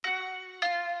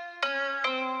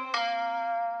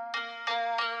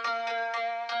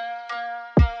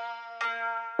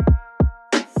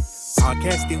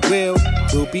Podcasting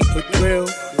will be a thrill.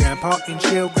 Grandpa and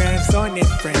chill, grandson and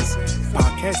friends.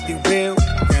 Podcasting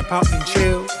Grandpa and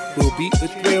chill will be a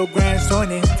thrill.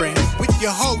 Grandson and friends. With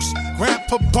your hosts,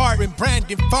 Grandpa Bart and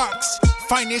Brandon Fox,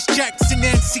 Finest Jackson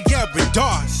and Sierra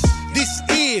Dawes. This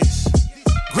is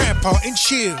Grandpa and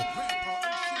Chill.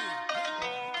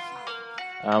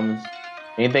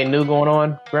 Anything new going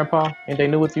on, Grandpa?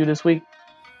 Anything new with you this week?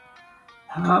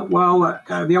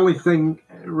 The only thing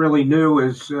really new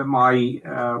is my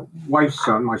wife's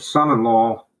son, my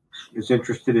son-in-law, is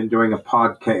interested in doing a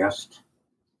podcast.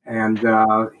 And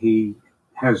he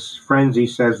has friends, he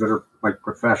says, that are like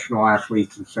professional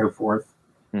athletes and so forth.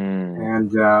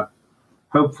 And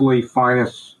hopefully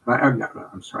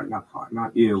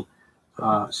not you.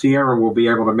 Sierra will be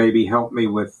able to maybe help me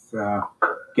with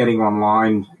getting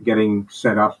online, getting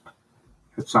set up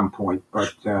at some point.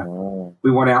 But we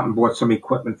went out and bought some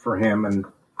equipment for him and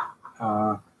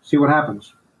see what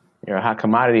happens. You're a hot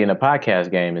commodity in the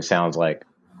podcast game, it sounds like.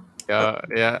 Yeah.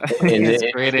 His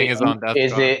rating is on death.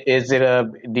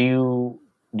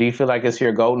 Do you feel like it's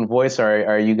your golden voice, or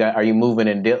are you moving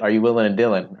and are you willing and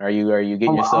dealing? Are you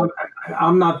getting yourself?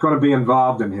 I'm not going to be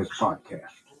involved in his podcast.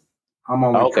 I'm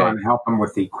only trying to help him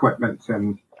with the equipment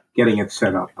and getting it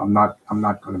set up. I'm not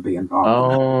going to be involved.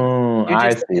 Oh,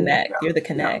 you're just the connect. Yeah. You're the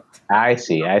connect. Yeah. I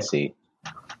see.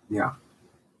 Yeah.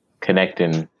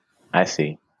 Connecting. I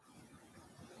see.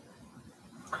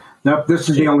 Nope, this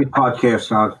is the only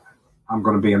podcast I'm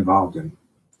going to be involved in.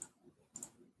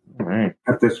 All right.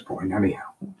 At this point, anyhow.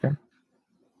 Okay.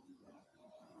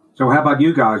 So how about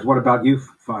you guys? What about you,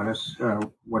 Finest?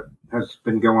 What has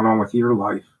been going on with your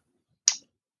life?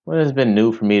 What has been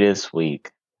new for me this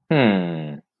week?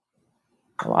 A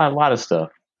lot of stuff.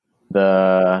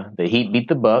 The Heat beat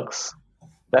the Bucks.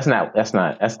 That's the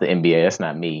NBA. That's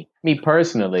not me. Me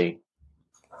personally,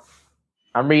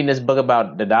 I'm reading this book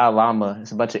about the Dalai Lama.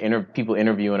 It's a bunch of people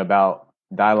interviewing about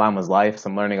Dalai Lama's life. So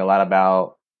I'm learning a lot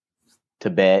about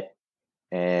Tibet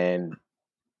and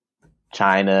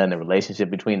China and the relationship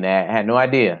between that. I had no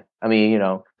idea. I mean,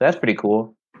 that's pretty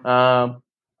cool. Yeah.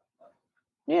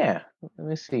 Let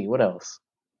me see. What else?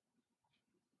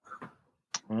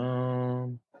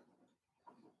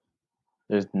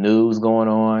 There's news going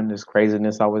on. There's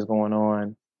craziness always going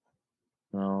on.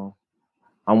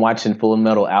 I'm watching Full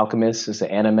Metal Alchemist. It's an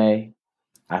anime.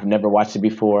 I've never watched it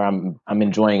before. I'm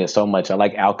enjoying it so much. I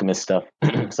like Alchemist stuff,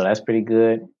 so that's pretty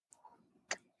good.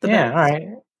 All right.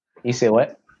 You say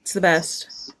what? It's the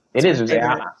best. It is.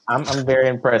 I'm very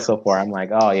impressed so far. I'm like,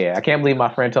 oh yeah, I can't believe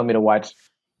my friend told me to watch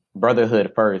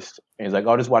Brotherhood first. And he's like,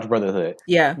 oh, just watch Brotherhood.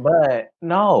 Yeah. But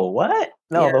no, what?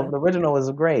 No, yeah. The original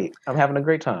was great. I'm having a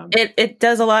great time. It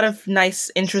does a lot of nice,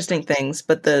 interesting things,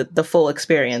 but the full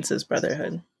experience is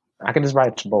Brotherhood. I can just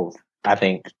watch both. I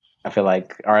feel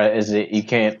like, or is it, you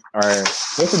can't, or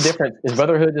what's the difference? Is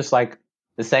Brotherhood just like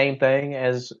the same thing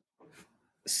as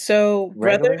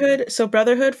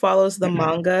Brotherhood follows the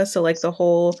manga. So like the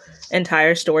whole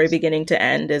entire story beginning to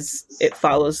end it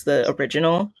follows the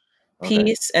original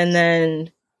piece. And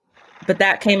then, but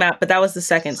that came out, but that was the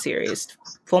second series.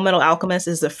 Full Metal Alchemist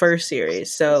is the first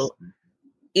series. So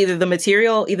either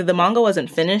the manga wasn't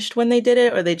finished when they did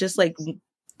it, or they just like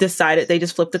decided, they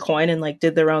just flipped the coin and like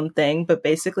did their own thing. But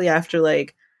basically after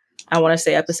like, I want to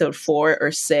say episode 4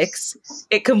 or 6,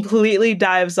 it completely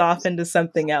dives off into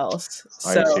something else.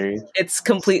 So it's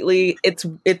completely,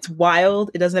 it's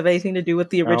wild. It doesn't have anything to do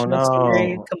with the original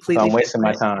story. Completely. So I'm wasting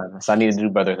my time. So I need to do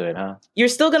Brotherhood, huh? You're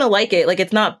still going to like it. Like,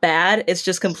 it's not bad. It's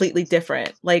just completely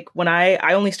different. Like when I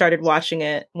only started watching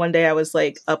it one day, I was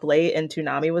like up late and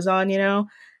Toonami was on,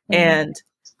 and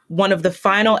one of the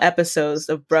final episodes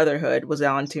of Brotherhood was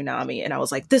on Toonami, and I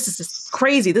was like, this is just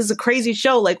crazy. This is a crazy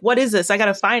show. Like, what is this? I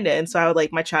gotta find it. And so I would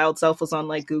like, my child self was on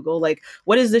like Google, like,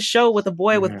 what is this show with a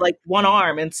boy with like one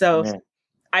arm? And so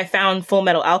I found Full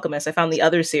Metal Alchemist. I found the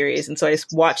other series. And so I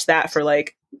just watched that for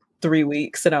like 3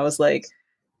 weeks, and I was like,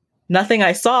 nothing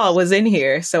I saw was in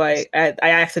here. So I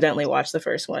accidentally watched the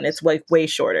first one. It's like way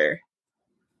shorter.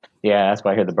 Yeah, that's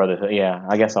why I hear the Brotherhood. Yeah,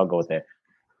 I guess I'll go with that.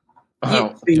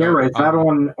 Sierra, is that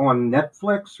on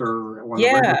Netflix or on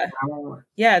Yeah,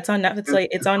 it's on Netflix.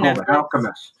 It's on Netflix.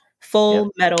 Alchemist. Full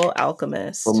Metal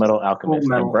Alchemist. Full Metal Alchemist.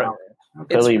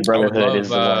 Clearly, Brotherhood is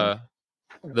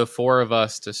the 4 of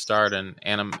us to start an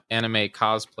anime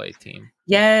cosplay team.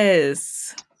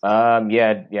 Yes.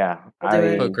 Yeah.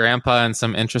 I put Grandpa in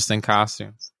some interesting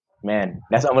costumes. Man,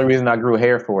 that's the only reason I grew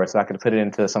hair for it, so I could put it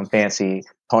into some fancy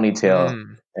ponytail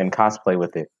and cosplay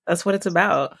with it. That's what it's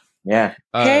about. Yeah.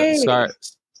 Hey.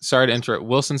 Sorry to interrupt.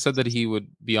 Wilson said that he would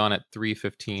be on at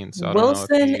 3:15. So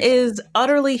Wilson is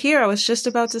utterly here. I was just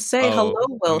about to say hello,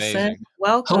 Wilson. Amazing.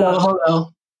 Welcome. Hello.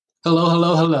 Hello,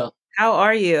 hello, hello. How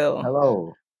are you?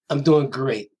 Hello. I'm doing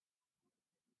great.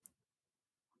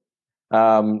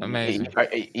 Amazing. Are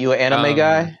you an anime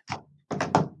guy,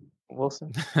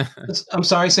 Wilson? I'm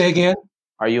sorry, say again?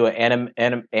 Are you an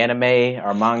anime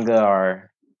or manga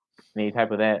or any type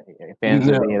of that? Fans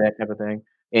of any of No, that type of thing?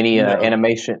 Any no,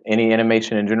 animation? Any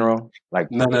animation in general?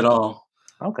 Like none at all.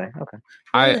 okay.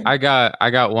 I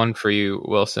got one for you,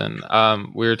 Wilson.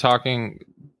 We were talking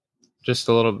just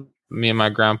a little, me and my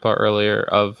grandpa earlier,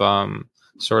 of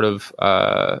sort of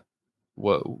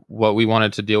what we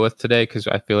wanted to deal with today, because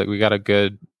I feel like we got a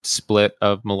good split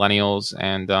of millennials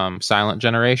and silent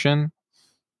generation.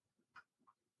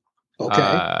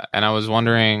 Okay. And I was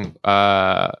wondering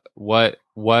what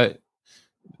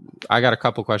I got a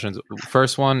couple questions.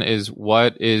 First one is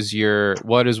what is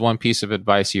one piece of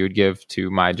advice you would give to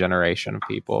my generation of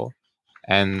people,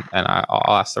 and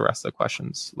I'll ask the rest of the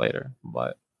questions later.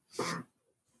 But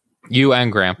you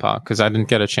and Grandpa, because I didn't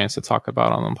get a chance to talk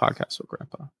about on the podcast with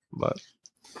Grandpa. But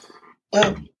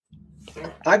Well,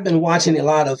 I've been watching a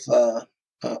lot of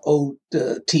old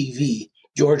TV.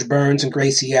 George Burns and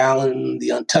Gracie Allen, The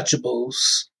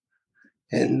Untouchables.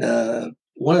 And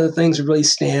one of the things that really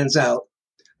stands out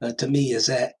to me is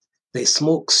that they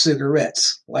smoke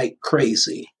cigarettes like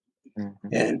crazy.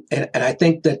 And I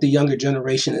think that the younger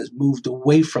generation has moved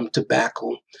away from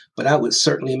tobacco, but I would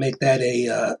certainly make that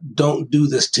a don't do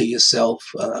this to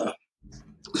yourself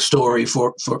story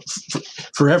for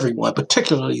everyone,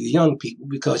 particularly the young people,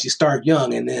 because you start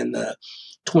young and then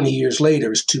 20 years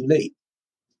later it's too late.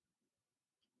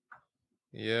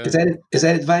 yeah, Is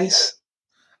that advice?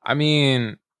 I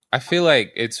mean, I feel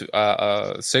like it's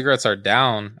cigarettes are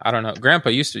down. I don't know. Grandpa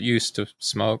used to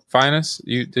smoke. Finest,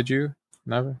 did you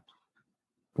never?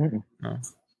 Mm-mm. No,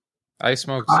 I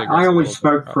smoked I cigarettes. only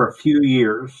smoked for a few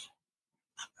years,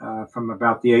 from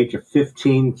about the age of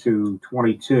 15 to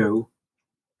 22.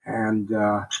 And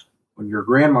when your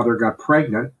grandmother got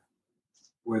pregnant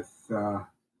with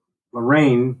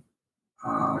Lorraine,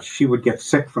 she would get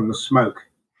sick from the smoke,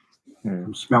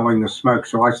 from smelling the smoke.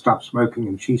 So I stopped smoking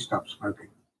and she stopped smoking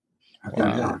at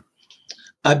that time.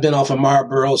 I've been off of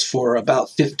Marlboros for about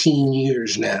 15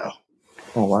 years now.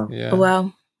 Oh wow! Yeah.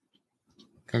 Wow.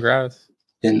 Congrats.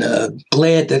 And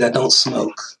glad that I don't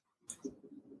smoke.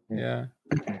 Yeah.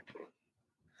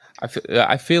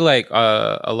 I feel like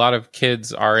a lot of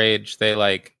kids our age, they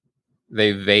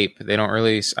vape. They don't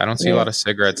really. I don't see a lot of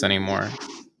cigarettes anymore.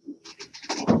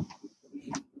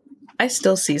 I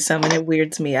still see some and it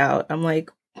weirds me out. I'm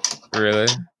like, Really?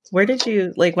 where did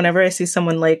you, like, whenever I see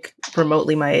someone like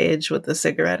remotely my age with a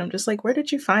cigarette, I'm just like, where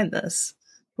did you find this?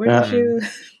 Where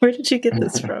did you get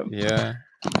this from? Yeah.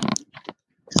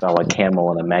 Saw a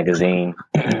camel in a magazine.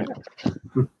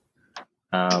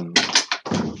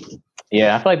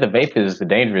 Yeah, I feel like the vape is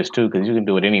dangerous too because you can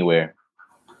do it anywhere.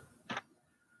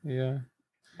 Yeah.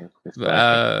 It's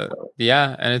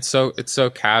Yeah, and it's so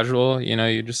casual. You know,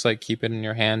 you just like keep it in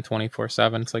your hand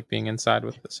 24/7. It's like being inside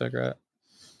with the cigarette.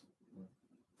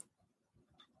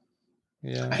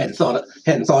 Yeah. I hadn't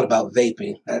thought about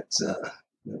vaping. That's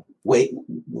way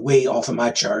off of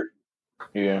my chart.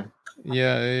 Yeah.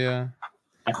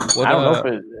 What, I don't know if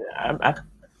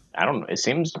I don't know. It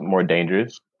seems more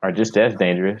dangerous or just as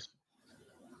dangerous.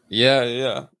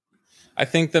 Yeah. I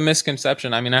think the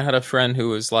misconception, I mean, I had a friend who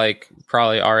was like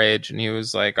probably our age and he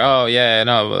was like, oh yeah,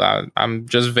 no, I'm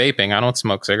just vaping. I don't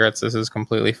smoke cigarettes. This is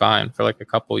completely fine for like a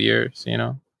couple years, you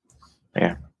know?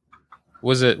 Yeah.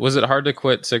 Was it hard to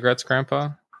quit cigarettes,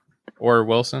 Grandpa or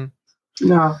Wilson?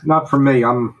 No, not for me.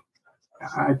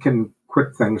 I can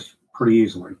quit things pretty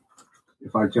easily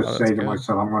if I just say to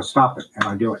myself, I'm going to stop it, and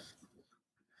I do it.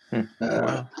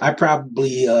 Wow. I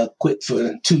probably quit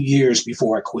for 2 years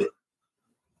before I quit.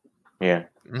 Yeah.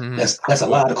 Mm-hmm. That's a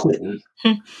lot of quitting.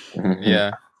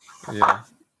 Yeah.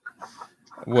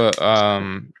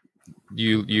 Well,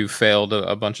 you failed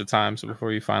a bunch of times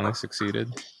before you finally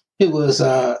succeeded. It was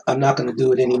I'm not going to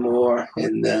do it anymore,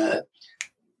 and that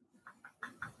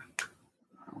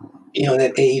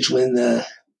age when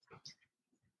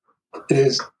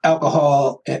there's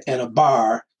alcohol at a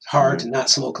bar, it's hard to not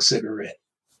smoke a cigarette.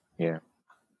 Yeah.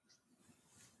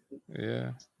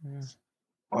 Yeah.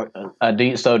 Have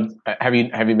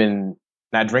you been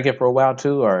not drinking for a while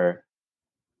too, or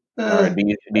do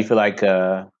you feel like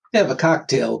have a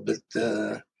cocktail, but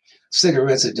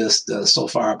cigarettes are just so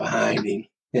far behind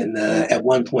me. And at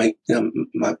one point,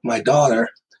 my daughter,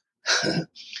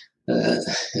 to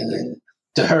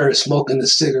her, smoking a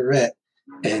cigarette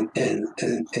and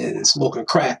smoking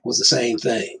crack was the same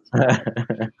thing.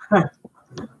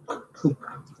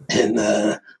 And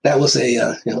that was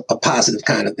a positive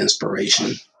kind of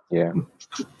inspiration. Yeah.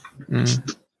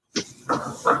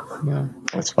 Yeah.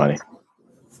 That's funny.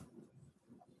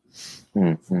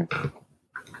 Mm-hmm.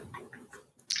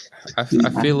 I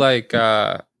feel like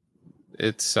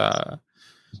it's so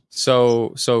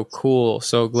cool,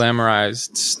 so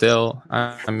glamorized still.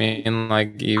 I mean,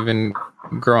 like even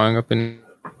growing up in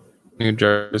New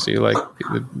Jersey, like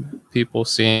the people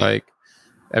seeing like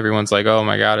everyone's like, oh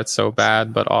my god, it's so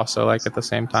bad, but also like at the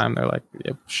same time they're like,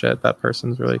 yep, shit, that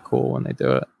person's really cool when they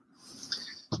do it.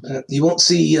 You won't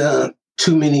see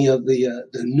too many of the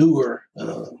newer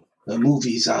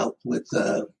movies out with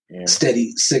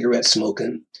steady cigarette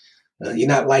smoking. You're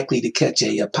not likely to catch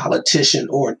a politician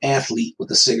or an athlete with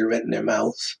a cigarette in their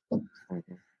mouth.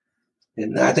 Mm-hmm.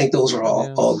 And I think those are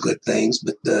all good things.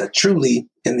 But truly,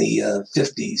 in the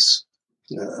 50s,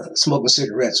 smoking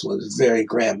cigarettes was very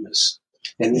glamorous.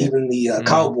 And even the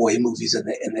cowboy movies in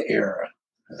the era,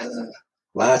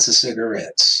 lots of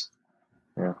cigarettes.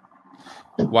 Yeah.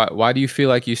 Why do you feel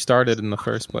like you started in the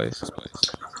first place?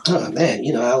 Oh man,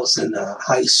 I was in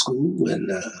high school and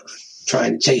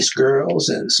trying to chase girls,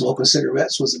 and smoking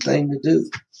cigarettes was the thing to do.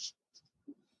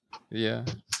 Yeah.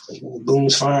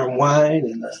 Boone's Farm wine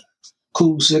and a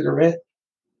cool cigarette.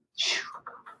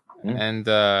 And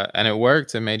it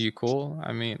worked. It made you cool.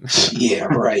 I mean, yeah,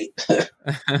 right.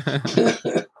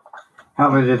 How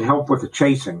did it help with the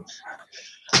chasing?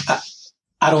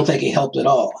 I don't think it helped at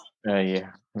all.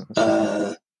 Yeah.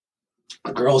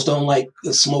 Girls don't like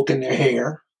the smoke in their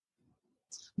hair.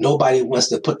 Nobody wants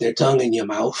to put their tongue in your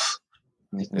mouth.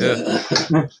 Yeah.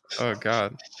 Oh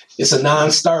God. It's a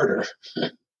non-starter.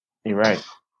 You're right.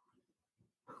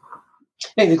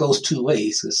 And it goes two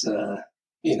ways. It's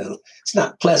it's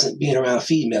not pleasant being around a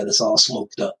female that's all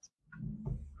smoked up.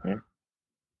 Yeah.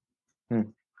 So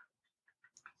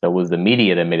it was the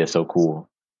media that made it so cool.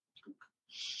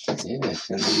 Yeah, and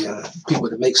the people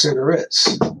that make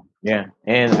cigarettes. Yeah,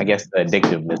 and I guess the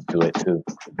addictiveness to it too.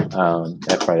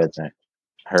 That part doesn't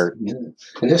hurt. Yeah.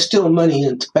 And there's still money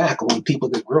in tobacco and people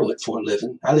that grow it for a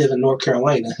living. I live in North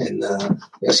Carolina, and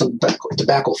there's some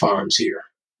tobacco farms here.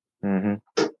 Mm-hmm.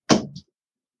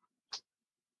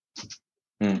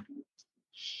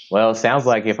 Well, it sounds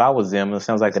like if I was them, it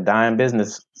sounds like a dying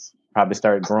business. Probably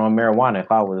start growing marijuana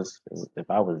if I was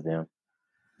them.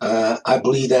 I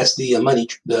believe that's the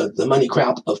money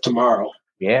crop of tomorrow.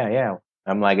 Yeah.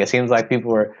 I'm like, it seems like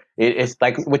people are. It's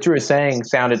like what you were saying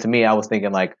sounded to me. I was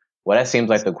thinking like, well, that seems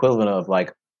like the equivalent of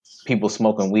like people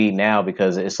smoking weed now,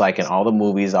 because it's like in all the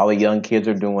movies, all the young kids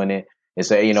are doing it.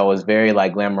 It's it's very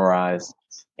like glamorized,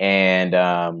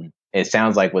 and it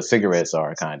sounds like what cigarettes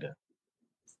are kind of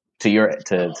to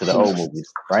the old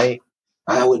movies, right?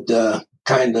 I would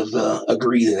kind of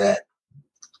agree to that.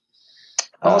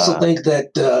 I also think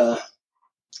that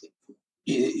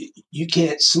you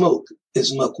can't smoke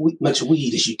as much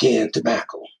weed as you can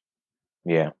tobacco.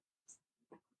 Yeah.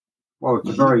 Well, it's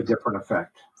a very different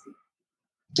effect.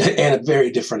 And a very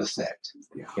different effect.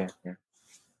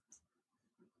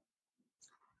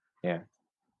 Yeah.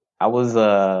 I was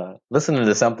listening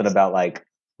to something about like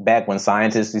back when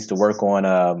scientists used to work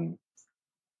on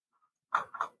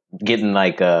getting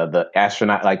like the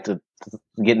astronaut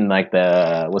getting like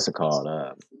the what's it called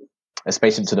a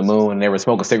spaceship to the moon, and they were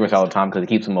smoking cigarettes all the time because it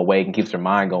keeps them awake and keeps their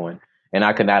mind going. And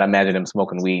I could not imagine them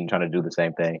smoking weed and trying to do the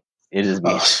same thing. It just be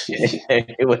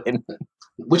it wouldn't.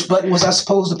 Which button was I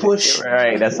supposed to push?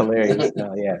 Right, that's hilarious.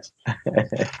 Yeah.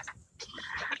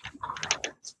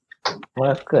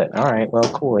 Well, that's good. All right.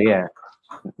 Well, cool. Yeah.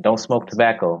 Don't smoke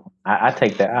tobacco. I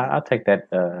take that. I'll take that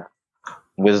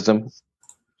wisdom.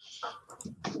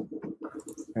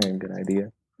 Very good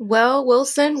idea. Well,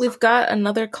 Wilson, we've got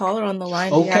another caller on the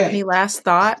line. Do you have any last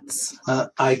thoughts?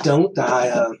 I don't.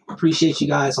 I appreciate you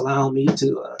guys allowing me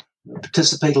to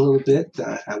participate a little bit.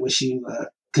 I wish you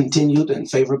continued and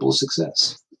favorable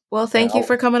success. Well, thank you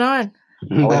for coming on.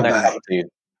 Bye-bye.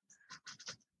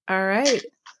 All right.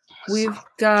 We've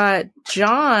got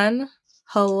John.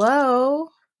 Hello.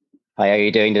 Hi, how are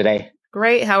you doing today?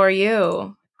 Great. How are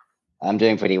you? I'm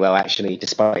doing pretty well, actually,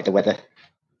 despite the weather.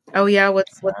 Oh, yeah.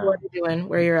 What's the weather doing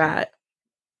where you're at?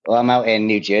 Well, I'm out in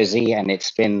New Jersey, and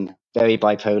it's been very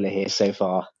bipolar here so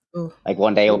far. Ooh. Like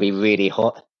one day it'll be really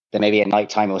hot, then maybe at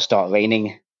nighttime it'll start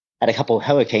raining. Had a couple of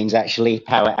hurricanes, actually,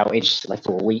 power outage like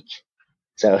for a week.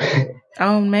 So,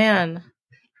 oh, man.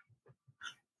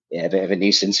 Yeah, a bit of a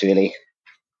nuisance, really.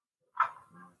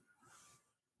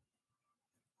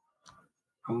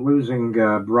 I'm losing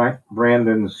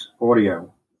Brandon's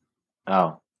audio.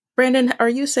 Oh. Brandon, are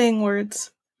you saying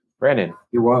words? Brandon.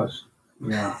 He was.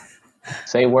 Yeah.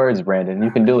 Say words, Brandon. You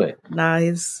can do it. Nah,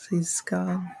 he's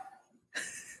gone.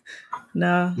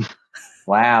 Nah.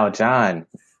 Wow, John.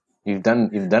 You've done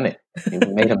it. You've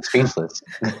made him speechless.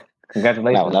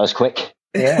 Congratulations. Wow, that was quick.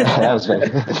 Yeah. That was very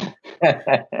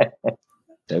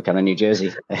so kind of New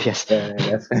Jersey, I guess.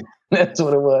 That's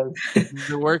what it was. Is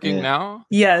it working Yeah. now?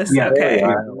 Yes. Yeah, Okay.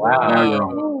 Wow. Now you're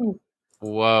on.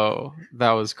 Whoa,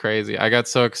 that was crazy. I got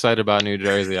so excited about New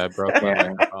Jersey, I broke my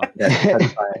Yeah. microphone.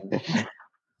 That's fine.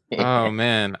 Oh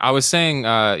man, I was saying,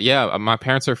 yeah, my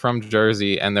parents are from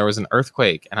Jersey, and there was an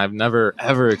earthquake, and I've never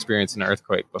ever experienced an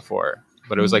earthquake before,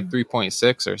 but it was like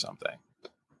 3.6 or something.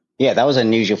 Yeah, that was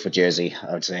unusual for Jersey,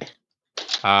 I would say.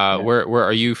 Where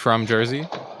are you from, Jersey?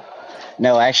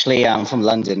 No, actually, I'm from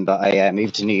London, but I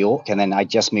moved to New York, and then I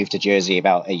just moved to Jersey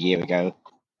about a year ago.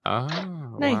 Oh,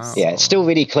 Nice. wow. Yeah, it's still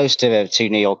really close to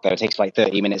New York, though. It takes like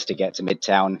 30 minutes to get to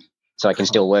Midtown, so I can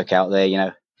still work out there, you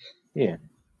know. Yeah.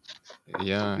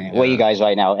 Yeah. Where are you guys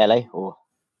right now, LA? Or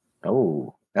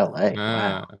Oh, LA.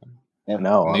 Wow.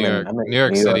 No, New I'm in New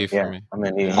York New City York. for Yeah. me. I'm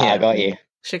in New York. I got you.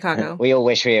 Chicago. We all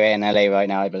wish we were in LA right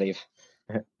now, I believe.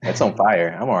 It's on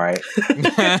fire. I'm all right.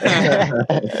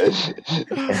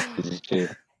 This is true.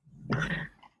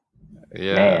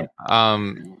 Yeah.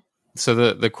 Man. So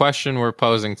the question we're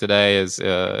posing today is,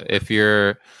 if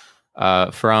you're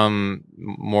from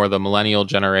more the millennial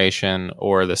generation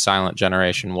or the silent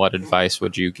generation, what advice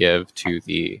would you give to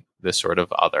the sort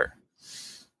of other?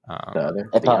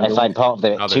 If I'm part of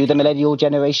the millennial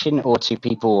generation or to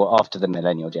people after the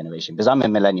millennial generation, because I'm a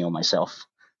millennial myself.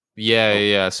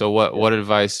 Yeah. So what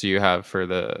advice do you have for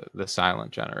the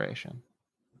silent generation?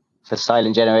 For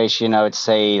silent generation, I would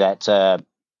say that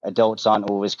adults aren't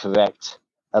always correct.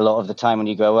 A lot of the time when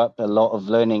you grow up, a lot of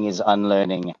learning is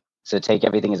unlearning. So take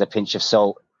everything as a pinch of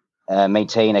salt.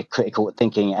 Maintain a critical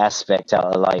thinking aspect out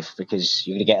of life, because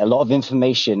you're going to get a lot of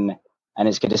information and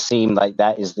it's going to seem like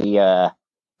that is the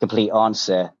complete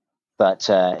answer, but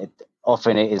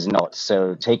often it is not.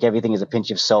 So take everything as a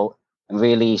pinch of salt and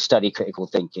really study critical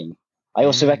thinking. I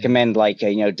also recommend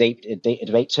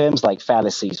debate terms like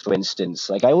fallacies, for instance.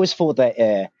 Like I always thought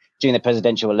that during the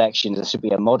presidential elections, there should be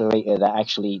a moderator that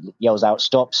actually yells out,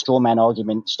 "Stop straw man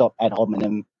argument, stop ad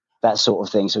hominem," that sort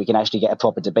of thing, so we can actually get a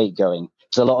proper debate going.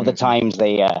 So a lot of the times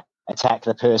they attack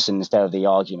the person instead of the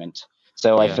argument.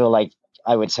 So I feel like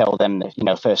I would tell them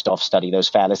that, first off, study those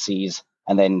fallacies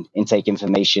and then intake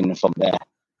information from there.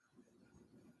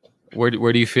 Where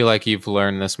do you feel like you've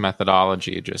learned this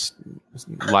methodology? Just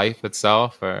life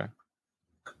itself, or?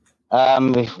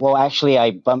 Well, actually,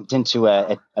 I bumped into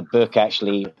a book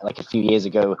actually like a few years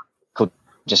ago called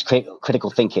just Critical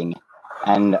Thinking.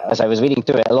 And as I was reading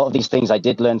through it, a lot of these things I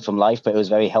did learn from life, but it was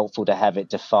very helpful to have it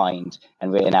defined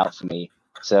and written out for me.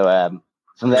 So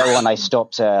from there on, I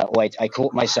stopped, I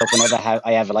caught myself whenever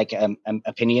I have like an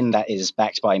opinion that is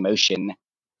backed by emotion.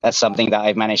 That's something that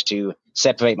I've managed to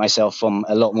separate myself from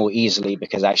a lot more easily,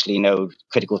 because I actually know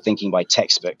critical thinking by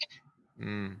textbook.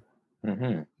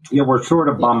 Yeah, we're sort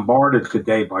of bombarded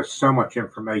today by so much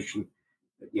information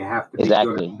that you have to be good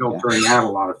at filtering out a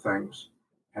lot of things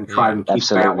and try and keep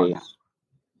balance.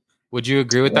 Would you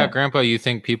agree with that, Grandpa? You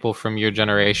think people from your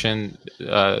generation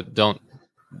don't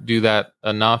do that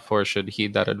enough, or should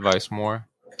heed that advice more?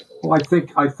 Well,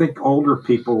 I think older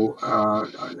people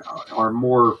are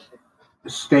more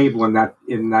stable in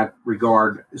that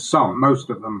regard. Most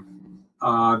of them,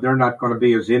 they're not going to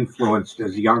be as influenced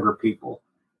as younger people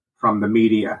from the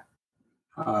media,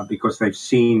 because they've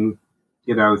seen,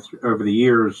 over the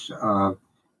years,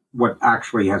 what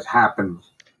actually has happened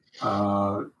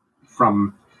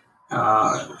from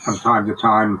time to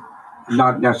time,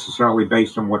 not necessarily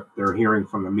based on what they're hearing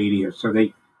from the media. So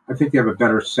I think they have a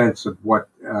better sense of what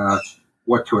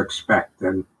to expect.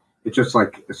 And it's just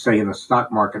like, say, in the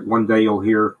stock market, one day you'll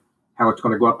hear how it's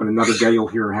going to go up, and another day you'll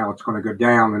hear how it's going to go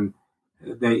down. And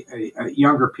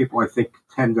younger people, I think,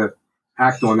 tend to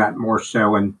act on that more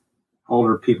so, and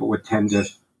older people would tend to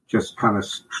just kind of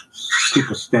keep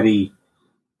a steady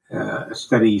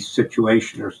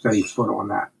situation or steady foot on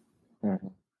that.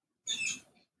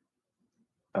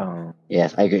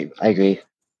 Yes, I agree.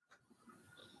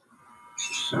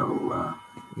 So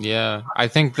yeah, I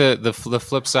think the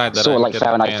flip side that sort of like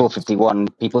Fahrenheit 451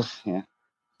 people. Yeah.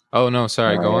 Oh no,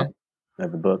 sorry. Go on. The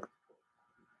book.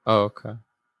 Oh, okay.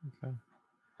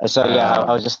 So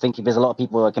I was just thinking, there's a lot of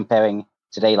people who are comparing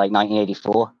today like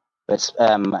 1984, but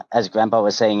as Grandpa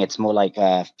was saying, it's more like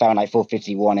Fahrenheit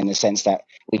 451 in the sense that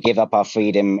we give up our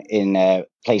freedom in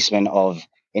placement of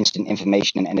instant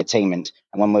information and entertainment.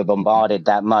 And when we're bombarded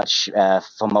that much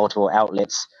from multiple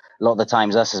outlets, a lot of the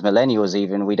times us as millennials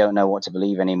even, we don't know what to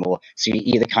believe anymore. So you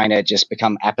either kind of just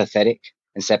become apathetic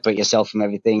and separate yourself from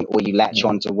everything, or you latch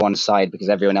onto one side because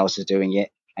everyone else is doing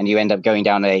it, and you end up going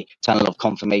down a tunnel of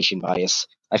confirmation bias.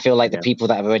 I feel like the people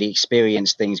that have already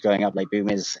experienced things growing up, like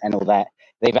boomers and all that,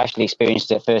 they've actually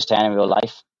experienced it firsthand in real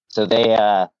life. So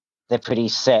they're pretty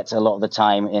set a lot of the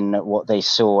time in what they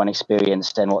saw and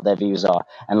experienced and what their views are.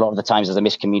 And a lot of the times there's a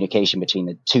miscommunication between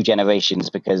the two generations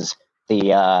because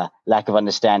the lack of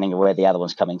understanding of where the other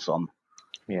one's coming from.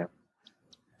 Yeah.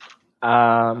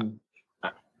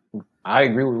 I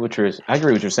agree with what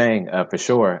you're saying for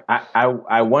sure.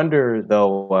 I wonder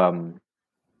though,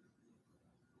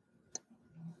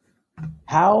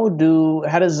 how do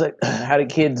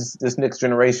kids, this next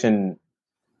generation,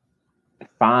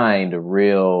 find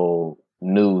real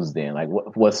news then? Like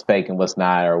what's fake and what's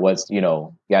not, or what's,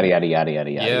 yada yada yada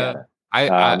yada Yeah.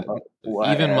 yada.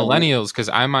 Even millennials, because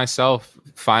I myself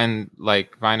find,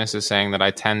 like Vinus is saying, that I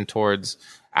tend towards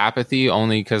apathy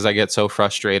only because I get so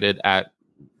frustrated at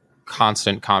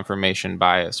constant confirmation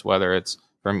bias, whether it's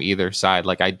from either side.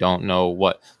 Like I don't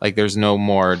know there's no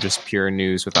more just pure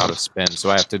news without a spin. So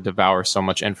I have to devour so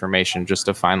much information just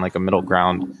to find like a middle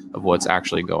ground of what's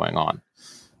actually going on,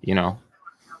 Well,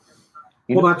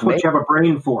 that's what you have a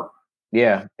brain for.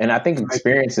 Yeah. And I think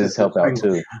experiences help out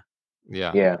too.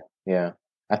 Yeah. Yeah.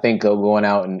 I think going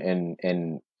out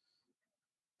and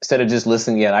instead of just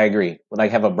listening, yeah, I agree.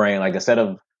 Like have a brain, like instead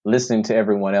of listening to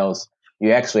everyone else,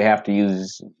 you actually have to you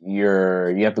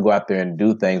have to go out there and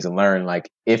do things and learn, like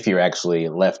if you're actually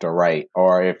left or right,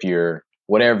 or if you're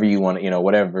whatever you want,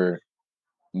 whatever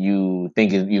you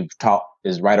think you've taught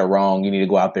is right or wrong, you need to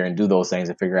go out there and do those things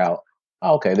and figure out,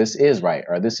 oh, okay, this is right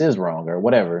or this is wrong or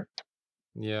whatever.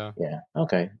 Yeah.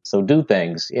 Okay. So do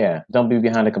things. Yeah. Don't be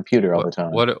behind a computer all the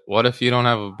time. What if you don't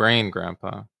have a brain,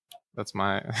 Grandpa? That's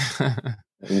my.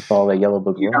 You follow that yellow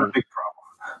book. You got a big problem.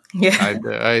 Yeah,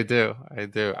 I do.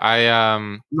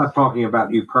 I'm not talking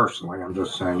about you personally. I'm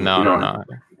just saying. No.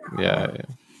 Yeah,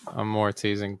 I'm more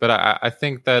teasing, but I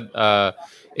think that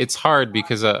it's hard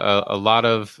because a lot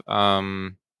of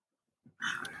a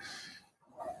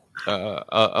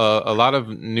lot of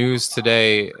news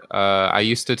today. I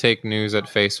used to take news at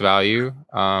face value,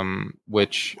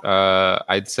 which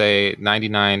I'd say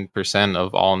 99%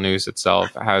 of all news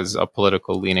itself has a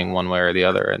political leaning one way or the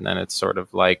other, and then it's sort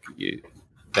of like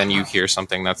then you hear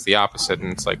something that's the opposite, and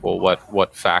it's like, well,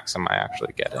 what facts am I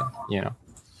actually getting?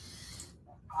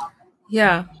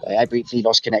 yeah, I briefly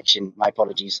lost connection. My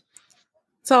apologies.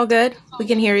 it's all good. We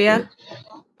can hear you.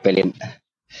 Brilliant.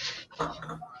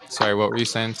 Sorry, what were you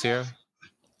saying, Sierra?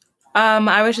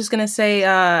 I was just gonna say,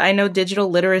 I know digital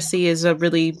literacy is a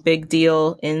really big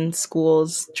deal in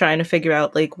schools, trying to figure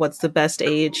out like what's the best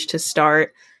age to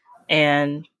start,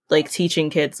 and like teaching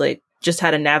kids like just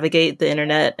how to navigate the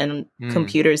internet and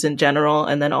computers in general,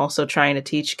 and then also trying to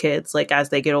teach kids like as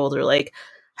they get older, like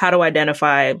how to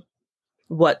identify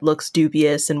what looks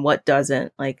dubious and what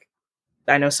doesn't. Like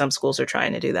I know some schools are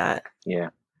trying to do that. Yeah.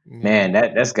 Man,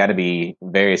 that's got to be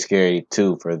very scary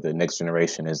too for the next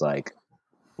generation. Is like,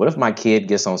 what if my kid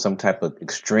gets on some type of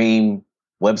extreme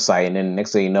website and then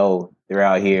next thing you know, they're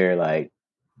out here like,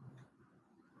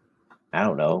 I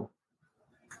don't know,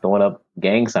 throwing up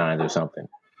gang signs or something,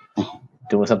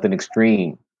 doing something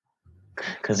extreme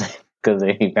because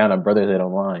they found a brotherhood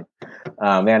online.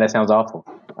 Man, that sounds awful.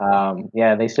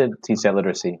 Yeah, they should teach that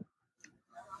literacy.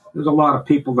 There's a lot of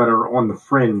people that are on the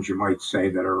fringe, you might say,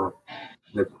 that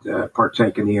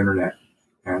partake in the internet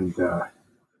and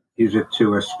use it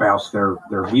to espouse their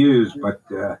views, but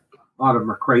a lot of them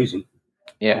are crazy.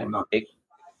 Yeah,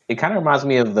 it kind of reminds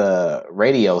me of the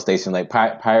radio station, like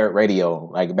pirate radio,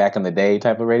 like back in the day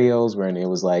type of radios, where it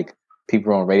was like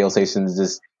people on radio stations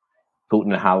just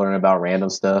hooting and hollering about random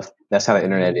stuff. That's how the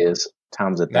internet is,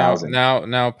 times 1,000.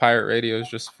 Now pirate radio is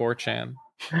just 4chan.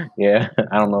 Yeah,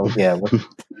 I don't know. Yeah,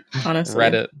 Honestly,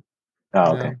 Reddit.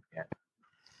 Oh, okay. Yeah.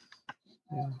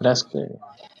 That's good.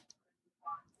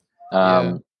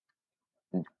 Are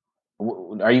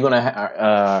you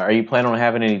are you planning on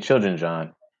having any children,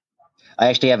 John? I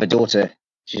actually have a daughter.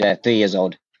 She's 3 years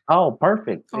old. Oh,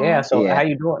 perfect. Yeah. So how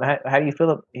you doing? How do you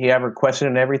feel? You have her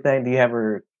questioning everything? Do you have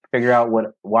her figure out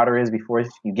what water is before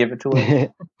you give it to her?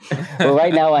 Well,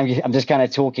 right now I'm just kind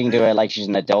of talking to her like she's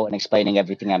an adult and explaining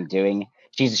everything I'm doing.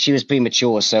 She was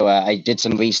premature, so I did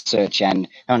some research, and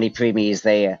only preemies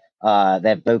their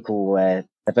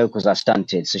vocals are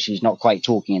stunted, so she's not quite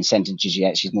talking in sentences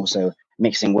yet. She's more so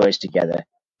mixing words together.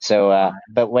 So,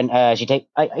 but when I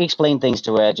explain things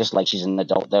to her just like she's an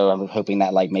adult, though. I'm hoping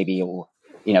that like maybe it will,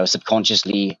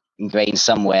 subconsciously ingrain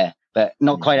somewhere, but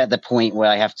not quite at the point where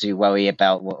I have to worry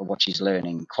about what she's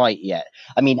learning quite yet.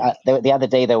 I mean, the other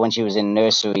day though, when she was in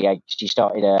nursery, she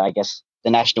started, I guess, the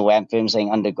national anthem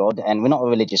saying "Under God," and we're not a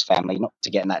religious family, not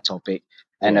to get in that topic.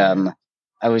 And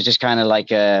I was just kind of like,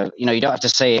 you don't have to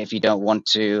say it if you don't want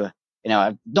to.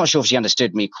 I'm not sure if she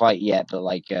understood me quite yet, but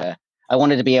like, I I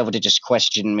wanted to be able to just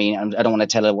question me. I don't want to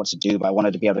tell her what to do, but I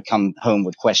wanted to be able to come home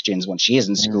with questions when she is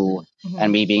in school,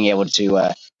 and me being able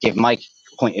to give my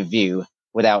point of view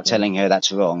without telling her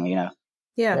that's wrong.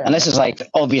 Yeah. Unless it's like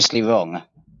obviously wrong,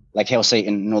 like Hail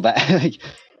Satan and all that.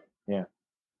 Yeah.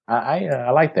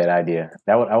 I like that idea.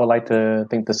 I would like to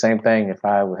think the same thing if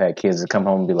I had kids to come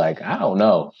home and be like, I don't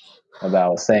know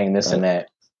about saying this and that.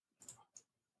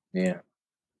 Yeah.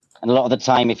 And a lot of the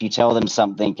time, if you tell them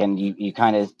something and you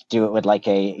kind of do it with like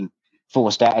a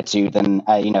forced attitude, then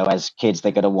as kids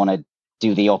they're going to want to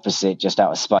do the opposite just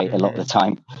out of spite a lot of the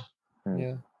time.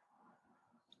 Yeah.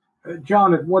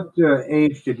 John, at what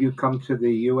age did you come to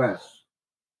the U.S.?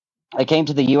 I came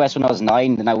to the US when I was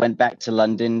 9, then I went back to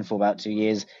London for about 2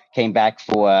 years, came back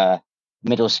for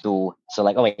middle school. So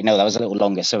that was a little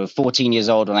longer. So 14 years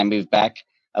old when I moved back.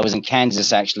 I was in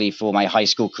Kansas actually for my high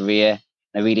school career.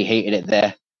 I really hated it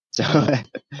there. So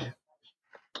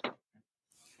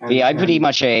I'm pretty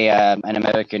much an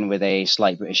American with a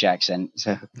slight British accent.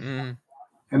 So.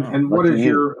 And what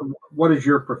is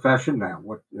your profession now?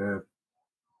 What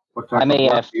type of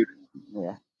work do you do?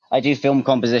 Yeah. I do film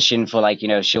composition for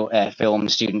short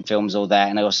films, student films, all that,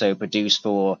 and I also produce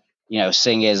for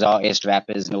singers, artists,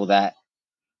 rappers, and all that.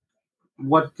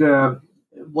 What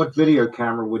video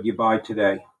camera would you buy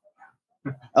today?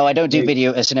 Oh, I don't do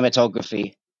video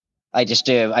cinematography. I just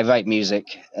I write music.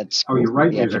 You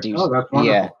write music? Produce. Oh, that's wonderful.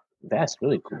 Yeah, that's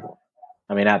really cool.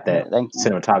 I mean, not that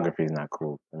cinematography is not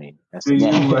cool. I mean, that's do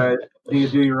you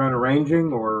do your own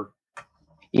arranging or?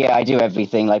 Yeah, I do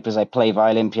everything. Because I play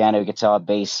violin, piano, guitar,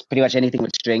 bass, pretty much anything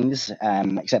with strings,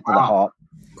 except for the harp.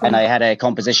 Cool. And I had a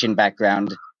composition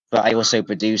background, but I also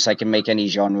produce. I can make any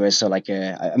genre, so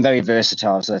I'm very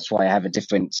versatile. So that's why I have a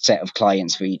different set of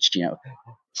clients for each,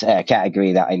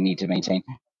 category that I need to maintain.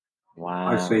 Wow.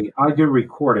 I see. I do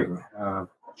recording, audio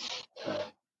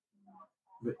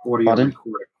Pardon?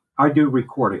 recording. I do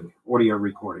recording, audio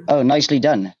recording. Oh, nicely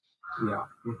done. Yeah.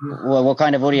 Mm-hmm. Well, what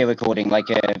kind of audio recording? For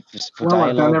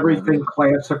I've done everything: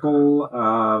 classical,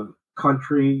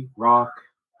 country, rock,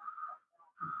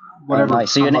 whatever.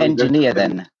 Nice. So you're an engineer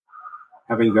then?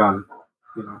 Having done,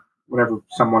 whatever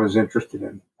someone is interested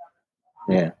in.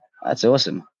 Yeah, that's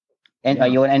awesome. And are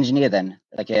you an engineer then?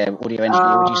 Like an audio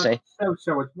engineer? Would you say?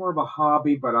 So it's more of a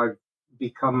hobby, but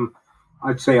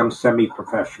I'd say I'm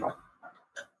semi-professional.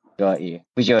 Got you.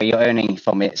 But you're earning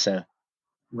from it, so.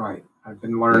 Right. I've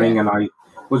been learning, and I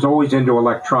was always into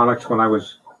electronics. When I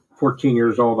was 14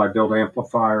 years old, I built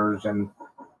amplifiers and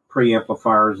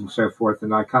preamplifiers and so forth,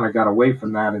 and I kind of got away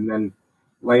from that. And then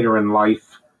later in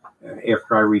life,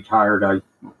 after I retired, I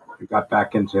got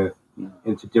back into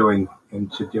doing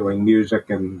music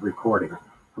and recording.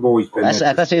 I've always been.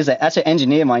 That's an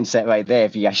engineer mindset right there.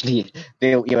 If you actually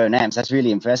built your own amps, that's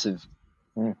really impressive.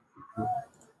 Mm.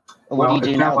 What do you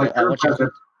do now? What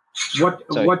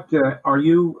are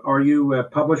you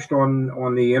published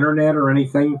on the internet or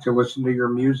anything to listen to your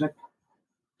music?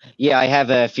 Yeah, I have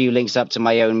a few links up to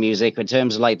my own music. In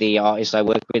terms of the artists I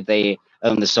work with, they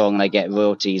own the song and I get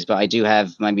royalties. But I do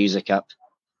have my music up.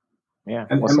 Yeah.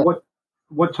 And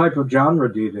what type of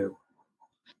genre do you do?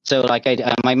 So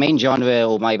my main genre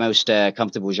or my most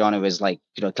comfortable genre is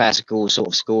classical sort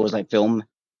of scores like film.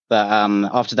 But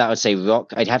after that, I would say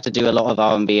rock. I'd have to do a lot of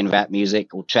R&B and rap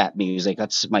music or trap music.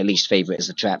 That's my least favorite is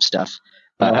the trap stuff.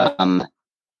 But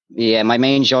my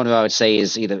main genre I would say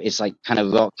is it's kind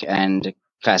of rock and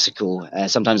classical.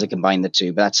 Sometimes I combine the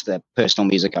two, but that's the personal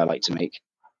music I like to make.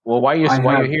 Well, while you're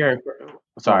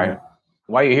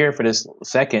here for this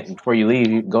second before you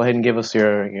leave, go ahead and give us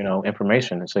your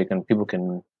information so people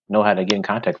can know how to get in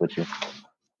contact with you.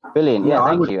 Brilliant. Yeah,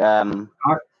 thank you.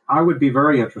 I would be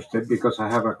very interested because I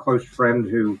have a close friend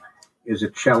who is a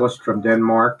cellist from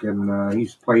Denmark, and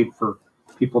he's played for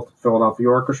people at the Philadelphia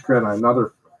Orchestra, and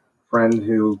another friend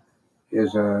who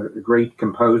is a great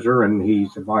composer, and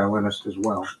he's a violinist as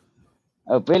well.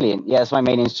 Oh, brilliant. Yeah, that's my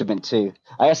main instrument too.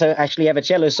 I also actually have a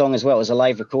cello song as well as a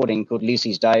live recording called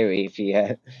Lucy's Diary. If you,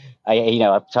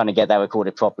 I'm trying to get that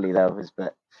recorded properly though,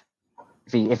 but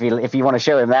if you want to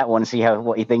show him that one, see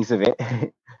what he thinks of it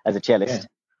as a cellist. Yeah.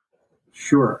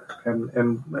 Sure.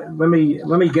 And let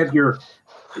me get your.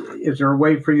 Is there a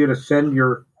way for you to send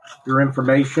your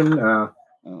information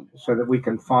so that we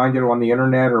can find it on the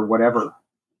internet or whatever?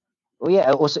 Well,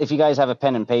 yeah. Also, if you guys have a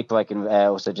pen and paper, I can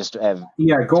also just. Go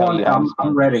on.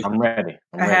 I'm ready. I'm ready.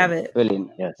 I have it.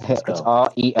 Brilliant. Yes. It's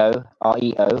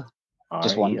REO.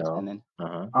 Just one, and then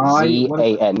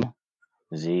ZAN.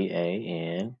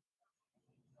 ZAN.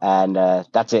 And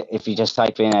that's it. If you just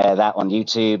type in that on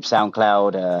YouTube,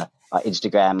 SoundCloud,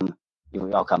 Instagram,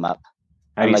 I'll come up.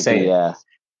 How do you say it?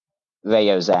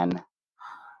 Rayozan.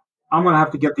 I'm going to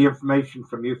have to get the information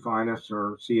from you, Finus,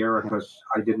 or Sierra, because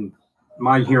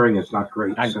my hearing is not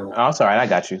great. So. Oh, it's all right. I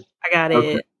got you. I got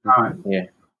Okay. it. All right. Yeah.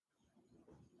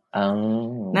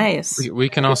 Nice. We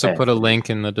can also Yeah. put a link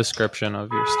in the description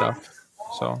of your stuff.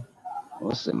 So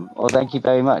Awesome. Well, thank you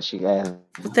very much. Thank Nice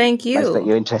that you.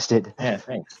 you're interested. Yeah,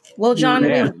 thanks. Well, John,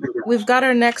 Yeah. we've got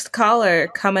our next caller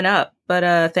coming up,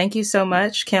 but thank you so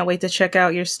much. Can't wait to check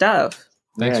out your stuff.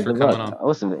 thanks Yeah, for good coming luck. on.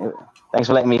 Awesome. Thanks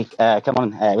for letting me come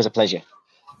on. It was a pleasure.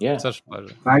 Yeah. Such a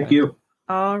pleasure. Thank you.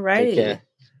 All Take righty. care.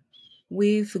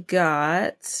 We've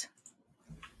got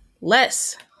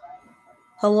Les.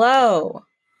 Hello.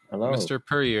 Hello. Mr.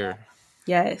 Puryear.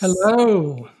 Yes.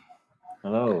 Hello.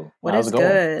 Hello. What How's is it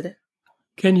going? good?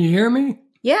 Can you hear me?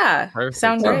 Yeah. Perfect.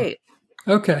 Sounds Oh. great.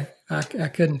 Okay. I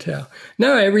couldn't tell.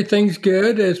 No, everything's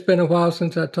good. It's been a while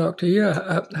since I talked to you.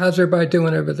 How's everybody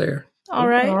doing over there? All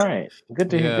right. All right. Good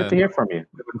to hear from you.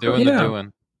 Doing Yeah. the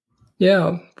doing.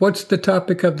 Yeah. What's the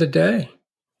topic of the day?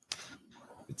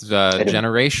 It's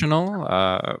generational.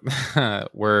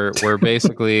 We're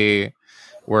basically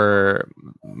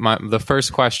the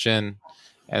first question,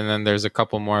 and then there's a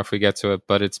couple more if we get to it.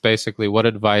 But it's basically, what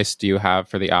advice do you have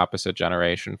for the opposite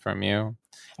generation from you?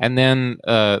 And then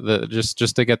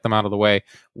just to get them out of the way,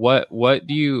 what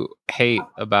do you hate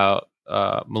about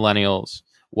millennials?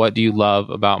 What do you love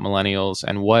about millennials?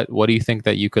 And what do you think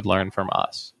that you could learn from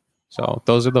us? So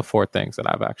those are the 4 things that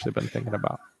I've actually been thinking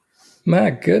about.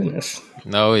 My goodness.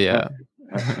 Oh yeah.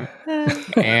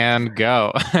 And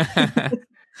go.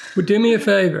 Well, do me a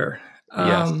favor.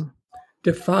 Yes.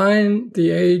 Define the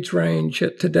age range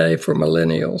today for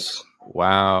millennials.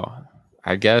 Wow.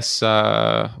 I guess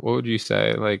what would you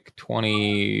say? Like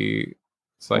 20,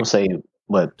 it's like We'll say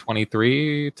what?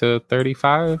 23 to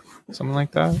 35, something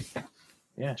like that.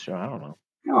 Yeah, sure. I don't know.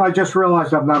 I just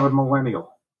realized I'm not a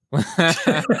millennial.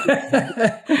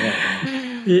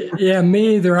 Yeah,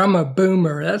 me either. I'm a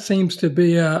boomer. That seems to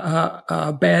be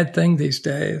a bad thing these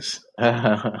days.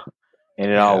 And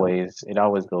it always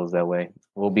goes that way.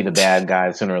 We'll be the bad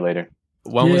guys sooner or later.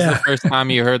 When was the Yeah. first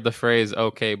time you heard the phrase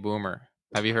 "Okay, boomer"?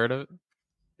 Have you heard of it?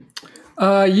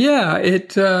 Yeah,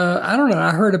 I don't know.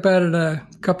 I heard about it a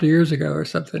couple of years ago or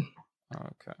something.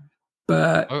 Okay.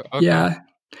 But Okay. yeah,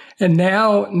 and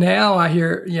now I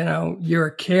hear, you're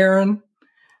a Karen.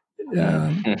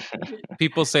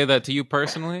 People say that to you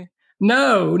personally?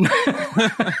 No,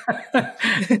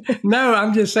 no,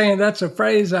 I'm just saying that's a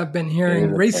phrase I've been hearing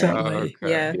Yeah, recently. Oh,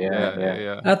 okay. Yeah.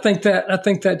 Yeah. I think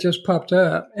that just popped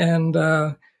up, and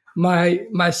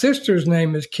my sister's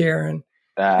name is Karen,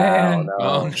 and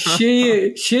Oh, no.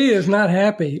 she is not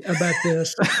happy about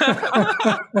this.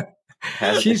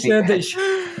 She said that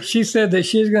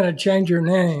she's going to change her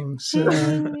name. So.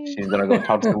 She's gonna go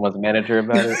talk to someone's manager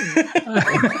about it.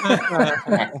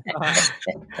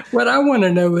 What I want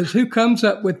to know is who comes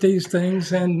up with these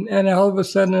things, and all of a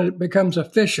sudden it becomes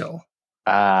official.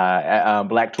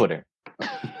 Black Twitter.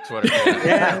 Twitter.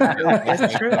 Yeah,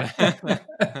 it's true.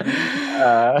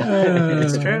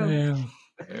 It's true. Yeah.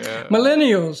 Yeah.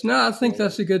 Millennials. No, I think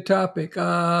that's a good topic.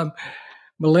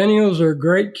 Millennials are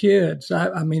great kids.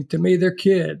 I mean, to me, they're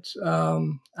kids.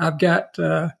 I've got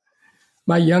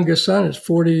my youngest son is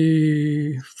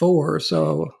 44,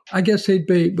 so I guess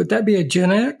would that be a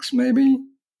Gen X maybe?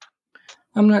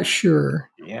 I'm not sure.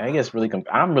 Yeah, I guess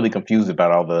I'm really confused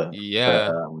about all the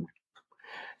Yeah.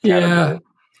 Yeah,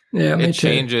 me It too.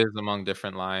 changes among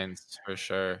different lines for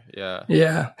sure. Yeah.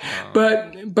 Yeah,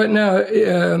 but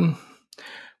no.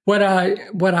 What I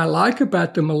like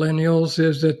about the millennials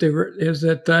is that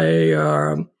they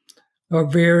are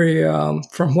very,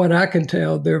 from what I can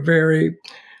tell, they're very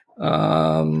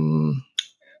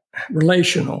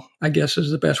relational, I guess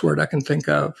is the best word I can think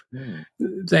of.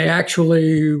 They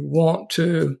actually want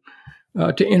to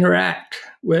interact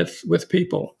with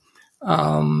people.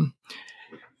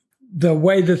 The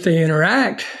way that they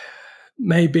interact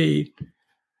may be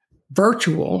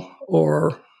virtual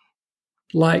or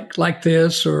like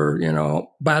this, or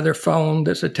by their phone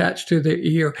that's attached to their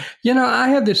ear. I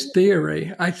have this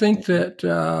theory. I think that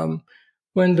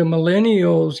when the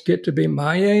millennials get to be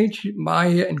my age, my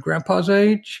and grandpa's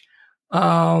age,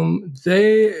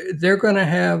 they're going to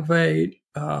have a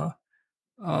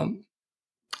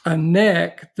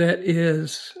neck that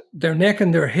is their neck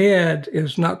and their head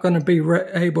is not going to be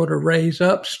able to raise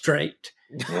up straight.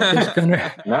 It's going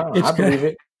to. I believe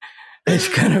it. It's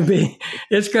gonna be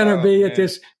at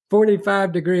this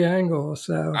 45-degree angle.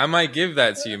 So I might give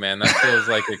that to you, man. That feels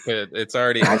like it could. It's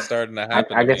already starting to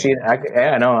happen. I can see it.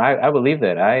 I believe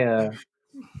that.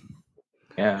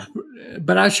 Yeah.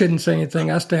 But I shouldn't say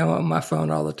anything. I stay on my phone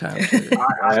all the time.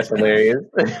 That's hilarious.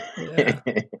 Yeah.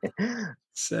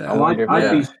 So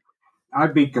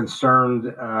I'd be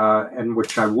concerned, and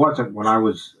which I wasn't when I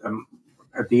was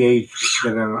at the age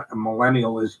that a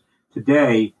millennial is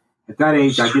today. At that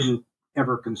age, I didn't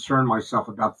ever concern myself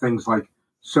about things like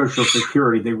Social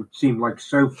Security. They would seem like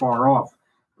so far off.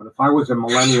 But if I was a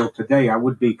millennial today, I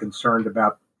would be concerned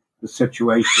about the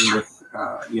situation with,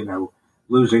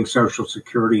 losing Social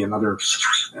Security and other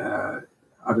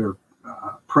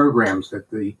programs that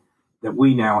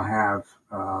we now have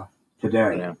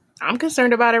today. Yeah. I'm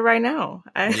concerned about it right now.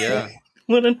 I Yeah.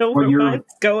 want to know where mine's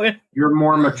going. You're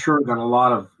more mature than a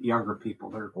lot of younger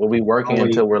people. We'll be working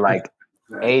until we're like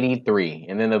 83,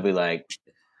 and then they'll be like,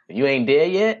 "You ain't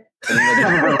dead yet."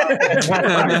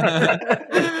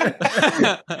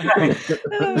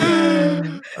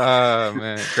 Oh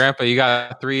man, Grandpa, you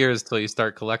got 3 years till you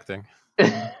start collecting. No.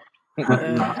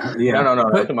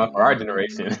 That's for our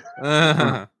generation.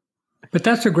 But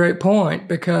that's a great point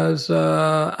because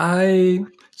I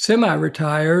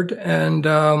semi-retired and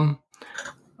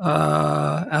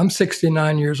I'm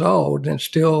 69 years old and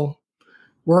still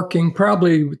working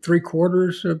probably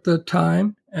 3/4 of the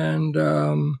time. And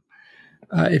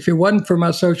if it wasn't for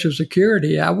my Social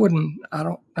Security, I wouldn't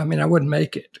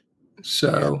make it.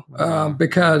 So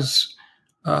because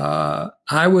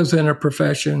I was in a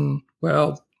profession,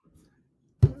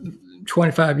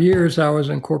 25 years I was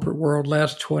in corporate world,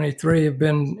 last 23 have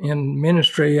been in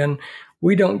ministry, and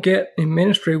we don't get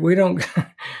any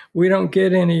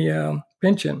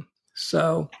pension.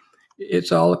 So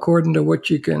it's all according to what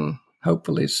you can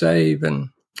hopefully save. And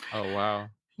oh wow.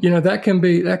 That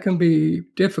can be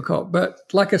difficult, but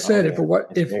like I said, if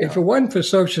it wasn't for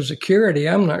Social Security,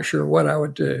 I'm not sure what I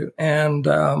would do. And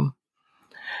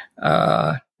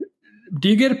do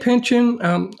you get a pension?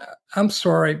 I'm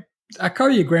sorry, I call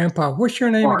you Grandpa. What's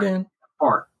your name again?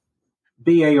 Bart.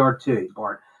 Bart.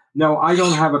 Bart. No, I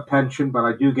don't have a pension, but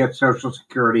I do get Social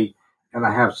Security, and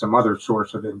I have some other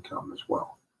source of income as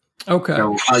well. Okay.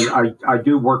 So I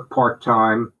do work part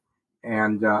time,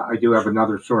 and I do have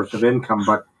another source of income,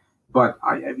 but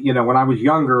I, when I was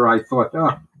younger, I thought,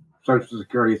 Social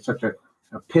Security is such a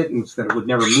pittance that it would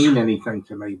never mean anything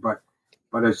to me. But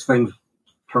as things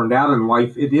turned out in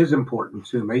life, it is important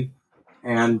to me.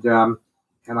 And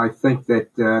I think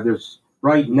that there's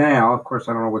right now, of course,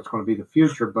 I don't know what's going to be the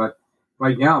future, but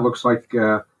right now it looks like they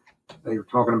were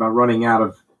talking about running out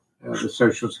of the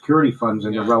Social Security funds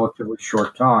in a relatively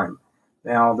short time.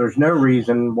 Now, there's no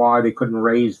reason why they couldn't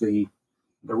raise the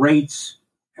rates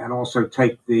and also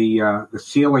take the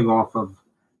ceiling off of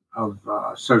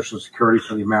Social Security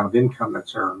for the amount of income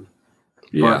that's earned.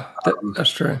 Yeah,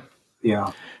 that's true.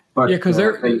 Yeah, but because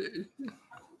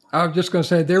I was just going to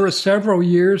say there were several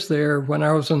years there when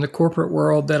I was in the corporate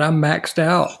world that I maxed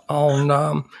out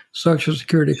on Social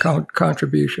Security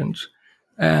contributions,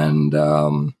 and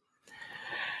I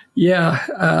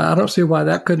don't see why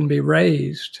that couldn't be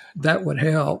raised. That would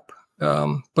help,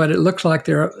 but it looks like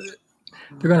they're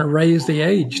going to raise the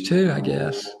age too, I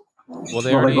guess. Well,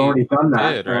 they've already done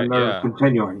that, right? And they're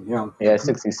continuing. Yeah,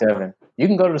 67. You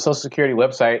can go to the Social Security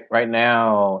website right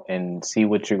now and see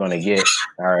what you're going to get.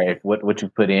 All right, what you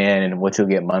put in and what you'll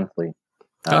get monthly.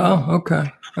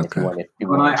 Okay. But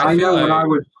I know when I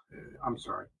was. I'm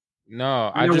sorry.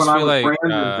 No, I just feel like.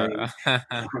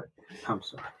 I'm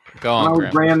sorry. Go on, when I was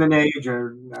Grandpa. Brandon's age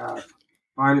or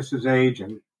Linus's age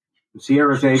and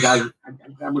Sierra's age,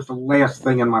 that was the last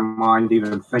thing in my mind to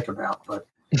even think about. But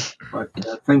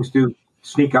things do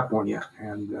sneak up on you,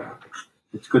 and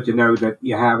it's good to know that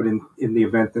you have it in the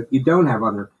event that you don't have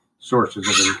other sources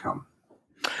of income.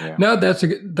 Yeah. No, that's a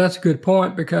good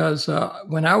point, because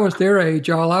when I was their age,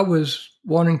 all I was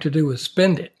wanting to do was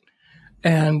spend it,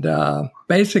 and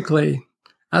basically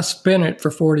I spent it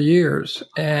for 40 years,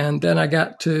 and then I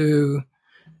got to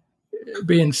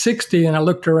being 60, and I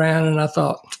looked around and I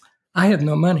thought, I have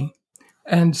no money,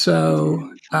 and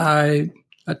so I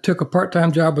took a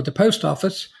part-time job with the post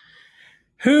office,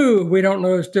 who we don't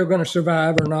know is still going to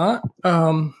survive or not.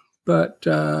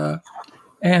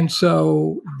 And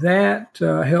so that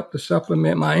helped to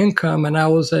supplement my income. And I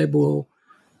was able,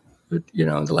 the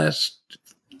last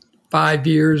 5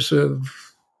 years of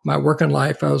my working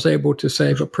life, I was able to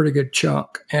save a pretty good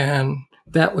chunk. And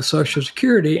that was Social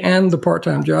Security and the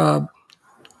part-time job.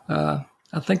 I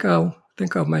think I'll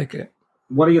make it.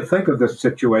 What do you think of this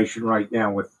situation right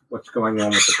now with what's going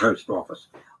on with the post office?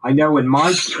 I know in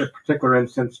my particular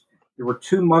instance, there were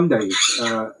 2 Mondays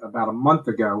about a month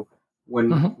ago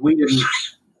when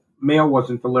mail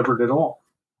wasn't delivered at all.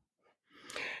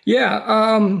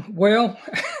 Yeah. Well,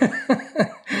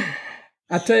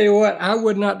 I tell you what, I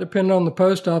would not depend on the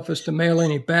post office to mail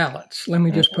any ballots. Let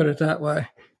me just put it that way.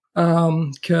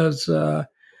 Because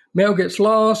mail gets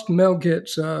lost, mail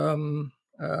gets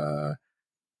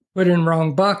put in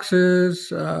wrong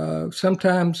boxes.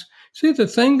 Sometimes, see, the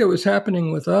thing that was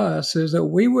happening with us is that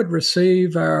we would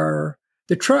receive the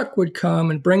truck would come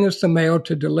and bring us the mail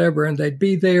to deliver, and they'd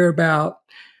be there about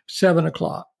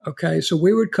 7:00. Okay, so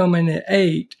we would come in at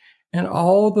 8, and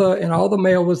all the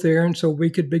mail was there, and so we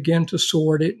could begin to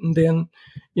sort it, and then,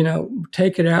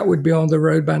 take it out. We'd be on the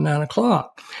road by 9:00.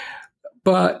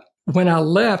 But when I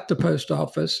left the post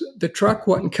office, the truck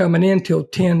wasn't coming in till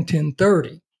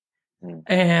 10:30.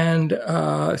 And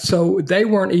so they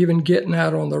weren't even getting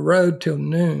out on the road till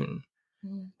noon.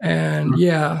 And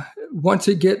yeah, once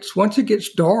it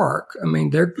gets dark, I mean,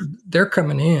 they're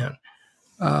coming in.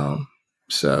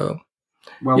 So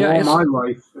well, yeah, all my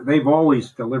life, they've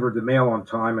always delivered the mail on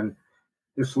time, and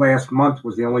this last month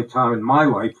was the only time in my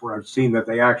life where I've seen that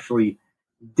they actually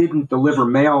didn't deliver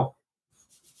mail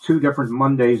 2 different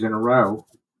Mondays in a row.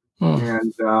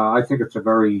 And I think it's a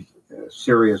very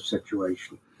serious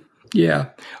situation. Yeah.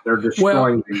 They're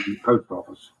destroying the post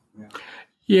office.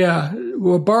 Yeah.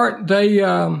 Well, Bart,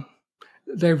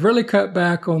 they've really cut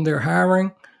back on their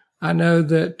hiring. I know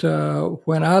that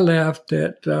when I left,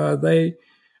 that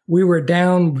we were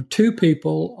down 2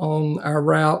 people on our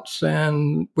routes,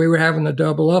 and we were having to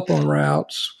double up on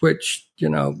routes, which,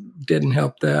 didn't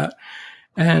help that.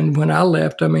 And when I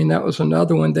left, I mean, that was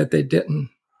another one that they didn't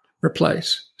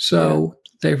replace. So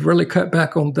they've really cut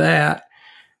back on that.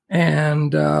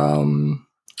 And, the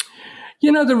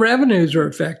revenues are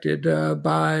affected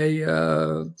by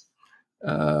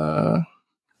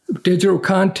digital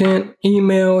content,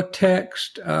 email,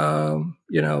 text, all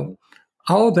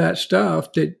that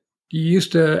stuff that you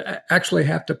used to actually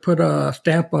have to put a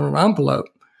stamp on an envelope.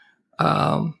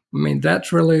 I mean,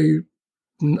 that's really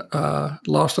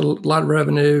lost a lot of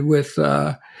revenue with,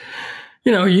 UPS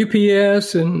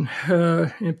and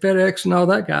FedEx and all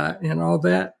that guy and all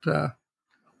that.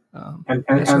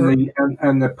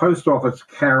 And the post office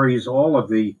carries all of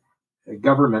the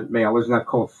government mail. Isn't that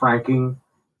called franking?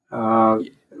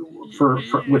 For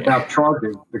without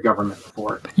charging the government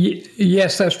for it.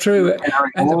 Yes, that's true.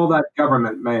 And all that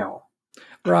government mail.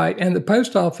 Right. And the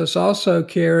post office also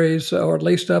carries, or at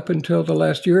least up until the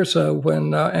last year or so,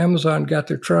 when Amazon got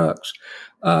their trucks,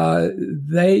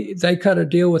 they cut a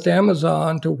deal with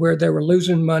Amazon to where they were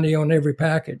losing money on every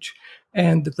package.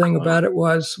 And the thing about it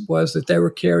was that they were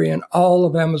carrying all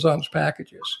of Amazon's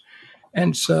packages.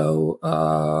 And so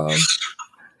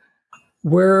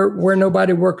where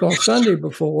nobody worked on Sunday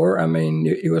before, I mean,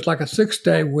 it was like a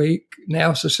 6-day week.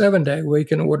 Now it's a 7-day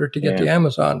week in order to get the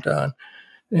Amazon done.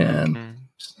 And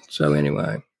so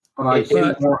anyway. But I see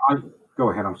more. Go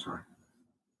ahead. I'm sorry.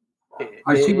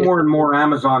 I see more and more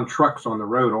Amazon trucks on the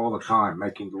road all the time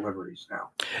making deliveries now.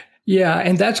 Yeah,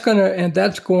 and that's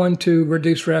going to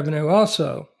reduce revenue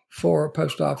also for a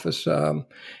post office.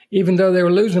 Even though they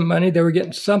were losing money, they were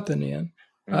getting something in.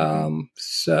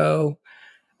 So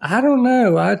I don't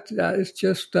know. It's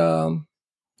just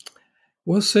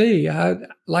we'll see.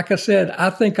 Like I said, I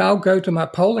think I'll go to my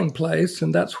polling place,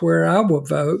 and that's where I will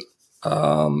vote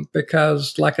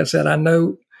because, like I said, I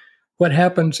know what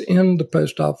happens in the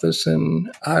post office,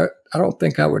 and I don't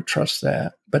think I would trust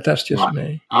that. But that's just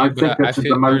me. I think that's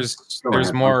the most.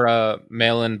 There's more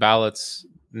mail-in ballots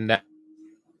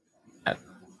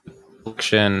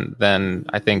election than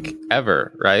I think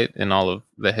ever, right? In all of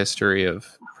the history of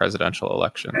presidential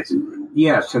elections.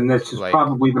 Yes, and this is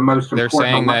probably the most important. They're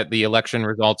saying that the election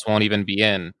results won't even be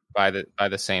in by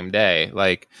the same day.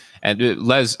 And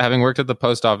Les, having worked at the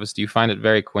post office, do you find it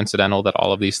very coincidental that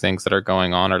all of these things that are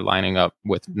going on are lining up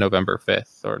with November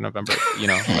 5th or November,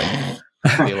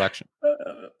 the election?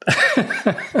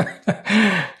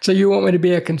 So you want me to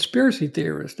be a conspiracy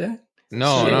theorist, eh?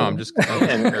 No, I'm just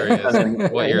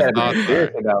curious what your thoughts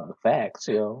are about the facts.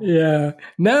 Yeah,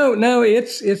 no,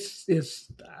 it's.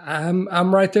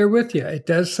 I'm right there with you. It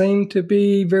does seem to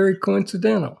be very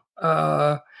coincidental.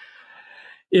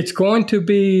 It's going to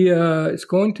be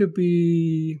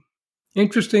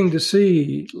interesting to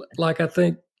see. Like I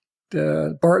think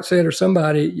Bart said, or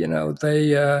somebody,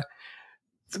 they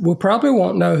will probably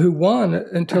won't know who won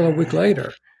until a week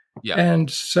later. Yeah,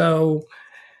 and so.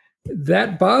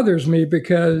 That bothers me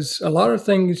because a lot of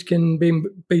things can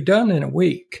be done in a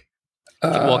week.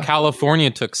 Well, California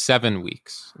took 7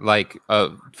 weeks,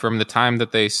 from the time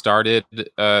that they started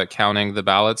counting the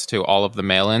ballots to all of the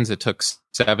mail-ins. It took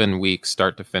 7 weeks,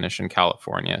 start to finish, in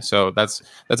California. So that's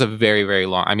a very, very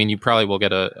long. I mean, you probably will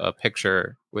get a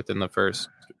picture within the first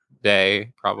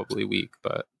day, probably week,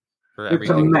 but for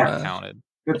everything counted.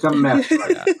 It's a mess.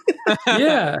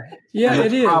 Yeah,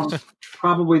 it is.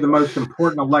 Probably the most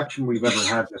important election we've ever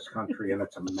had in this country, and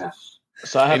it's a mess.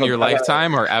 So I have in your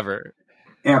lifetime or ever?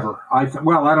 Ever. I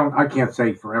can't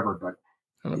say forever, but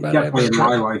definitely in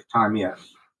my lifetime, yes.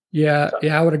 Yeah,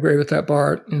 I would agree with that,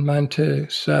 Bart, and mine too.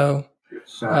 So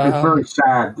it's very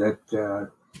sad that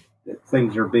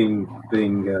things are being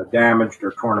damaged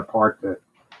or torn apart.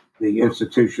 The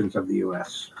institutions of the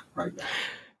U.S. right now.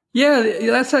 Yeah,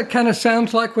 that kind of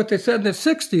sounds like what they said in the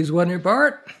 '60s, wasn't it,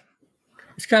 Bart?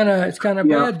 It's kind of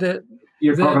bad that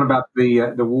you're talking about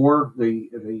the war.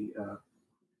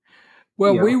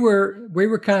 Well, we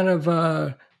were kind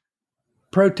of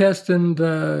protesting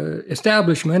the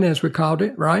establishment, as we called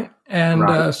it, right? And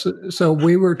right. So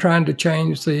we were trying to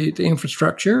change the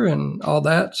infrastructure and all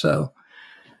that. So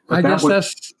but I guess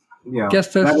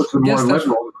that was the more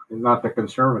liberal, not the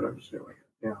conservatives doing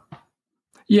it.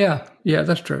 Yeah. Yeah,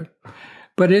 that's true.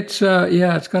 But it's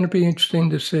it's going to be interesting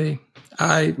to see.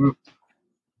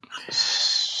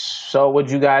 So would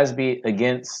you guys be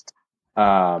against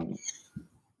doing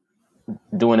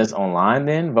this online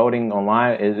then, voting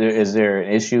online? Is there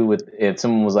an issue with if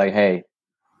someone was like, hey,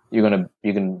 you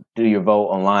can do your vote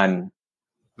online?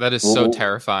 That is so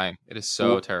terrifying. It is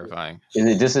so terrifying. Is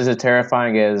it just as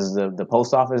terrifying as the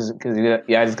post office? Because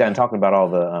I just got talking about all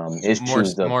the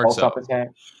issues the post office had.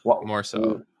 More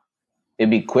so. It'd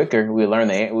be quicker. We learn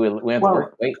we have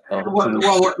to wait.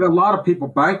 Well, a lot of people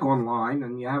bank online,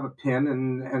 and you have a PIN,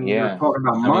 and you're talking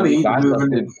about money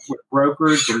moving with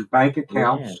brokers and bank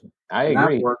accounts. Yeah, I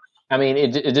agree. I mean,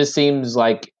 it just seems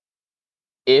like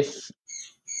if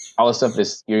all the stuff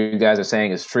you guys are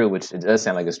saying is true, which it does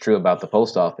sound like it's true about the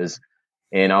post office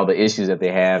and all the issues that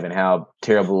they have, and how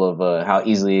terrible of how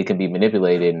easily it can be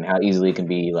manipulated and how easily it can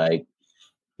be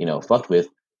fucked with.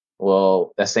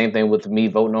 Well, that same thing with me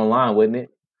voting online, wouldn't it?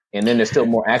 And then there's still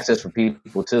more access for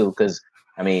people too, because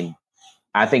I mean,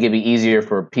 I think it'd be easier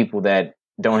for people that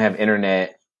don't have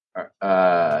internet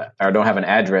or don't have an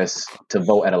address to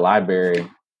vote at a library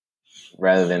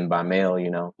rather than by mail.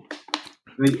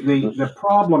 The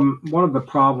problem, one of the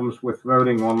problems with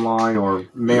voting online or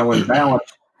mail-in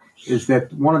ballots, is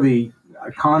that one of the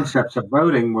concepts of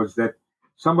voting was that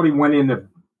somebody went in a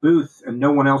booth and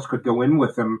no one else could go in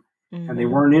with them. And they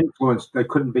weren't influenced. They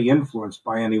couldn't be influenced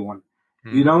by anyone.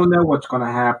 Mm-hmm. You don't know what's going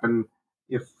to happen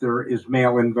if there is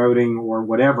mail-in voting or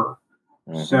whatever.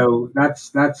 Mm-hmm. So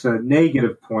that's a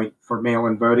negative point for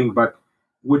mail-in voting. But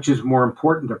which is more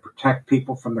important, to protect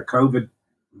people from the COVID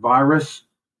virus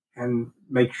and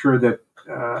make sure that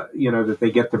that they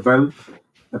get to vote.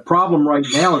 The problem right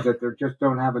now is that they just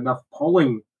don't have enough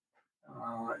polling.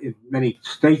 In many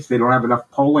states, they don't have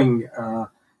enough polling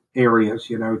areas,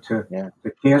 to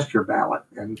cast your ballot.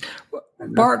 And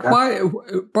Bart,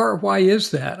 why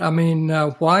is that? I mean,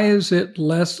 why is it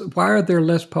less? Why are there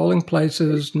less polling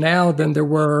places now than there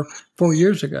were 4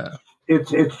 years ago?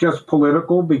 It's just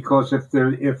political, because if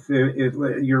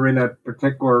you're in a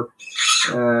particular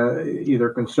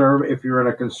if you're in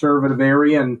a conservative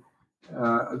area, and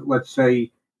let's say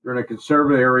you're in a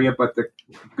conservative area, but the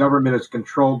government is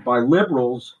controlled by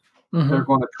liberals, they're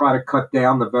going to try to cut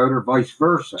down the vote, or vice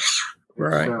versa.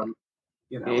 Right.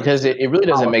 Because it really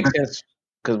doesn't make sense,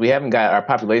 because we haven't got, our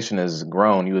population has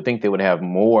grown. You would think they would have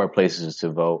more places to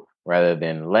vote rather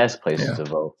than less places to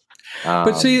vote.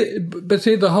 But see,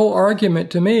 the whole argument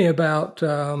to me about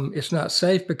it's not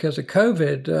safe because of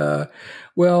COVID.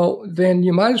 Well, then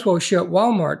you might as well shut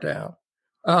Walmart down,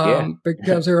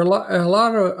 because there are a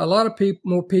lot of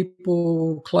more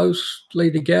people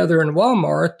closely together in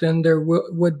Walmart than there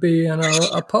would be in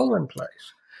a polling place.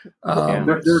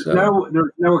 There's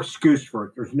no excuse for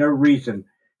it. There's no reason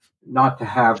not to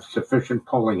have sufficient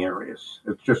polling areas.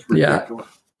 It's just ridiculous.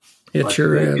 It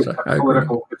sure is. It's a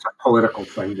political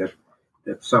thing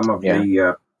that some of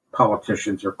the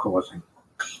politicians are causing.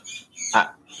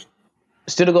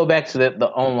 Still, to go back to the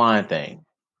online thing,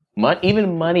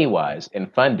 even money wise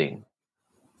and funding,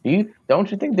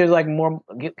 don't you think there's more?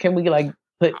 Can we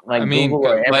put Google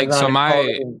or Amazon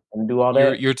and do all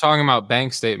that? You're talking about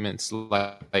bank statements,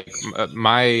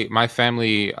 my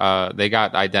family, they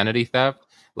got identity theft.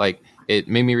 It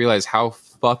made me realize how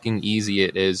fucking easy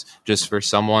it is just for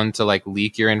someone to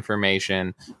leak your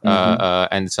information,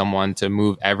 and someone to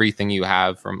move everything you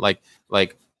have from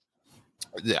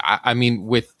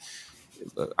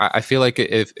I feel like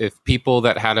if people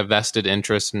that had a vested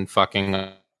interest in fucking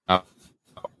up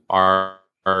our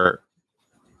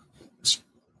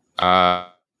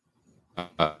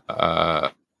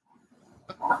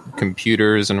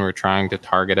computers and we're trying to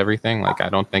target everything, I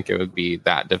don't think it would be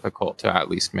that difficult to at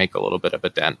least make a little bit of a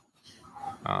dent.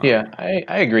 I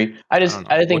agree. I think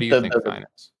what do you think,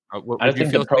 Finance? I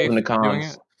think the pros and the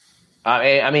cons.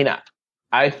 I mean,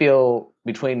 I feel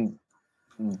between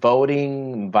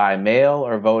voting by mail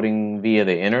or voting via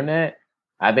the internet,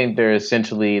 I think they're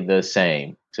essentially the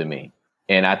same to me.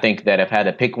 And I think that if I had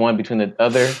to pick one between the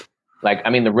other, like,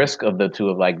 I mean, the risk of the two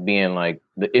of like being like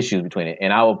the issues between it.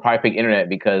 And I will probably pick internet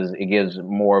because it gives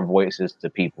more voices to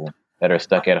people that are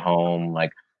stuck at home,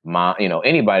 like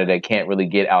anybody that can't really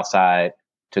get outside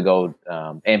to go,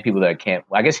 and people that can't.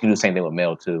 I guess you can do the same thing with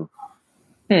mail too.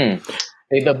 They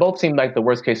both seem like the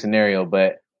worst case scenario,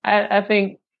 but I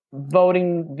think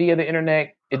voting via the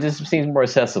internet, it just seems more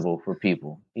accessible for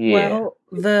people. Yeah. Well,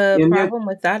 the problem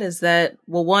with that is that,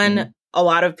 one, a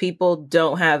lot of people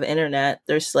don't have internet.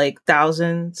 There's like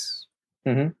thousands.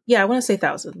 Yeah, I want to say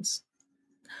thousands.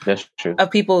 That's true.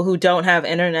 Of people who don't have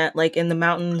internet, like in the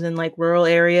mountains and like rural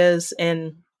areas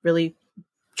and really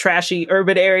trashy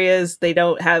urban areas, they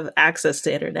don't have access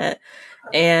to internet.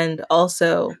 And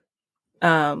also,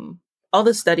 all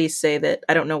the studies say that,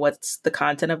 I don't know what's the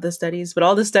content of the studies, but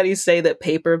all the studies say that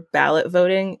paper ballot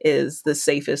voting is the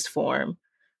safest form,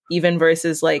 even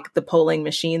versus like the polling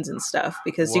machines and stuff.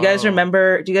 Because do you guys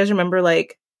remember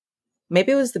like,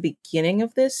 maybe it was the beginning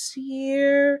of this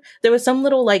year, there was some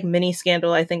little like mini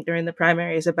scandal, I think, during the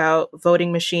primaries about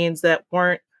voting machines that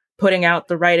weren't putting out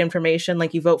the right information.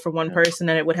 Like you vote for one person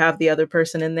and it would have the other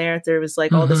person in there. There was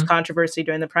like all this controversy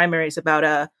during the primaries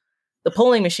about the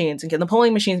polling machines, and can the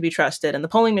polling machines be trusted? And the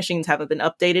polling machines haven't been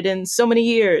updated in so many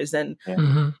years, and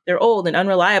they're old and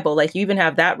unreliable. Like you even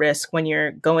have that risk when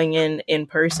you're going in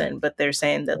person, but they're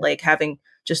saying that like having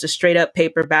just a straight up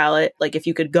paper ballot, like if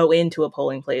you could go into a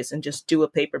polling place and just do a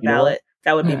paper ballot,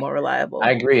 that would be more reliable. I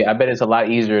agree. I bet it's a lot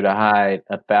easier to hide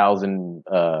 1,000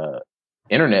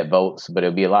 internet votes, but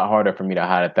it'd be a lot harder for me to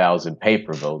hide 1,000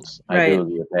 paper votes. I do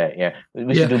agree with that. Yeah,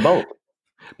 we should do both.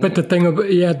 But the thing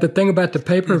about the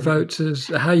paper votes is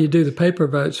how you do the paper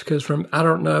votes. Because I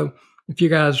don't know if you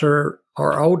guys are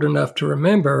old enough to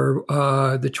remember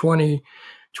the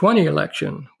 2020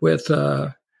 election with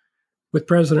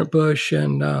President Bush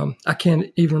and I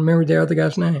can't even remember the other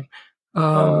guy's name.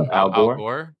 Al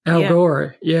Gore. Al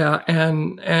Gore, yeah,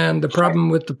 and the problem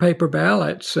with the paper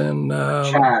ballots and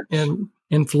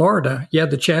in Florida,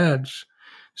 the Chads.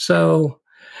 So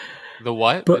the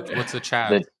what? What's a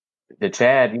Chad? The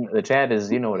Chad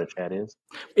is, you know what a Chad is?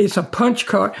 It's a punch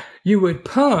card. You would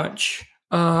punch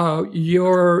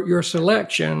your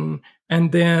selection,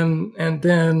 and then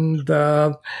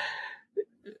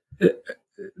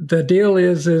the deal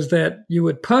is that you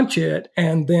would punch it,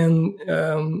 and then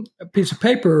a piece of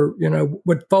paper,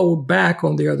 would fold back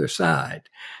on the other side,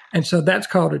 and so that's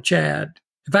called a Chad.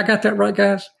 Have I got that right,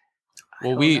 guys?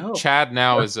 Well, Chad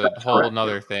now is a whole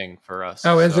nother thing for us.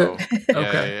 Oh, is it?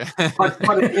 Okay. Yeah. But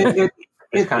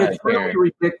it's really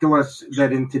ridiculous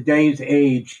that in today's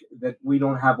age that we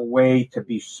don't have a way to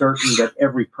be certain that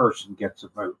every person gets a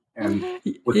vote, and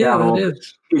without all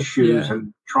these issues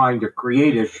and trying to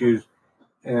create issues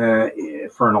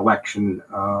for an election.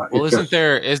 Well,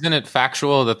 isn't it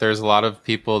factual that there's a lot of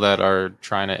people that are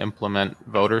trying to implement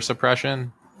voter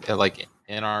suppression, like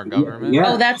in our government?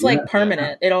 That's like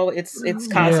permanent. It's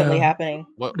constantly happening.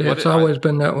 It's always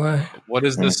been that way. What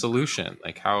is the solution?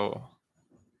 Like how?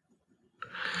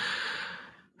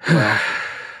 I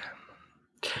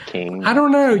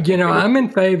don't know. I'm in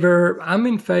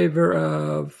favor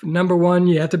of, number one,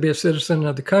 you have to be a citizen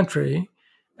of the country,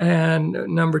 and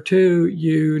number two,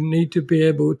 you need to be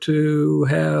able to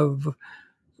have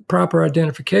proper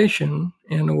identification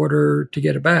in order to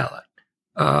get a ballot.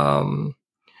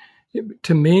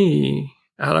 To me,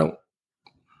 I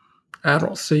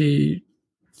don't see.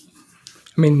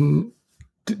 I mean,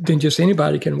 then just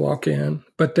anybody can walk in,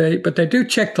 but they do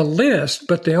check the list.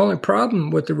 But the only problem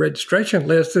with the registration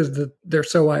list is that they're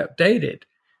so outdated.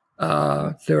 There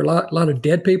are a lot of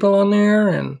dead people on there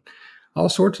and all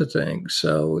sorts of things.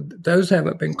 So those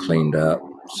haven't been cleaned up.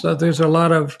 So there's a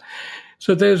lot of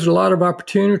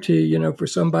opportunity, for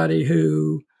somebody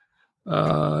who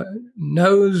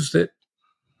knows that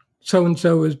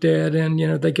so-and-so is dead, and,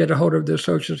 they get a hold of their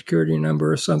Social Security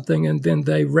number or something, and then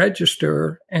they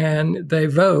register and they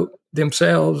vote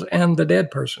themselves and the dead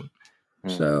person.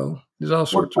 So there's all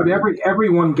sorts of... But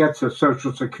everyone gets a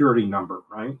Social Security number,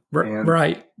 right?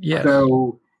 Right, yes.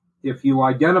 So if you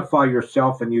identify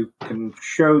yourself and you can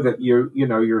show that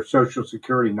your Social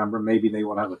Security number, maybe they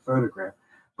will have a photograph,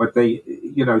 but they,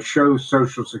 show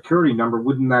Social Security number,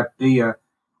 wouldn't that be a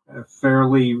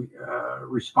fairly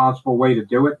responsible way to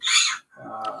do it?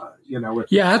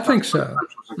 I think so.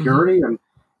 Social Security, and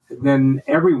then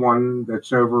everyone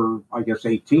that's over, I guess,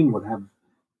 18 would have,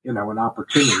 an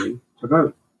opportunity to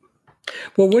vote.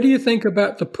 Well, what do you think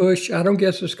about the push? I don't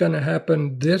guess it's going to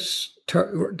happen this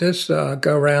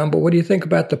go round, but what do you think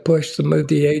about the push to move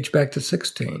the age back to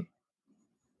 16?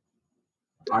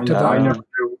 I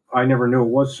never knew it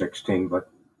was 16, but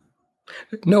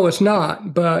No, it's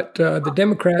not. But the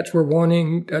Democrats were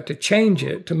wanting to change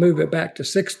it, to move it back to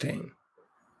 16.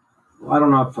 I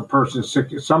don't know if a person is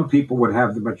 60. Some people would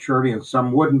have the maturity and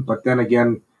some wouldn't. But then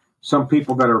again, some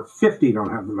people that are 50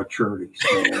 don't have the maturity.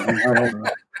 So I don't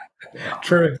know. Yeah.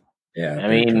 True. Yeah. I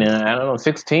mean, I don't know.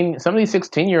 16. Some of these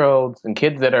 16-year-olds and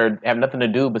kids that have nothing to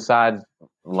do besides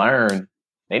learn.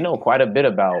 They know quite a bit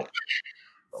about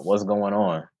what's going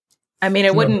on. I mean,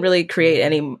 it wouldn't really create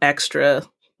any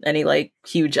like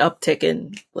huge uptick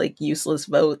in like useless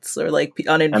votes or like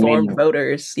uninformed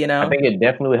voters, you know? I think it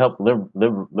definitely would help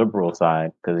liberal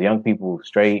side because young people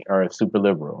straight are super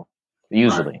liberal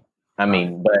usually. Right. I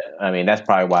mean that's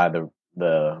probably why the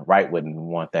right wouldn't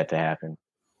want that to happen.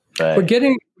 But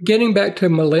getting back to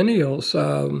millennials,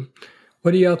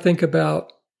 what do y'all think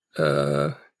about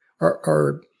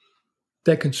are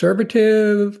they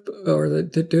conservative, or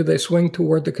do they swing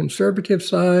toward the conservative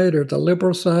side or the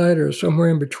liberal side or somewhere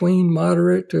in between,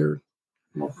 moderate? Or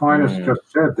well, Finest just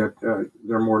said that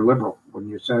they're more liberal,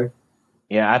 wouldn't you say?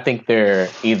 Yeah, I think they're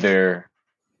either,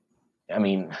 I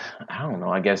mean, I don't know,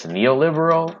 I guess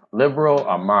neoliberal, liberal,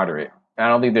 or moderate. I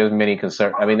don't think there's many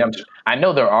I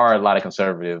know there are a lot of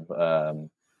conservative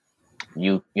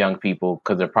young people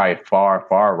because they're probably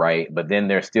far right, but then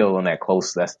they're still in that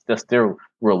close. That's still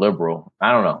real liberal.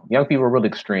 I don't know. Young people are really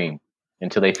extreme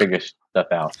until they figure stuff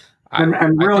out.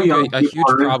 And really young a huge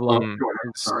problem.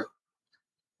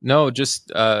 No, just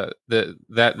the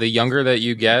younger that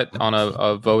you get on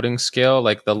a voting scale,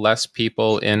 like the less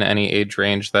people in any age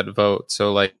range that vote.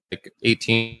 So like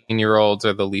 18-year-olds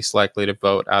are the least likely to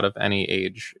vote out of any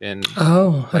age in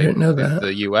I didn't know that.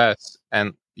 The US.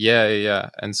 And yeah.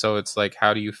 And so it's like,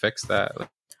 how do you fix that?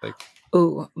 Like,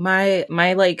 ooh, my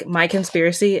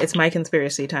conspiracy. It's my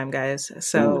conspiracy time, guys.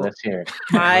 So let's hear it.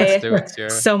 Let's do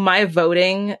it, so my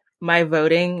voting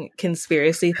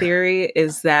conspiracy theory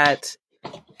is that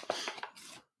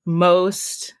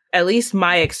at least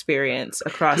my experience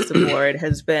across the board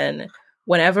has been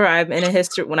whenever I've been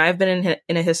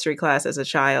in a history class as a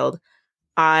child,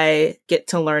 I get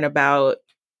to learn about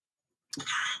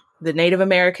the Native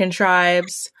American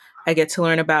tribes. I get to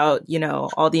learn about,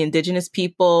 all the indigenous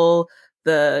people,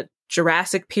 the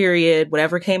Jurassic period,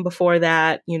 whatever came before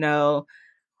that, the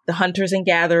hunters and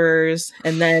gatherers,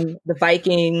 and then the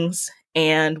Vikings.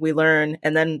 And we learn,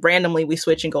 and then randomly we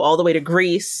switch and go all the way to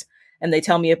Greece. And they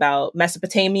tell me about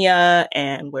Mesopotamia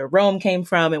and where Rome came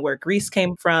from and where Greece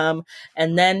came from.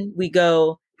 And then we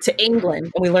go to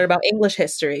England and we learn about English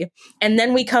history. And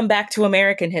then we come back to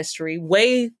American history.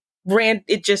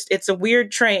 It's a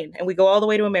weird train. And we go all the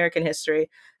way to American history.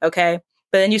 Okay.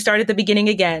 But then you start at the beginning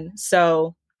again.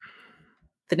 So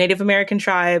the Native American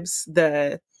tribes,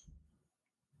 the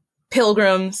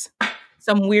Pilgrims,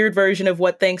 some weird version of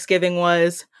what Thanksgiving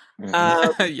was.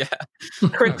 Yeah.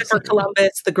 Christopher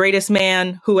Columbus, the greatest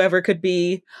man who ever could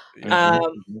be.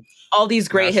 All these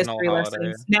great history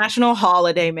lessons. National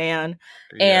holiday, man.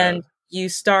 Yeah. And you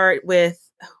start with,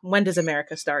 when does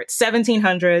America start?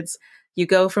 1700s. You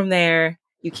go from there.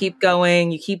 You keep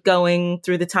going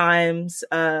through the times.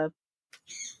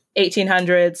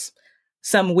 1800s.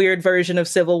 Some weird version of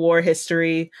Civil War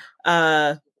history.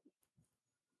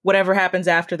 Whatever happens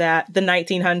after that, the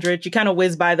 1900s, you kind of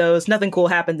whiz by those. Nothing cool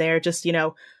happened there. Just,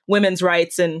 women's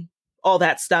rights and all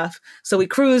that stuff. So we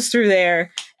cruise through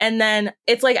there. And then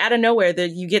it's like out of nowhere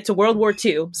that you get to World War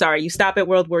II. Sorry, you stop at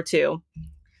World War II.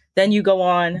 Then you go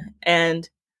on, and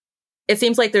it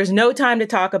seems like there's no time to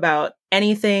talk about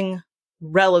anything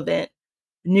relevant,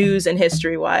 news and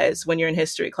history wise, when you're in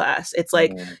history class. It's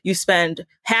like you spend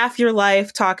half your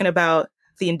life talking about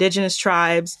the indigenous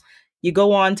tribes. You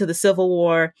go on to the Civil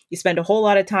War. You spend a whole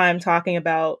lot of time talking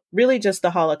about really just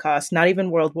the Holocaust, not even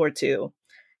World War II.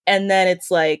 And then it's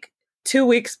like 2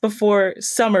 weeks before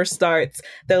summer starts,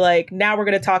 they're like, now we're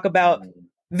going to talk about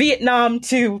Vietnam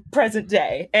to present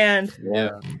day. And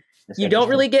you don't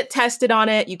really get tested on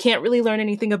it. You can't really learn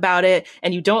anything about it.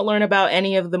 And you don't learn about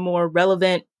any of the more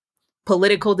relevant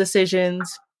political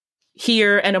decisions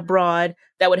here and abroad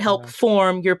that would help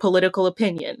form your political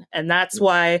opinion. And that's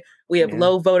why we have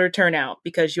low voter turnout,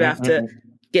 because you have to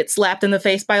get slapped in the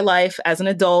face by life as an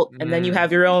adult, and then you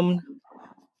have your own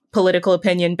political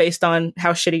opinion based on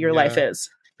how shitty your life is.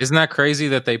 Isn't that crazy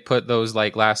that they put those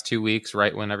like last 2 weeks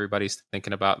right when everybody's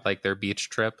thinking about like their beach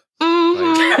trip?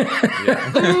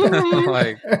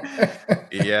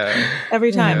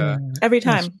 Every time. Every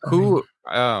time.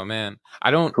 Oh man,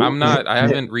 I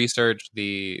haven't researched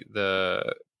the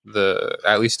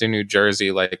at least in New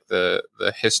Jersey, like the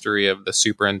history of the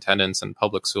superintendents and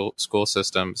public school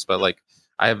systems, but like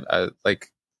I have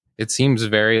like it seems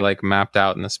very like mapped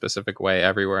out in a specific way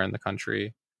everywhere in the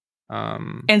country.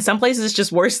 And some places it's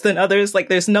just worse than others. Like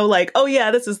there's no like, oh yeah,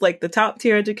 this is like the top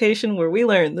tier education where we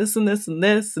learn this and this and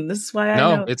this, and this is why I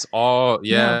know. It's all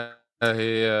yeah.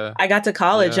 Yeah. I got to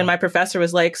college and my professor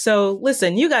was like, so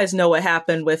listen, you guys know what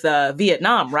happened with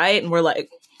Vietnam, right? And we're like,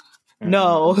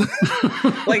 no.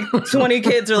 Like 20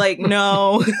 kids are like,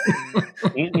 no.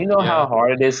 You know how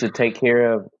hard it is to take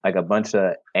care of like a bunch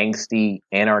of angsty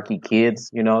anarchy kids.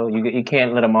 You know, you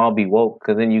can't let them all be woke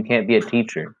because then you can't be a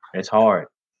teacher. It's hard.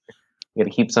 You got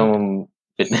to keep some of them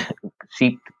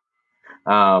sheep.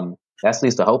 That's at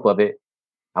least the hope of it,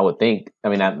 I would think. I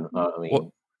mean,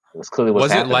 it's clearly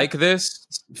what's happening. Was it like this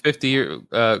 50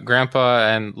 Grandpa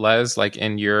and Les, like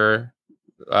in your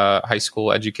high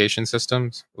school education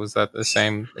systems? Was that the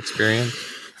same experience?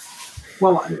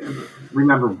 Well, I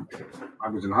remember I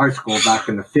was in high school back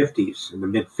in the 50s, in the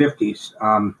mid 50s,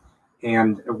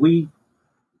 and we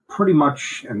pretty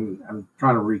much, and I'm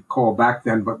trying to recall back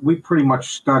then, but we pretty much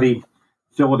studied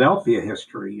Philadelphia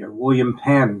history, William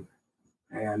Penn,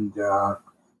 and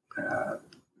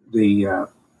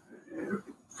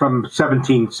from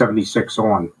 1776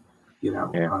 on, we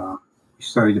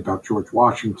studied about George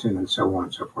Washington and so on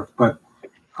and so forth. But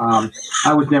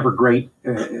I was never great.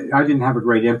 I didn't have a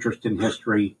great interest in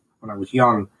history when I was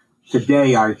young.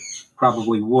 Today, I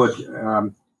probably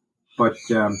would. But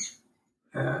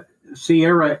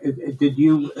Sierra, did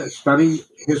you study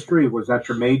history? Was that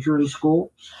your major in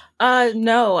school?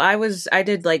 No, I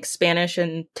did like Spanish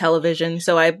and television.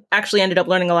 So I actually ended up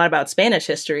learning a lot about Spanish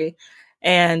history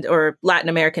or Latin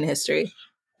American history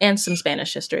and some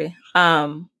Spanish history.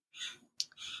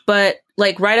 But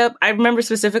like right up, I remember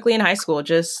specifically in high school,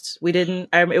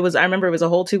 I remember it was a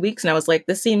whole 2 weeks and I was like,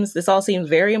 this all seems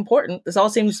very important. This all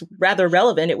seems rather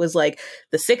relevant. It was like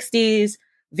the 60s,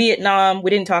 Vietnam. We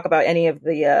didn't talk about any of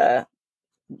the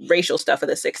racial stuff of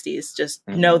the 60s. Just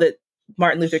know that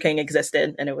Martin Luther King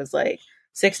existed, and it was like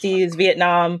 60s,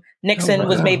 Vietnam. Nixon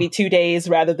was maybe 2 days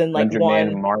rather than like 100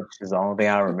 one. Man March is the only thing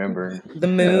I remember. The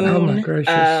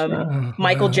moon,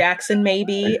 Michael Jackson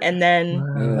maybe, and then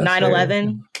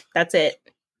 9/11. That's it.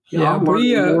 Yeah,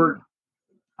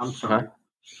 I'm sorry.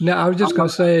 No, I was just going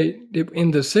to say,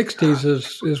 in the 60s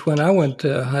is when I went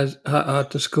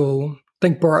to school. I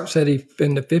think Bart said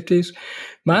in the 50s.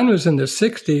 Mine was in the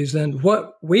 60s, and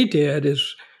what we did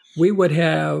is we would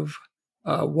have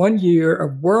 1 year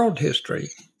of world history,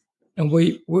 and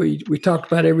we talked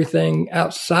about everything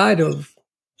outside of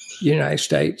the United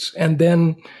States, and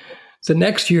then the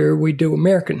next year we do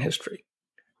American history,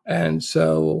 and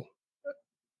so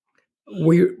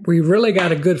we really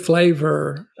got a good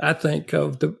flavor, I think,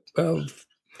 of the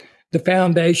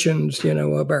foundations,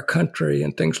 of our country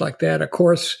and things like that. Of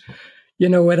course,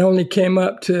 it only came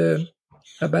up to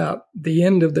about the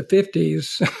end of the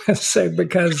 50s, so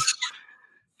because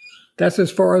that's as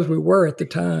far as we were at the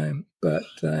time. But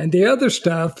and the other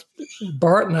stuff,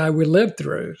 Bart and I, we lived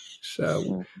through.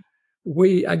 So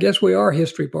I guess we are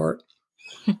history, Bart.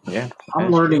 Yeah,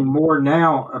 I'm learning more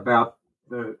now about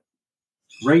the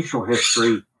racial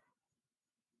history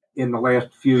in the last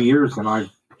few years than I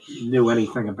knew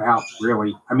anything about,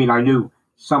 really. I mean, I knew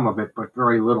some of it, but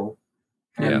very little.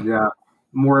 And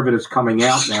more of it is coming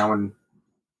out now, and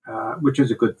which is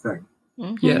a good thing.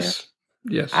 Mm-hmm.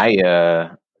 Yes.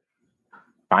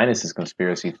 Finest's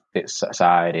conspiracy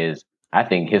side is, I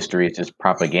think history is just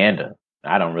propaganda.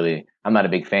 I'm not a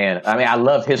big fan. I mean, I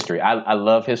love history. I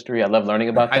love history. I love learning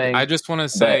about things. I just want to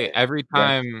say every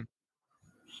time.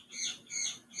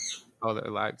 Oh,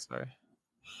 that lag. Sorry.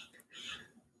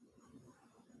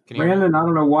 Brandon, I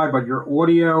don't know why, but your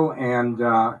audio and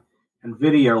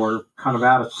video are kind of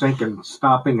out of sync and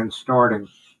stopping and starting.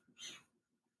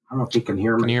 I don't know if you can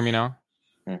hear me. Can you hear me now?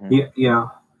 Mm-hmm. Yeah.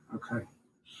 Okay.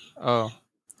 Oh.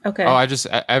 Okay. Oh, I just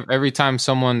every time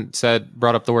someone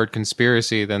brought up the word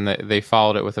conspiracy, then they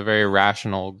followed it with a very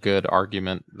rational, good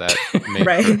argument that made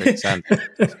perfect sense.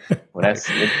 Well,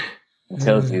 it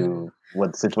tells you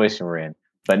what situation we're in.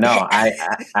 But no,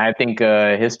 I think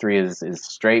history is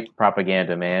straight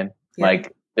propaganda, man. Yeah.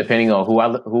 Like depending on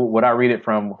what I read it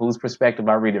from, whose perspective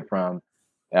I read it from,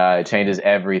 it changes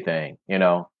everything.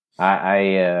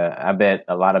 I bet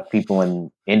a lot of people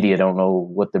in India don't know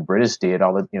what the British did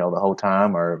the whole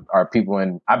time, or I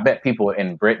bet people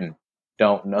in Britain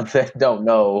don't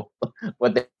know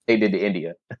what they did to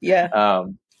India. Yeah.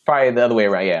 Probably the other way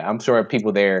around. Yeah. I'm sure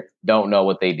people there don't know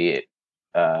what they did.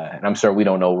 And I'm sure we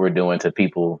don't know what we're doing to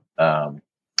people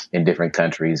in different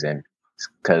countries, and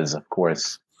because of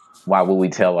course, why would we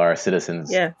tell our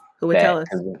citizens? Yeah, who would tell us?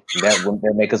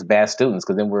 That make us bad students,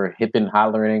 because then we're hip and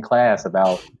hollering in class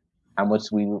about how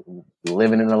much we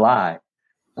living in a lie.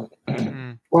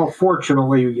 Well,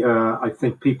 fortunately, I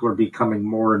think people are becoming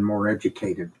more and more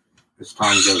educated as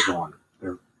time goes on.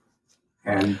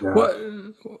 And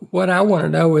what I want to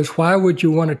know is, why would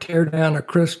you want to tear down a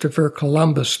Christopher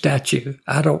Columbus statue?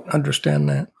 I don't understand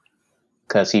that.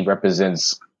 Because he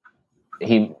represents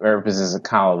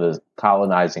a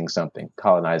colonizing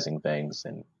things,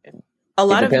 and a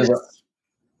lot of his,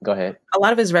 go ahead. A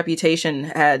lot of his reputation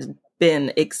had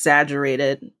been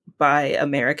exaggerated by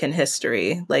American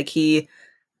history. Like he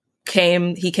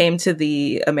came to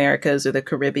the Americas or the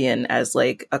Caribbean as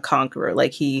like a conqueror.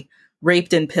 Like he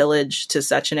raped and pillaged to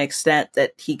such an extent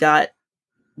that he got,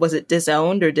 was it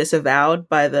disowned or disavowed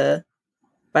by the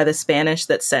Spanish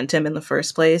that sent him in the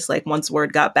first place? Like once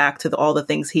word got back to all the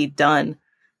things he'd done,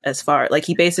 as far like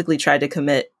he basically tried to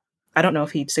commit, I don't know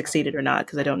if he succeeded or not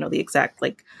because I don't know the exact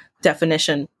like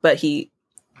definition, but he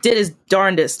did his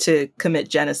darndest to commit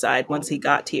genocide once he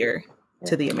got here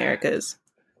to the Americas.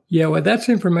 Yeah, well, that's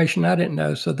information I didn't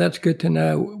know, so that's good to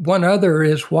know. One other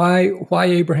is, why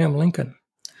Abraham Lincoln?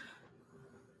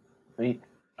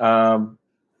 I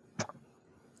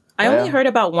only heard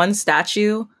about one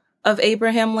statue of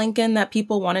Abraham Lincoln that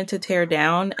people wanted to tear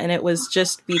down, and it was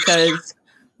just because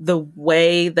the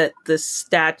way that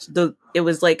it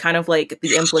was like kind of like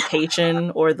the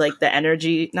implication or like the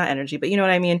not energy, but you know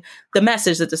what I mean? The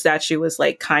message that the statue was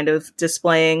like kind of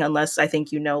displaying, unless I think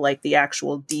like the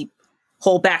actual deep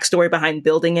whole backstory behind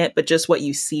building it, but just what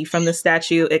you see from the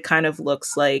statue, it kind of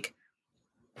looks like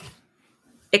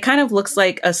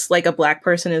a black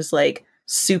person is like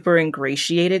super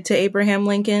ingratiated to Abraham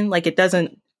Lincoln. Like it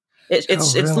doesn't,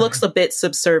 it looks a bit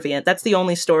subservient. That's the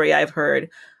only story I've heard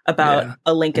about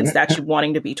a Lincoln statue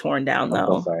wanting to be torn down,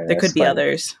 though. Sorry, there could be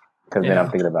others. Because then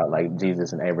I'm thinking about like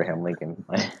Jesus and Abraham Lincoln.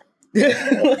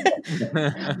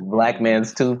 Black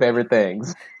man's two favorite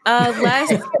things.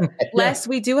 Les,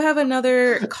 we do have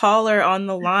another caller on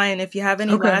the line. If you have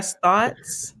any last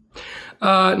thoughts.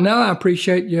 No, I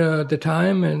appreciate the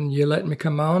time and you letting me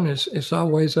come on. It's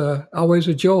always a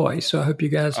joy. So I hope you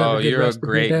guys have a good rest of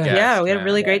your day. Guest, yeah, we had a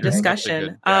really great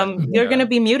discussion. You're going to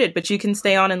be muted, but you can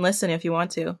stay on and listen if you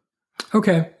want to.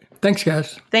 Okay. Thanks,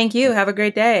 guys. Thank you. Have a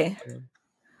great day.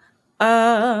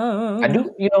 I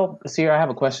do, Sierra, I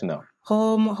have a question though.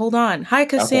 Hold on. Hi,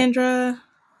 Cassandra.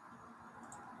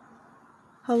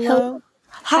 Okay. Hello.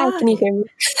 Hi, can you hear me?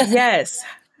 Yes.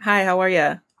 Hi, how are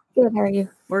you? Good, how are you?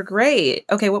 We're great.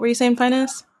 Okay, what were you saying,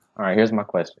 Finest? All right, here's my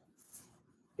question.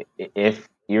 If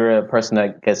you're a person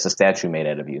that gets a statue made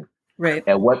out of you, right?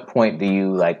 At what point do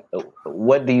you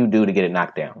what do you do to get it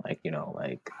knocked down?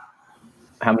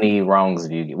 How many wrongs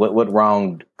do you get? What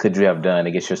wrong could you have done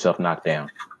to get yourself knocked down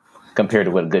compared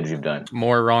to what good you've done?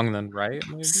 More wrong than right,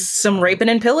 maybe? Some raping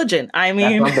and pillaging. I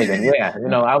mean, that's what I'm thinking. Yeah,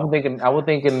 I was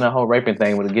thinking the whole raping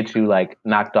thing would get you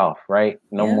knocked off, right?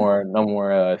 No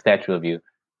more statue of you.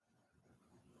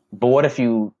 But what if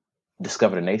you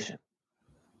discovered a nation?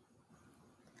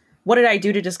 What did I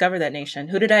do to discover that nation?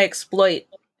 Who did I exploit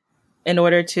in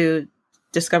order to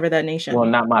discover that nation? Well,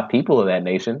 not my people of that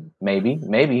nation.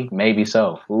 Maybe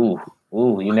so. Ooh,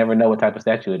 you never know what type of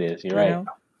statue it is. You're right.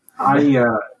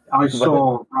 I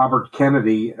saw Robert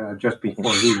Kennedy just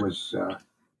before he was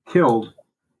killed,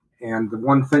 and the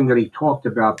one thing that he talked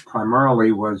about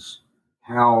primarily was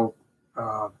how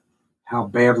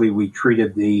badly we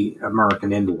treated the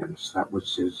American Indians. That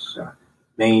was his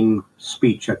main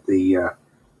speech at the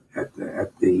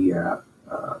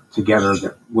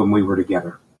together when we were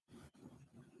together.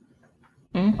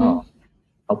 Mm-hmm. Oh,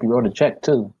 hope you wrote a check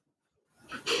too.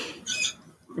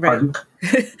 Right.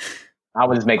 I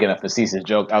was just making a facetious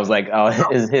joke. I was like, oh,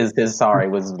 his sorry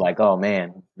was like, oh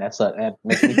man, that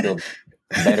makes me feel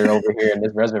better over here in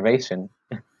this reservation.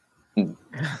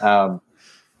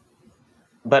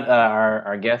 But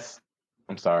our guest,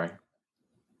 I'm sorry.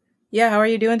 Yeah, how are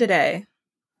you doing today?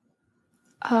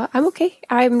 I'm okay.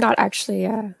 I'm not actually.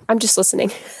 I'm just listening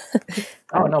to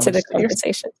the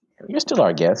conversation. You're still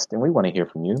our guest, and we want to hear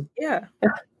from you. Yeah.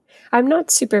 I'm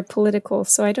not super political,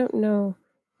 so I don't know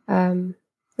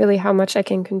really how much I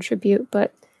can contribute,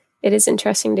 but it is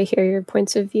interesting to hear your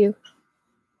points of view.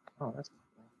 Oh, that's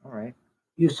all right.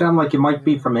 You sound like you might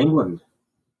be from England.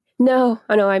 No,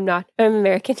 I'm not. I'm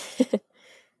American.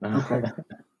 Okay.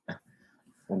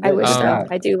 I wish so.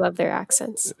 I do love their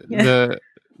accents.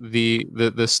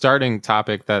 The starting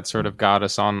topic that sort of got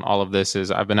us on all of this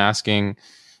is I've been asking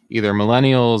either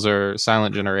millennials or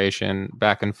silent generation,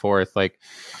 back and forth, like,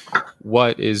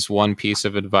 what is one piece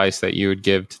of advice that you would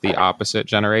give to the opposite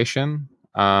generation?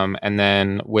 And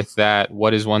then with that,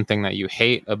 what is one thing that you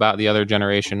hate about the other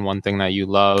generation, one thing that you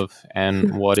love,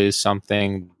 and what is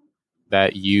something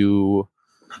that you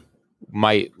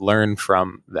might learn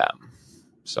from them?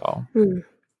 So,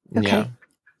 Okay. yeah,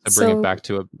 to bring it back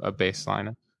to a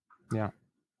baseline. Yeah.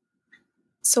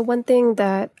 So one thing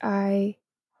that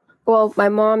my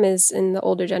mom is in the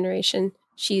older generation.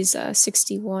 She's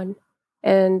 61,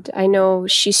 and I know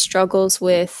she struggles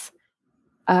with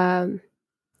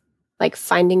like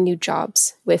finding new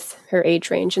jobs with her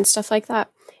age range and stuff like that.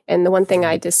 And the one thing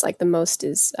I dislike the most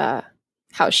is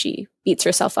how she beats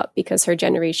herself up, because her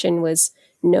generation was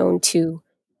known to,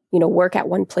 work at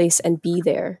one place and be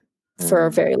there for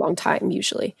a very long time,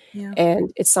 usually. Yeah.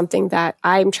 And it's something that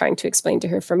I'm trying to explain to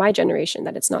her for my generation,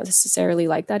 that it's not necessarily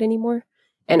like that anymore.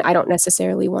 And I don't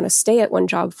necessarily want to stay at one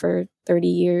job for 30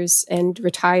 years and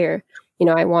retire.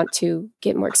 I want to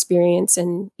get more experience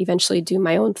and eventually do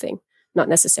my own thing, not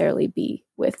necessarily be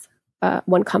with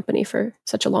one company for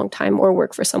such a long time or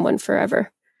work for someone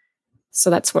forever. So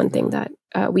that's one thing that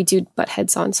we do butt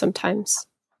heads on sometimes.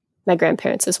 My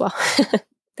grandparents as well.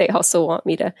 They also want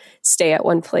me to stay at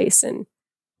one place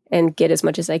and get as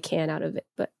much as I can out of it.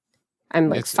 But I'm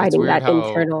like fighting that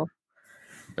internal.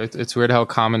 It's weird how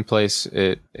commonplace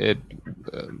it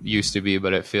used to be,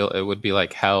 but it would be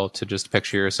like hell to just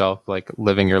picture yourself like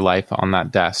living your life on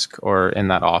that desk or in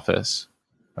that office.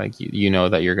 Like, you know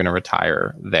that you're going to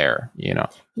retire there,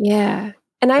 Yeah.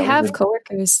 And I have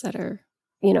coworkers that are,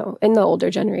 in the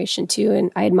older generation too.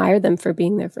 And I admire them for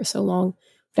being there for so long,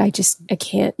 but I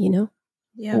can't,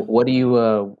 Yeah. What do you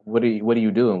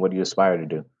do, and what do you aspire to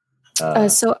do?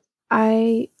 So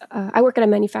I work at a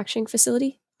manufacturing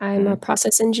facility. I'm a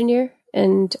process engineer,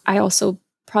 and I also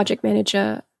project manage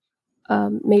a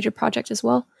major project as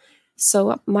well.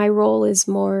 So my role is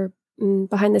more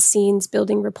behind the scenes,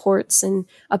 building reports and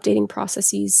updating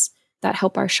processes that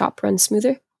help our shop run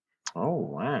smoother. Oh,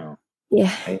 wow.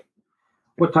 Yeah.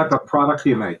 What type of product do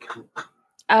you make?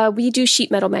 We do sheet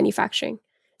metal manufacturing.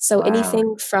 So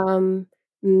anything from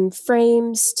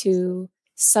frames to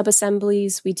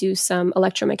sub-assemblies. We do some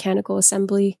electromechanical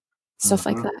assembly, stuff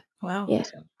like that. Wow. Yeah.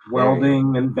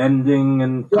 Welding and bending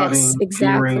and cutting, Yes,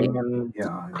 exactly. and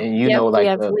And we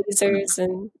have lasers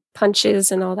and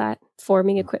punches and all that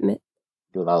forming equipment.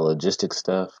 Do a lot of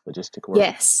logistic work.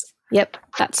 Yes. Yep,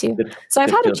 that too. So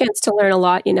I've had a chance to learn a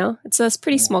lot, It's a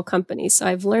pretty small company, so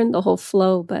I've learned the whole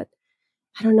flow, but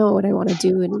I don't know what I want to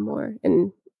do anymore.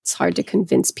 And it's hard to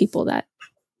convince people that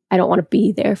I don't want to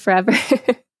be there forever.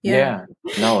 Yeah.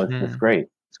 No, it's great.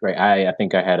 It's great. I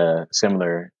think I had a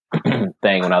similar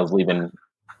thing when I was leaving.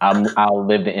 I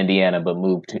lived in Indiana, but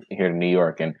moved here to New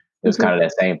York, and it was kind of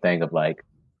that same thing of like,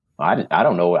 I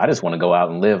don't know. I just want to go out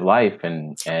and live life,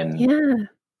 and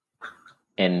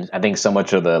I think so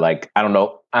much of the like, I don't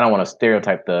know. I don't want to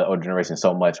stereotype the older generation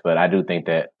so much, but I do think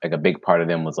that like a big part of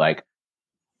them was like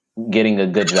getting a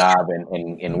good job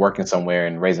and working somewhere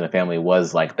and raising a family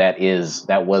was like that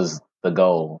was the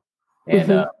goal.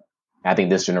 And I think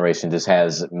this generation just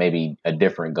has maybe a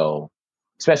different goal,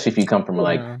 especially if you come from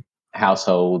like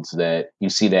households that you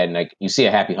see that and like you see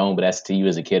a happy home, but that's to you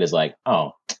as a kid is like,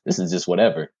 oh, this is just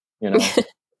whatever,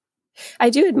 I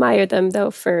do admire them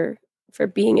though for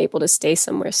being able to stay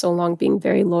somewhere so long, being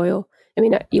very loyal. I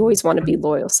mean, you always want to be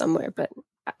loyal somewhere, but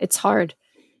it's hard.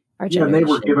 Our generation. And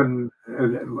they were given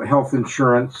health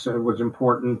insurance was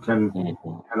important, and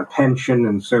a pension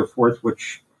and so forth,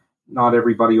 which not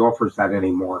everybody offers that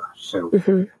anymore. So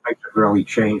things have really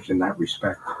changed in that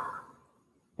respect.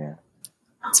 Yeah,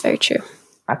 it's very true.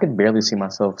 I could barely see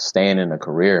myself staying in a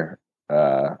career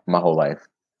my whole life.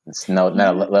 It's not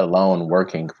let alone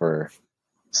working for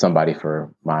somebody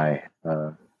for my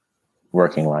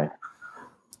working life.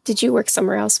 Did you work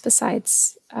somewhere else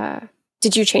besides?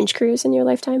 Did you change careers in your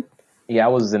lifetime? Yeah, I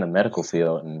was in the medical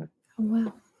field, and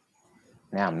wow.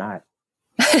 Now I'm not.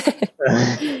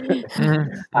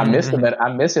 I miss it.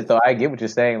 I miss it though. I get what you're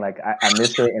saying. Like I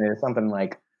miss it, and it's something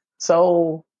like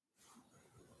so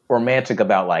romantic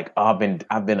about like, oh,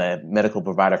 I've been a medical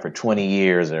provider for 20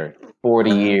 years or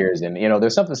 40 years, and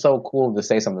there's something so cool to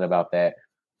say something about that.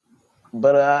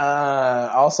 But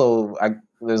also,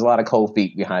 there's a lot of cold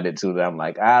feet behind it too. That I'm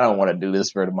like, I don't want to do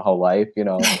this for my whole life.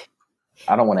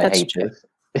 I don't want to hate this.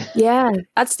 Yeah,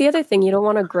 that's the other thing. You don't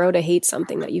want to grow to hate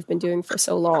something that you've been doing for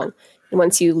so long. And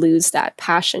once you lose that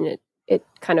passion, it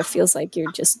kind of feels like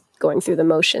you're just going through the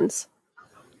motions.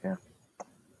 Yeah.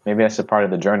 Maybe that's a part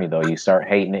of the journey, though. You start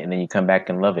hating it, and then you come back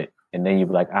and love it. and then you'd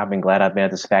be like, I've been glad I've been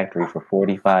at this factory for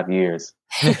 45 years.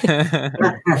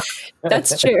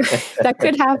 That's true. That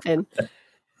could happen.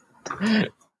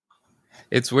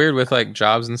 It's weird with like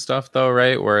jobs and stuff though,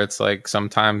 right? Where it's like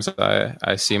sometimes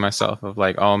I see myself of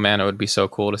like, oh man, it would be so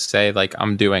cool to say like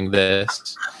I'm doing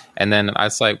this. And then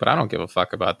it's like, but I don't give a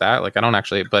fuck about that. Like I don't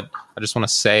actually, but I just want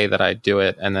to say that I do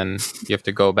it. And then you have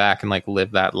to go back and like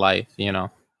live that life, you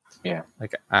know? Yeah.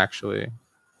 Like actually.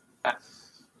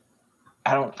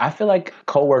 I feel like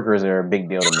coworkers are a big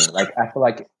deal to me. Like I feel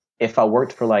like if I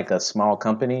worked for like a small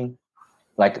company,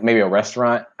 like maybe a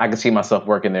restaurant, I could see myself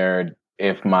working there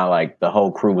if my like the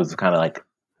whole crew was kind of like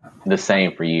the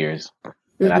same for years,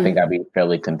 and I think I'd be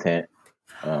fairly content.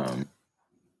 Well,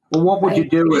 what would you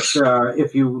do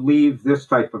if you leave this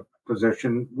type of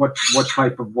position? What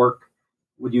type of work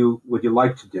would you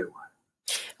like to do?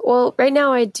 Well, right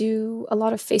now I do a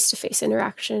lot of face-to-face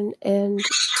interaction, and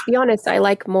to be honest, I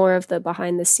like more of the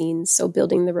behind the scenes, so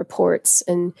building the reports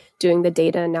and doing the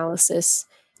data analysis,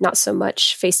 not so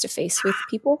much face-to-face with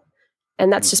people.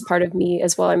 And that's just part of me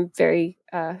as well. I'm very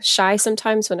shy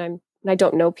sometimes when I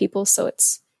don't know people, so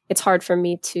it's hard for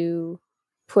me to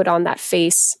put on that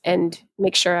face and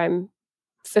make sure I'm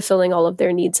fulfilling all of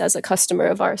their needs as a customer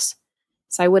of ours.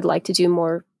 So I would like to do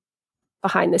more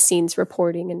behind the scenes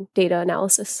reporting and data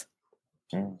analysis.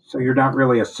 So you're not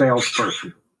really a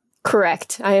salesperson.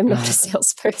 Correct. I am not a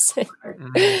salesperson.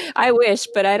 I wish,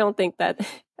 but I don't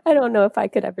know if I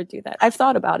could ever do that. I've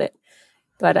thought about it,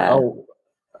 but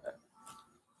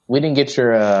we didn't get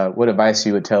your what advice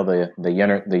you would tell the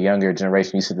younger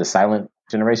generation. You said the silent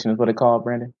generation is what it called,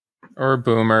 Brandon? Or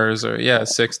boomers, or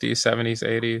 60s, 70s,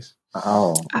 80s.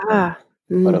 Oh.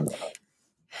 What about?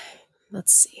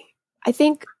 Let's see. I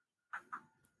think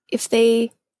if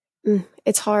they,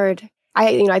 it's hard.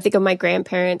 I think of my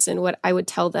grandparents and what I would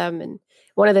tell them. And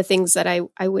one of the things that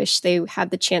I wish they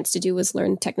had the chance to do was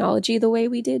learn technology the way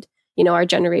we did. You know, our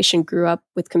generation grew up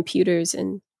with computers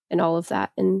and all of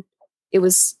that. And it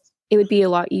would be a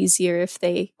lot easier if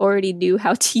they already knew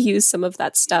how to use some of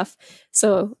that stuff.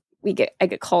 So I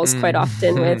get calls quite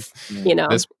often with,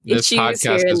 this issues podcast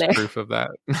here and is there. proof of that.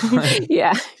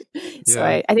 Yeah. So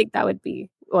I think that would be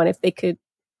one if they could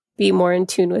be more in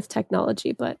tune with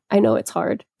technology, but I know it's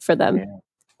hard for them.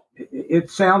 Yeah. It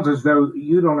sounds as though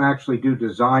you don't actually do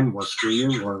design work, do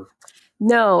you? Or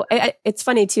no, it's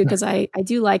funny too, because I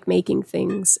do like making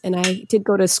things, and I did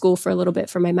go to school for a little bit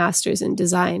for my master's in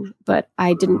design, but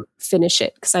I didn't finish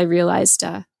it because I realized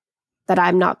that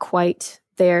I'm not quite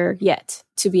there yet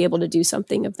to be able to do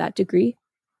something of that degree.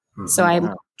 So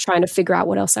I'm trying to figure out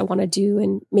what else I want to do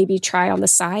and maybe try on the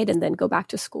side and then go back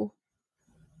to school.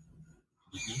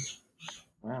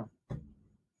 Wow.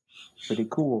 Pretty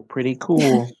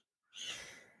cool.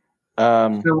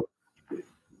 So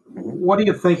what do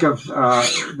you think of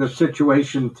the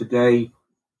situation today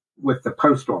with the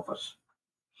post office?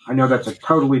 I know that's a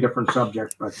totally different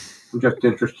subject, but I'm just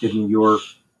interested in your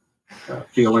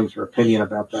feelings or opinion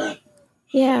about that.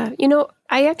 Yeah,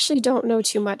 I actually don't know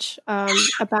too much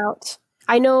about.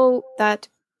 I know that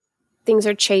things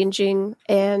are changing,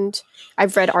 and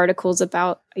I've read articles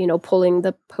about pulling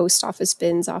the post office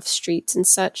bins off streets and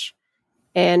such.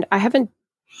 And I haven't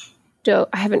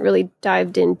really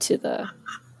dived into the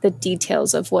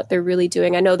details of what they're really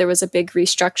doing. I know there was a big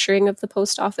restructuring of the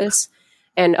post office,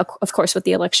 and of course, with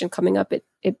the election coming up, it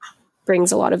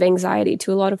brings a lot of anxiety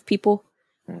to a lot of people.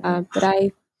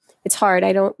 But it's hard.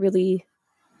 I don't really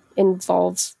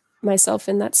involve myself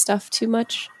in that stuff too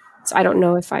much, so I don't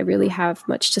know if I really have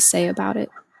much to say about it.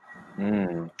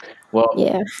 Well,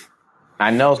 yeah.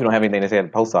 I know if you don't have anything to say at the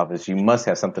post office, you must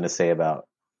have something to say about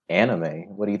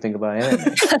anime. What do you think about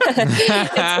anime?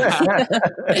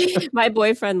 My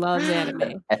boyfriend loves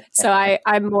anime, so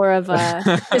I'm more of a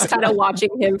just kind of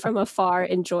watching him from afar,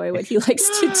 enjoy what he likes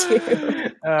to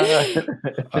do.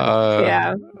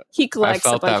 Yeah, he collects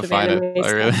a bunch of anime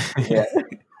stuff. Yeah.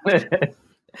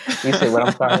 You say what?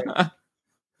 I'm sorry.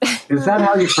 Is that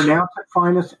how you pronounce it,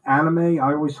 Finest? Anime?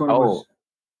 I always thought it was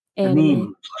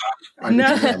anime.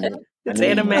 No. It's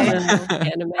anime.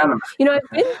 Anime. I've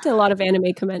been to a lot of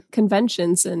anime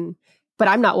conventions, but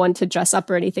I'm not one to dress up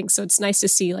or anything. So it's nice to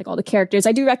see like all the characters.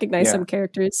 I do recognize some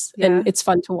characters, and it's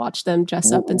fun to watch them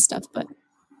dress up and stuff. But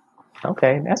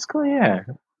okay, that's cool. Yeah.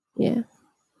 Yeah.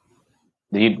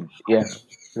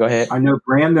 Go ahead. I know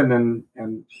Brandon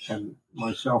and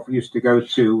myself used to go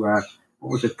to what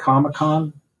was it,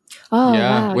 Comic-Con? Oh,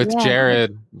 yeah, wow, with yeah.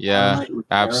 Jared. Yeah, with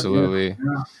absolutely. Jared,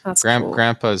 yeah. That's cool.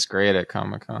 Grandpa's great at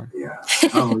Comic-Con. Yeah.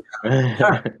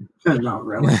 Not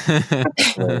really.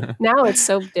 Now it's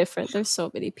so different. There's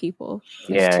so many people.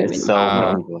 It's so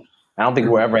many people. I don't think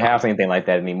we'll ever have anything like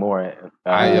that anymore.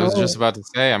 I was just about to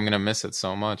say I'm gonna miss it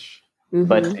so much.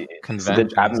 But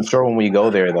Conventions. I'm sure when we go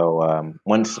there, though,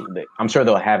 I'm sure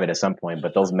they'll have it at some point.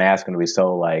 But those masks are going to be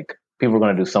so like people are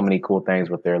going to do so many cool things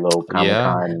with their little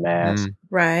Comic-Con masks,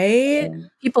 right?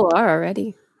 People are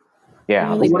already.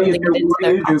 Yeah. What do you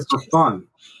do for fun?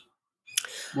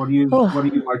 What do you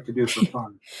like to do for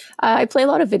fun? I play a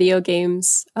lot of video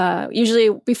games. Usually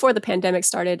before the pandemic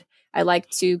started, I like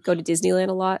to go to Disneyland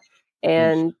a lot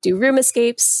and do room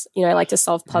escapes. You know, I like to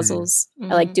solve puzzles.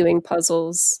 I like doing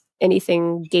puzzles,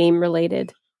 anything game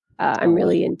related. I'm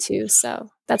really into. So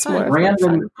that's more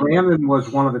Brandon was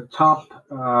one of the top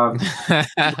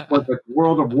the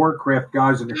World of Warcraft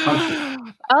guys in the country.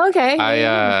 Oh, okay.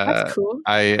 That's cool.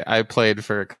 I played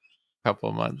for a couple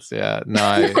of months. Yeah. No,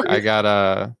 I got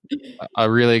a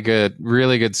really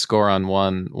good score on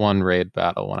one raid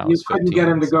battle when I was 15. You couldn't get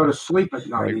him to go to sleep at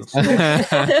night.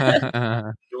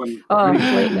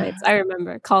 Late nights. I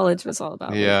remember college was all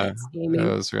about gaming.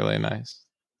 It was really nice.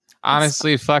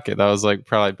 Honestly, fuck it. That was like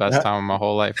probably the best time of my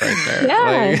whole life right there.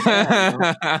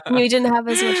 Yeah. Like, you didn't have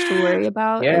as much to worry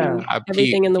about. Yeah.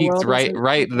 Everything in the world.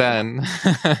 Right then.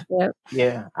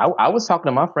 Yeah. I was talking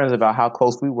to my friends about how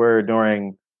close we were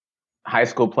during high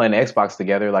school playing Xbox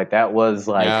together. Like that was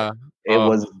like it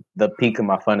was the peak of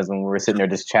my fun is when we were sitting there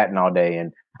just chatting all day.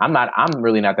 And I'm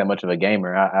really not that much of a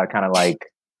gamer. I kind of like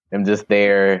am just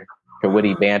there for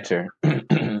witty banter.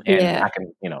 And I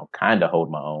can, kind of hold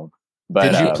my own.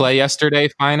 But, did you play yesterday,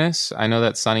 Finus? I know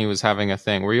that Sonny was having a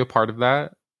thing. Were you a part of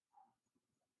that?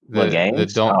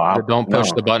 The don't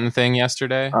push the button thing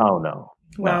yesterday? Oh no.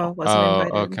 Well, wasn't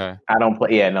invited. Okay. I don't play.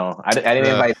 Yeah, no. I didn't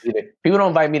invite either. People don't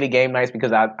invite me to game nights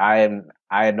because I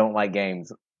don't like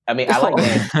games. I mean, I like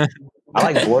games.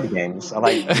 I like board games. I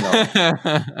like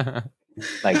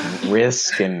like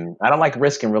Risk, and I don't like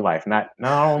Risk in real life. I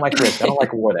don't like Risk. I don't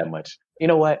like war that much. You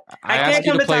know what? I can't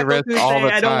come to play Risk all the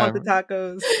time. I don't want the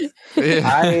tacos.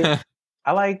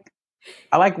 I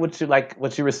like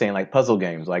what you were saying, like puzzle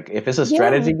games. Like if it's a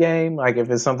strategy game, like if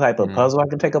it's some type of puzzle I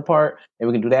can take apart and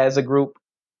we can do that as a group,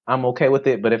 I'm okay with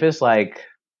it. But if it's like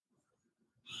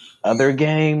other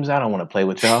games, I don't want to play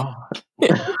with y'all.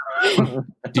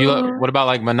 What about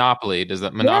like Monopoly? Does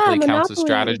that Monopoly count as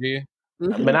strategy?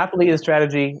 Monopoly is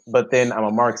strategy, but then I'm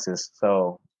a Marxist,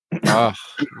 so I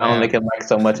don't make it like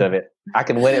so much of it. I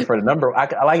can win it for the number. I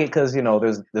like it because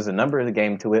there's a number of the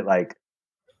game to it. Like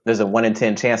there's a 1 in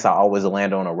 10 chance I always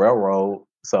land on a railroad,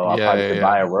 so I'll probably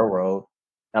buy a railroad.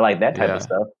 I like that type of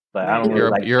stuff, but I don't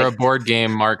really you're a board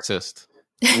game Marxist.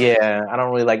 Yeah, I don't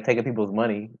really like taking people's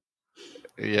money.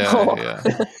 Yeah.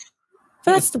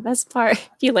 That's the best part. If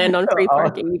you land on free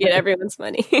parking, you get everyone's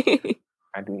money.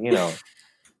 I do,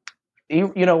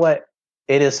 You know what?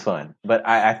 It is fun, but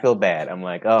I feel bad. I'm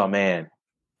like, oh man.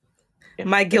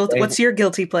 What's your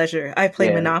guilty pleasure? I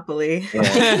play Monopoly.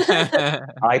 Yeah.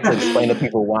 I like to explain to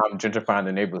people why I'm gentrifying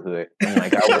the neighborhood. I'm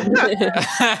like,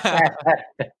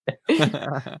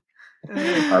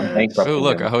 oh,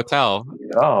 look, a hotel.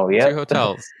 Oh, yeah. 2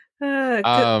 hotels.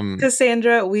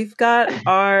 Cassandra, we've got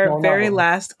our very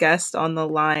last guest on the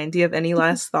line. Do you have any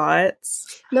last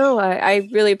thoughts? No, I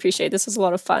really appreciate it. This was a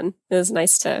lot of fun. It was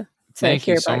nice to Thank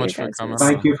hear you so about much your for coming.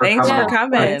 Thank you for Thanks coming. for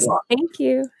coming. Thank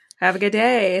you. Have a good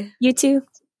day. You too.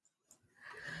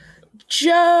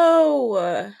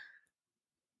 Joe.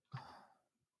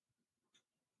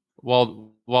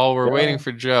 While we're waiting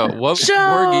for Joe, what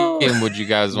board game would you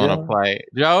guys want to play?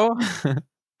 Joe?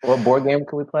 What board game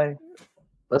can we play?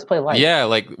 Let's play Life. Yeah,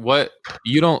 like what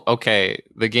you don't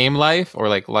the game Life or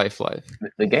like Life?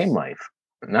 The game Life,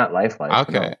 not Life.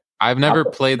 Okay. No. I've never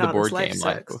played the board game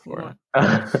Life before.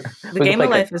 The game of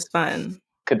Life is fun.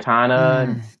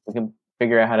 Katana. We can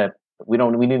figure out how to. We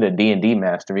need a D&D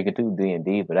master. We could do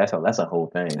D&D, but that's a whole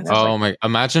thing. That's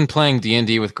imagine playing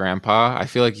D&D with Grandpa. I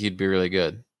feel like he'd be really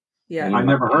good. Yeah, I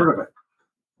never heard of it.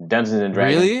 Dungeons and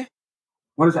Dragons. Really?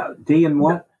 What is that? D and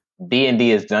what?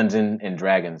 D&D is Dungeons and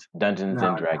Dragons. Dungeons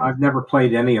and Dragons. I've never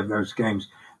played any of those games.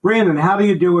 Brandon, how do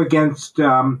you do against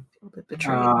other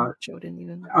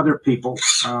people?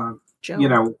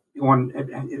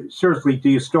 Seriously, do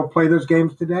you still play those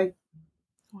games today?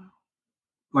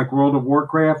 Like World of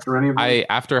Warcraft or any of them?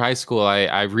 After high school,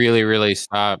 I really, really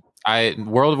stopped.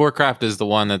 World of Warcraft is the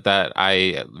one that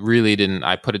I really didn't.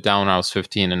 I put it down when I was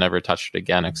 15 and never touched it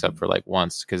again, except for like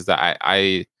once, because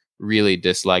I really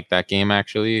dislike that game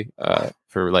actually.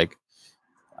 For like,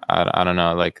 I don't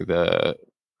know, like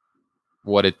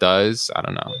what it does. I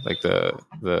don't know, like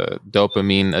the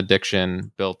dopamine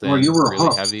addiction built in. Well, you were really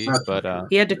hooked. heavy, but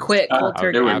he had to quit cold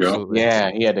turkey. There we go. Absolutely. Yeah,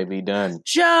 he had to be done.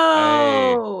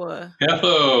 Joe,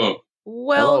 Hello.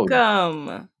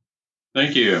 welcome.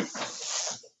 Thank you.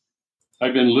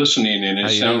 I've been listening, and How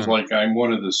it you sounds doing? like I'm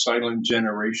one of the silent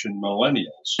generation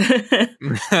millennials.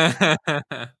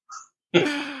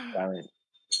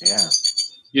 Yeah.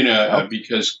 You know, Nope.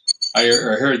 because I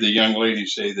heard the young lady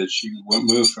say that she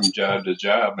moved from job to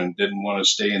job and didn't want to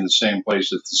stay in the same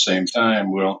place at the same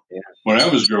time. Well, Yeah. when I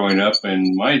was growing up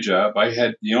in my job,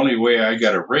 the only way I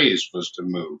got a raise was to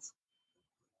move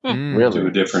to a Really?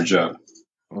 different job.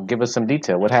 Well, give us some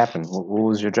detail. What happened? What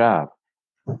was your job?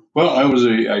 Well,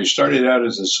 I started out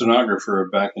as a sonographer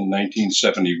back in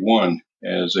 1971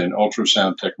 as an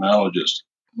ultrasound technologist,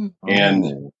 and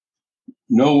Oh.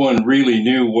 no one really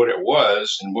knew what it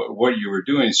was and what you were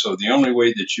doing. So the only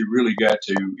way that you really got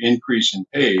to increase in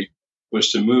pay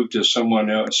was to move to somewhere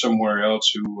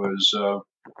else who was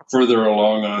further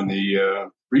along on the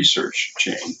research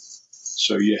chain.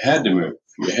 So you had to move.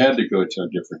 You had to go to a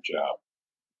different job.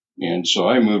 And so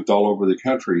I moved all over the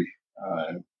country,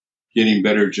 getting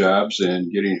better jobs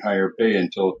and getting higher pay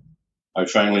until I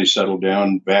finally settled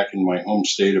down back in my home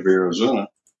state of Arizona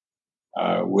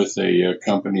with a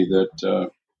company that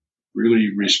really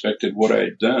respected what I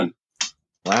had done.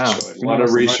 Wow. So a lot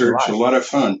of research, a lot of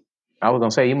fun. I was going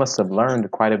to say, you must have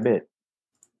learned quite a bit.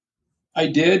 I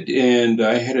did, and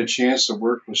I had a chance to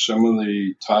work with some of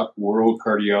the top world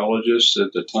cardiologists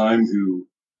at the time who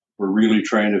were really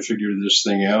trying to figure this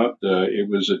thing out. It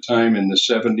was a time in the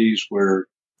 70s where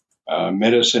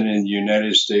medicine in the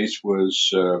United States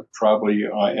was probably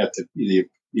at the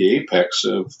apex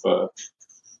of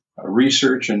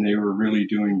research, and they were really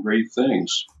doing great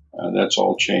things. That's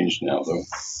all changed now, though.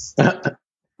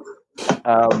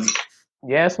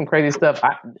 Yeah, some crazy stuff.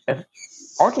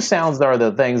 Ultrasounds are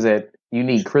the things that you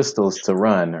need crystals to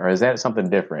run, or is that something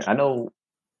different? I know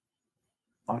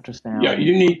ultrasound. Yeah,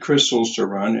 you need crystals to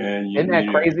run, and isn't that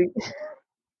crazy?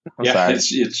 Sorry.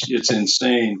 It's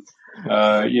insane.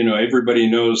 Everybody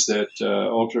knows that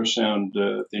ultrasound.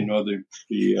 They know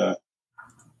the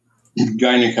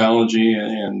gynecology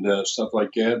and stuff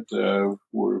like that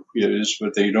it is,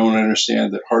 but they don't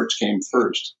understand that hearts came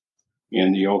first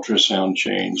in the ultrasound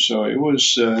chain. So it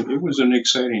was an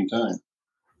exciting time.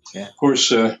 Yeah. Of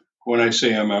course, when I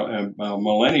say I'm a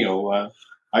millennial,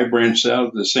 I branched out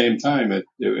at the same time. At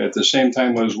the same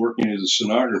time I was working as a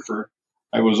sonographer,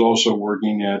 I was also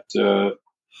working at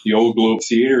the Old Globe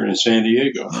Theater in San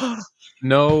Diego.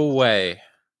 No way.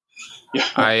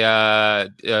 Yeah.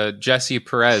 Jesse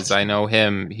Perez, I know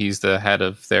him. He's the head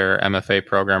of their MFA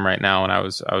program right now, and I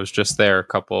was just there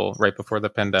right before the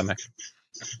pandemic.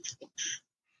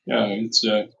 Yeah, it's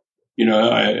I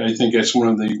think that's one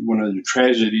of the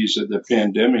tragedies of the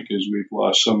pandemic is we've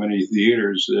lost so many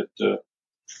theaters that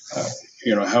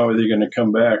how are they going to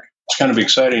come back? It's kind of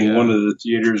exciting. Yeah. One of the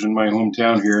theaters in my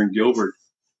hometown here in Gilbert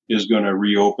is going to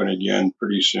reopen again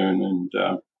pretty soon,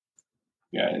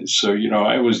 and so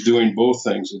I was doing both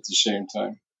things at the same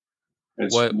time.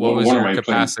 What was your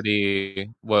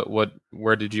capacity?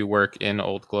 Where did you work in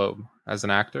Old Globe as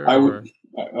an actor? I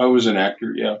was an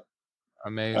actor. Yeah.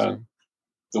 Amazing.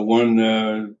 The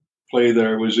one play that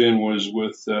I was in was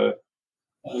with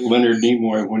Leonard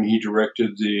Nimoy when he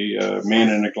directed the Man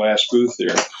in a Glass Booth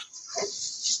there.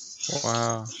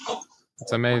 Wow,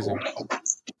 that's amazing.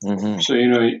 Mm-hmm. So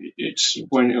it's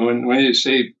when they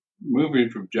say moving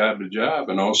from job to job,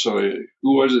 and also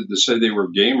who was it that said they were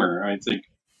gamer? I think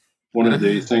one of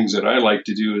the things that I like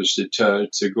to do is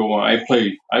to go on. I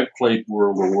played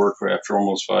World of Warcraft for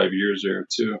almost 5 years there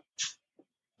too,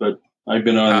 but I've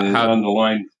been on the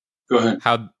line. Go ahead.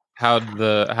 How'd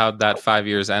that 5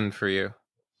 years end for you?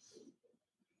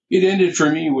 It ended for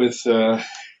me with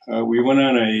we went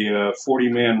on a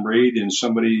 40-man raid, and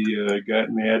somebody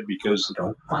got mad because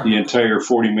the entire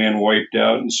 40-man wiped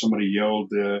out, and somebody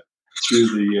yelled through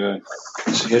the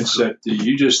headset,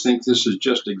 "You just think this is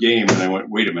just a game?" And I went,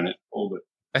 "Wait a minute, hold it.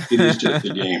 It is just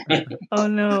a game." Oh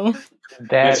no,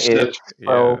 that's so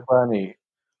funny.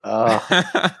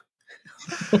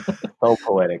 So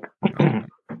poetic.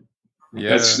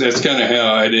 Yeah, that's kind of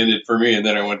how it ended for me, and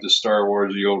then I went to Star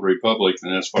Wars: The Old Republic,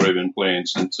 and that's what I've been playing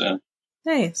since then.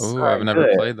 Nice. Oh, I've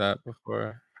never played that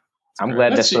before. I'm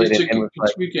glad it's a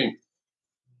good game.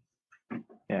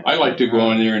 Yeah. I like to go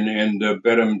on there and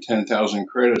bet them 10,000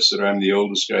 credits that I'm the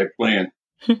oldest guy playing.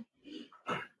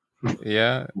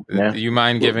 Yeah. Do you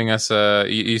mind giving us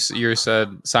you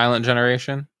said Silent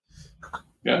Generation?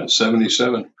 Yeah,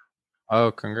 77.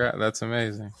 Oh, congrats! That's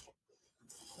amazing.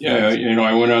 Yeah,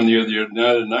 I went on the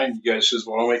other night. You guys says,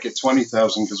 "Well, I'll make it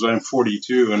 20,000 because I'm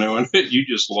 42," and I went, "You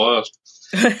just lost."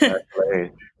 That's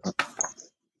great.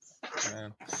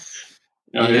 Man.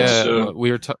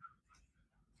 We were.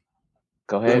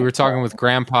 Go ahead. We were talking with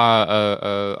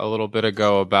Grandpa a little bit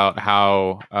ago about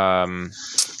how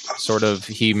sort of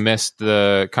he missed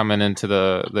the coming into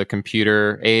the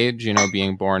computer age,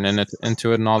 being born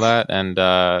into it and all that. And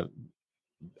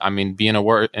I mean, being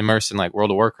immersed in like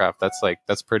World of Warcraft,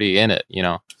 that's pretty in it,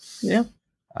 Yeah.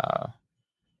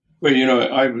 Well,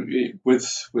 I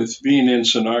with being in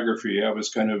sonography, I was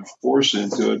kind of forced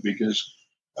into it because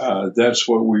that's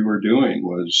what we were doing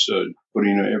was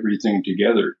putting everything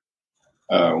together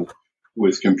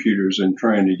with computers and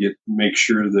trying to make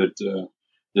sure that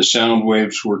the sound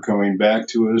waves were coming back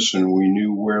to us, and we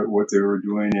knew what they were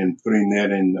doing, and putting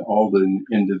that in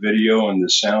the video and the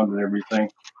sound and everything.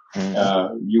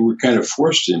 You were kind of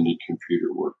forced into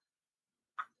computer work.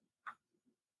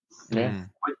 Yeah.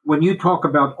 When you talk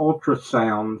about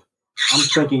ultrasound, I'm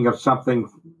thinking of something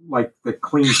like the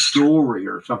clean jewelry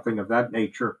or something of that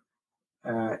nature.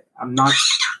 I'm not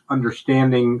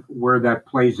understanding where that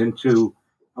plays into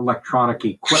electronic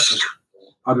equipment,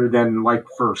 other than like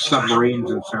for submarines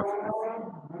and so forth.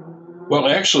 Well,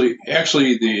 actually,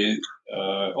 the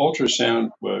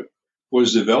ultrasound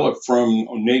was developed from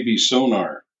Navy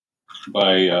sonar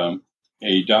by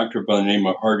a doctor by the name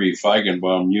of Harvey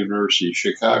Feigenbaum, University of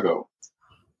Chicago.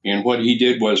 And what he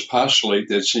did was postulate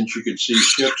that since you could see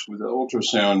ships with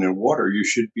ultrasound and water, you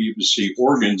should be able to see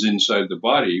organs inside the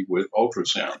body with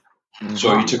ultrasound.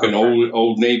 So he took an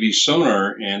old Navy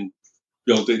sonar and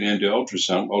built it into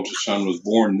ultrasound. Ultrasound was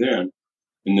born then.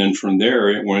 And then from there,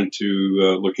 it went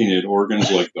to looking at organs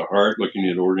like the heart, looking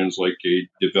at organs like a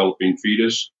developing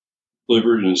fetus,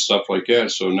 liver, and stuff like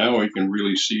that. So now we can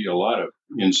really see a lot of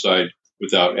inside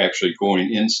without actually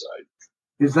going inside.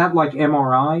 Is that like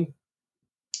MRI?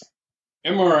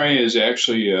 MRI is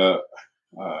actually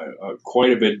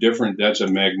quite a bit different. That's a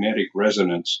magnetic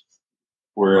resonance,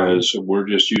 whereas we're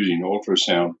just using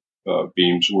ultrasound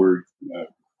beams. We're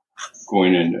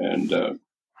going in and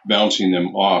bouncing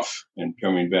them off and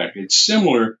coming back. It's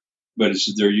similar, but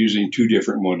they're using two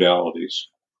different modalities.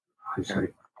 I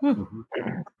see.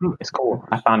 It's cool.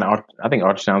 I think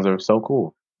ultrasounds are so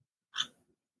cool.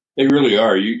 They really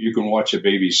are. You can watch a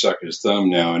baby suck his thumb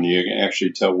now, and you can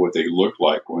actually tell what they look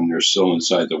like when they're still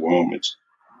inside the womb.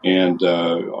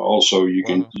 Also, you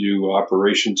can do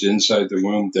operations inside the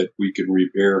womb that we can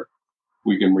repair.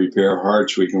 We can repair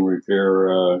hearts. We can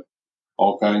repair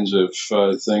all kinds of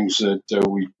things that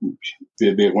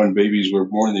when babies were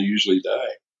born, they usually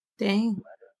die. Dang.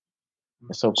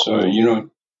 It's so cool. So,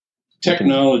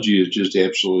 technology is just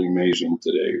absolutely amazing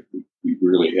today. We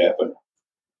really have it.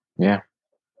 Yeah.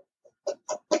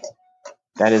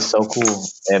 That is so cool.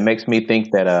 It makes me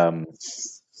think that,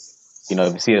 if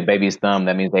you see a baby's thumb,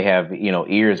 that means they have,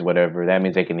 ears, whatever. That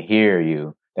means they can hear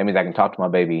you. That means I can talk to my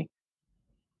baby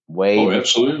way. Oh,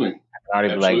 absolutely. I can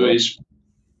already be like,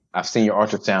 I've seen your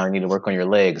ultrasound. You need to work on your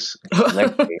legs. One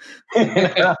of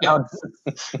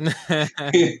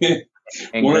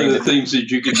the things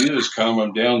that you can do is calm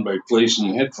them down by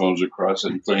placing headphones across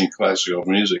it and playing classical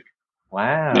music.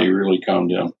 Wow. They really calm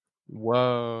down.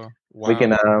 Whoa. Wow. We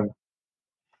can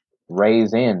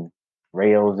rails in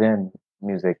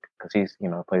music because he's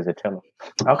plays the cello.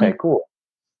 Okay, cool.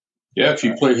 Yeah, if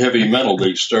you play heavy metal,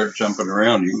 they start jumping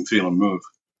around. You can feel them move.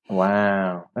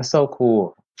 Wow, that's so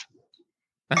cool.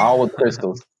 All with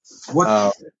crystals.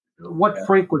 What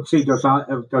frequency does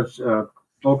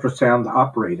ultrasound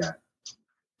operate at?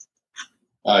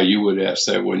 You would ask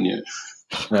that, wouldn't you?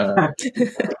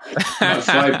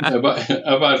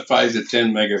 About 5 to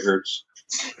 10 megahertz.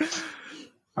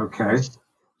 Okay,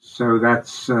 so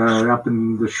that's up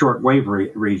in the shortwave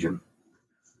region.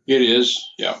 It is,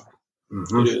 yeah.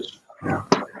 Mm-hmm. It is. Yeah.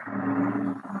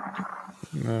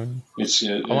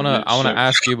 I want to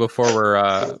ask you before we're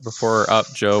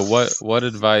up, Joe. What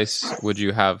advice would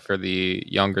you have for the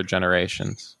younger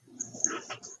generations?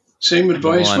 Same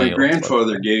advice my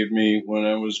grandfather gave me when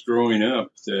I was growing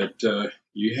up, that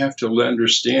you have to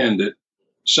understand that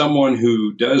someone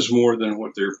who does more than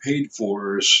what they're paid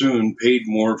for is soon paid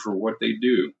more for what they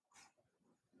do.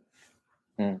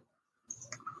 It's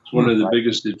one of the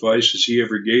biggest advices he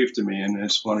ever gave to me, and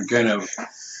it's one kind of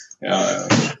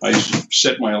I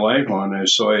set my life on.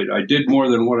 So I did more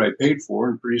than what I paid for,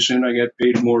 and pretty soon I got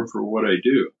paid more for what I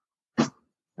do.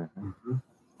 Mm-hmm.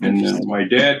 And my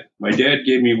dad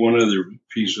gave me one other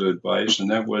piece of advice, and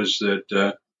that was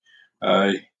that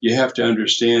you have to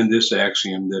understand this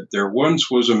axiom, that there once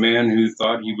was a man who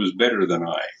thought he was better than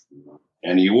I,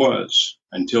 and he was,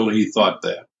 until he thought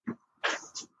that.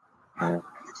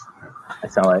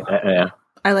 That sounds like yeah.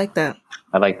 I like that.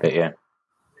 I like that. Yeah.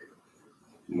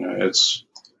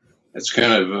 It's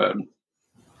kind of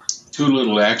two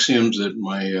little axioms that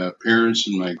my parents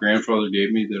and my grandfather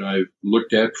gave me that I've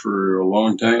looked at for a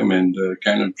long time, and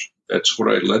kind of that's what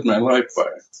I led my life by.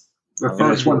 The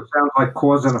first one sounds like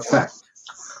cause and effect.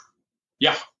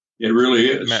 Yeah, it really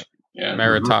is. Yeah.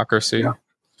 Meritocracy. Yeah.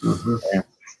 Mm-hmm. Yeah.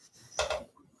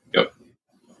 Yep.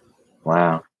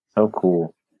 Wow, so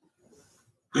cool.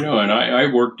 You know, and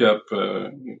I worked up.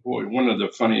 One of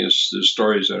the funniest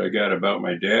stories that I got about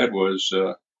my dad was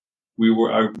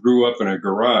I grew up in a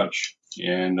garage,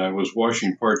 and I was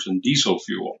washing parts in diesel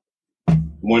fuel.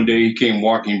 One day he came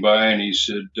walking by, and he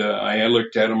said, I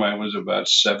looked at him. I was about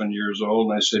 7 years old,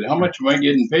 and I said, "How much am I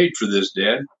getting paid for this,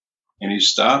 Dad?" And he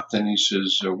stopped, and he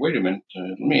says, "Wait a minute.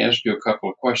 Let me ask you a couple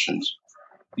of questions."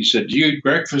 He said, "Do you eat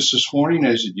breakfast this morning?"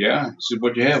 I said, "Yeah." He said,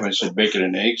 "What'd you have?" I said, "Bacon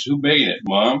and eggs." "Who made it,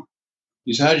 Mom?"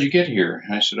 He said, "How'd you get here?"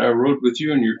 And I said, "I rode with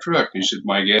you in your truck." He said,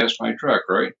 "My gas, my truck,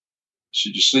 right?" He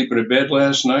said, "You sleep in a bed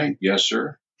last night?" "Yes,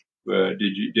 sir." Did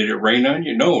it rain on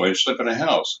you?" "No, I slept in a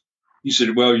house." He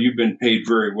said, "Well, you've been paid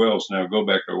very well, so now go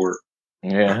back to work."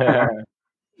 Yeah.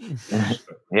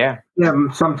 Yeah.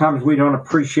 Yeah, sometimes we don't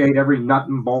appreciate every nut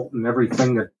and bolt and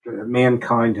everything that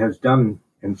mankind has done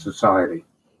in society.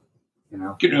 You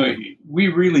know, we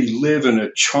really live in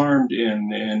a charmed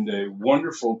and a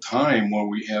wonderful time when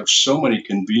we have so many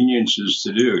conveniences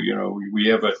to do. You know, we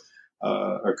have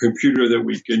a computer that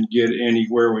we can get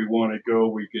anywhere we want to go.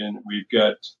 We've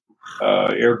got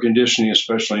air conditioning,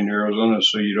 especially in Arizona,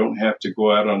 so you don't have to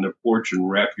go out on the porch and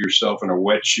wrap yourself in a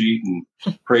wet sheet and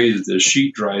pray that the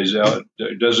sheet dries out.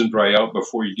 It doesn't dry out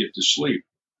before you get to sleep.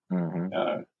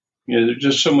 Mm-hmm. You know, there's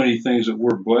just so many things that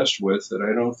we're blessed with that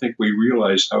I don't think we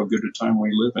realize how good a time we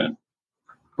live in.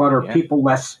 but are people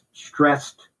less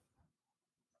stressed?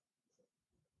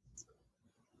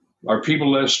 Are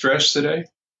people less stressed today?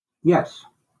 Yes.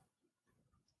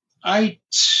 I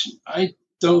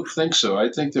don't think so. I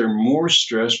think they're more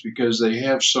stressed because they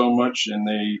have so much and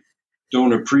they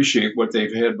don't appreciate what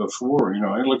they've had before. You know,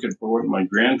 I look at what my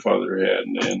grandfather had,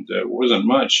 and it wasn't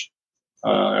much.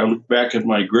 I look back at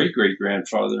my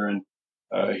great-great-grandfather, and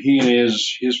he and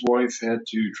his wife had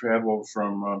to travel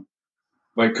from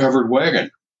by covered wagon.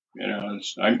 You know,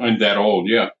 I'm that old,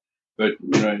 yeah. But,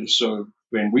 you know, so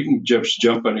when we can just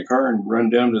jump in a car and run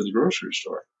down to the grocery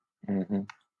store. Mm-hmm.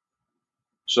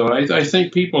 So I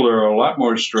think people are a lot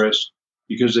more stressed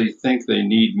because they think they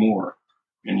need more,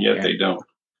 and yet they don't.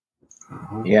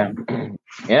 Yeah. And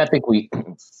I think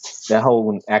that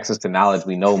whole access to knowledge,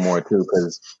 we know more too,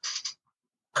 because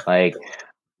like,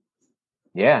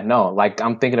 like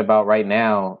I'm thinking about right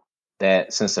now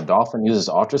that since the dolphin uses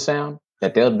ultrasound,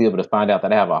 that they'll be able to find out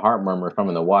that I have a heart murmur from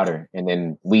in the water and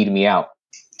then weed me out.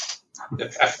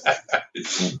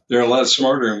 They're a lot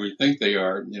smarter than we think they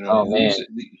are. You know. Oh man,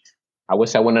 I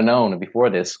wish I wouldn't have known before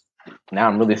this. Now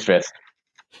I'm really stressed.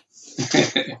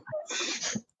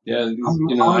 Yeah,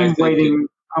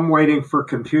 I'm waiting for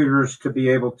computers to be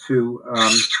able to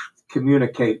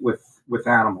communicate with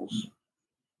animals.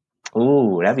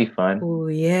 Ooh, that'd be fun. Oh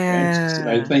yeah.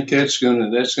 I think that's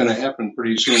gonna happen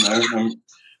pretty soon.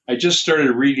 I just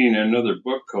started reading another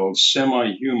book called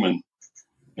Semi-Human,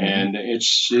 and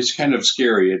it's kind of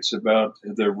scary. It's about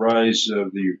the rise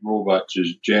of the robot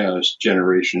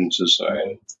generation in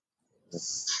society.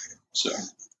 So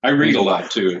I read a lot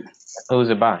too. Who's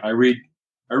it by? I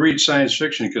read science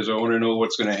fiction because I want to know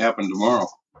what's going to happen tomorrow.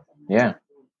 Yeah,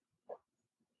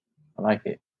 I like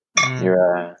it.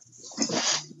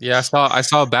 Yeah, I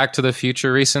saw Back to the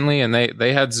Future recently, and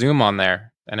they had Zoom on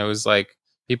there, and it was like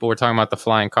people were talking about the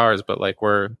flying cars, but like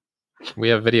we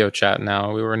have video chat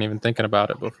now. We weren't even thinking about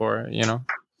it before, you know.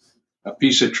 A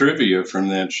piece of trivia from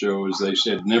that show is they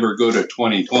said never go to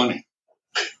 2020.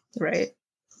 Right.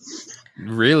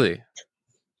 Really?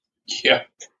 Yeah.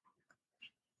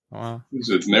 Wow. He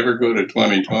said never go to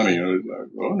 2020. I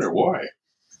wonder why.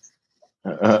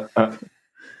 I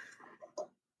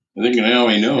think now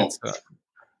we know.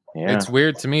 It's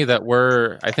weird to me that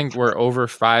I think we're over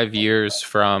 5 years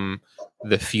from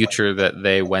the future that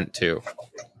they went to.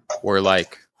 We're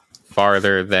like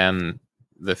farther than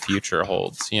the future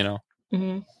holds, you know?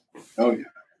 Mm-hmm. Oh, yeah.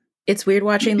 It's weird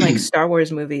watching like Star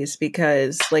Wars movies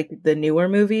because like the newer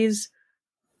movies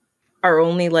are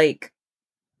only like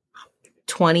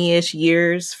 20-ish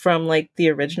years from like the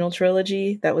original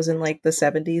trilogy that was in like the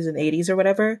 70s and 80s or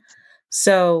whatever.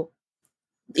 So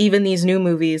even these new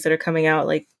movies that are coming out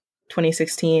like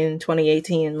 2016,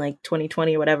 2018, like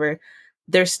 2020 or whatever,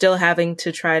 they're still having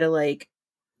to try to like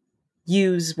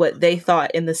use what they thought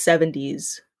in the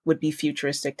 70s would be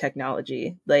futuristic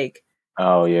technology. Like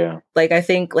Oh yeah. Like I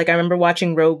think like I remember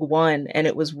watching Rogue One, and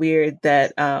it was weird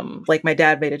that like my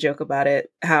dad made a joke about it,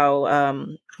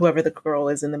 how whoever the girl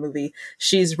is in the movie,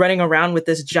 she's running around with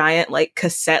this giant like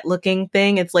cassette looking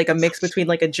thing. It's like a mix between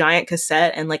like a giant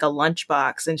cassette and like a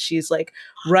lunchbox, and she's like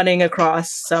running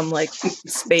across some like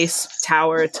space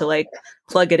tower to like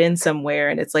plug it in somewhere,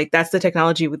 and it's like that's the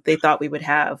technology they thought we would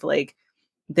have. Like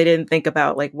they didn't think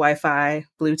about like Wi-Fi,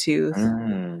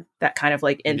 Bluetooth, that kind of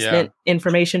like instant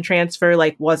information transfer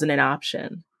like wasn't an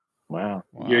option. Wow.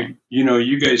 You know,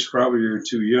 you guys probably are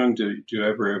too young to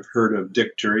ever have heard of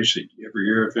Dick Tracy. You ever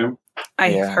hear of him?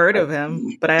 I've heard of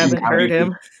him, but I haven't heard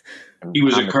him. He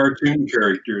was a cartoon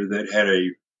character that had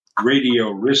a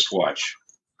radio wristwatch.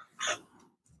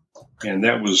 And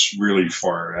that was really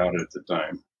far out at the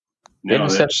time. Now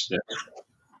that's...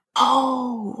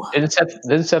 Oh. Didn't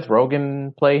Seth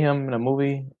Rogen play him in a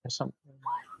movie or something?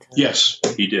 Yes,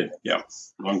 he did. Yeah,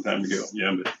 a long time ago.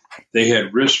 Yeah, but they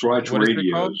had wristwatch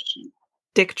radios.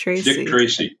 Dick Tracy. Dick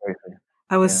Tracy.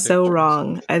 I was so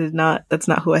wrong. I did not. That's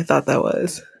not who I thought that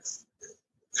was.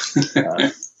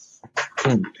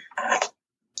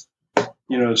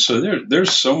 You know, so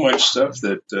there's so much stuff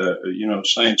that you know,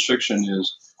 science fiction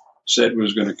has said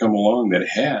was going to come along that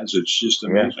has. It's just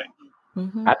amazing.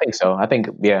 Mm-hmm. I think so. I think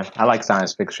I like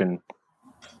science fiction.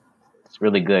 It's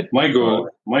really good. My goal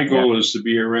is to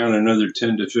be around another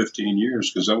 10 to 15 years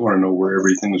because I want to know where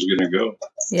everything is going to go.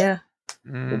 Yeah.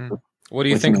 What do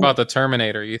you think about the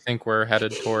Terminator? You think we're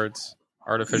headed towards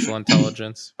artificial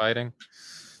intelligence fighting?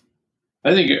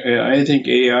 I think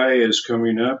AI is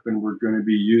coming up, and we're going to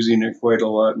be using it quite a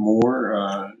lot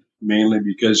more. Mainly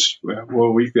because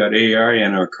we've got AI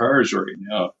in our cars right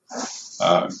now.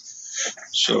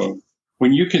 So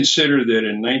when you consider that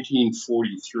in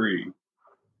 1943,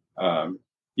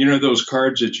 you know those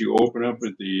cards that you open up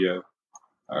at the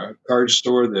card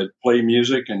store that play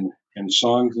music and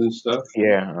songs and stuff?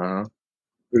 Yeah.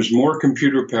 There's more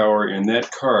computer power in that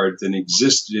card than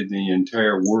existed in the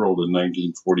entire world in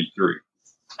 1943.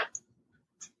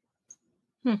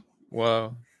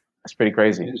 Whoa. That's pretty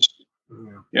crazy.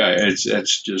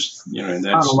 That's just, you know, and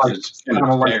that's kind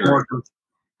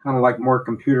of like more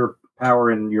computer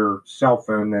power in your cell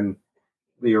phone than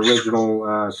the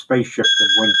original spaceship that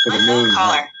went to the moon.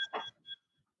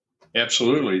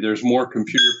 Absolutely, there's more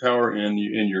computer power in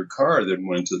your car than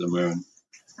went to the moon.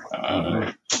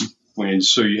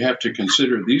 So you have to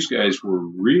consider these guys were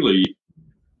really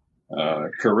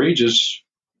courageous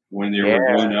when they were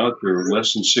going out there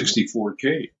less than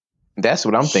 64K. That's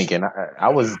what I'm thinking.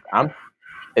 I'm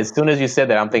as soon as you said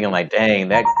that, I'm thinking like, dang,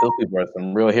 those people are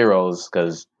some real heroes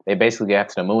because they basically got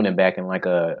to the moon and back in like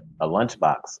a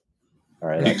lunchbox. All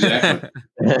right, exactly.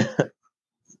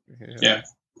 Yeah,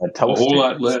 a whole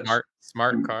lot less.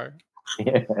 Smart car.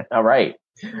 Yeah, all right,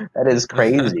 that is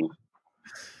crazy.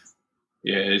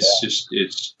 Yeah,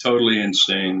 it's totally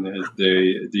insane that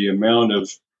the amount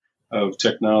of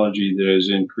technology that has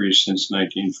increased since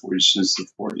the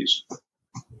 40s.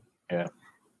 Yeah.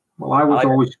 Well, I was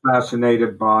always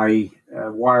fascinated by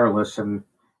wireless, and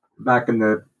back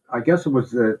in I guess it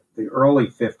was the early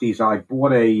 50s, I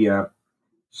bought a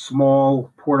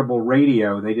small portable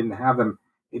radio. They didn't have them.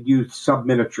 It used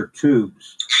sub-miniature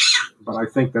tubes. But I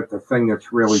think that the thing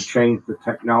that's really changed the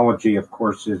technology, of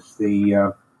course, is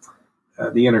the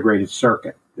integrated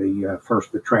circuit.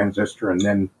 First the transistor and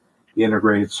then the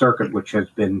integrated circuit, which has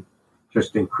been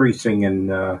just increasing in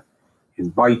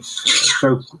bytes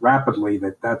so rapidly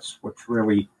that's what's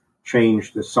really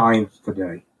changed the science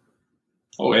today.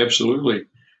 Oh, absolutely.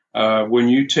 When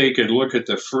you take a look at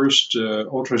the first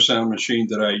ultrasound machine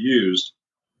that I used,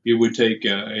 it would take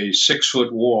a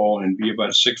 6-foot wall and be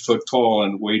about 6 foot tall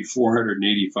and weighed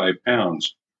 485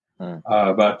 pounds.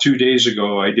 About 2 days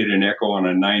ago, I did an echo on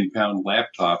a 9-pound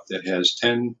laptop that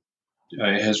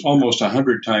has almost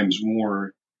 100 times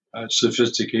more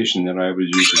sophistication than I was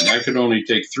using. I could only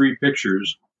take 3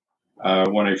 pictures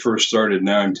when I first started.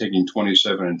 Now I'm taking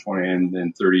 27 and 20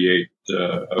 and 38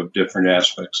 of different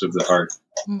aspects of the heart.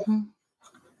 Mm-hmm.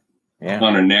 Yeah.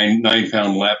 On a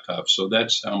 9-pound laptop. So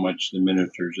that's how much the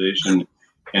miniaturization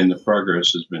and the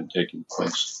progress has been taking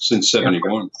place since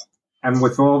 71. And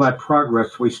with all that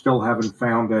progress, we still haven't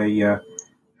found a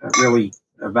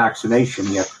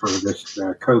vaccination yet for this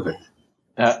COVID.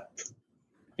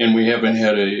 And we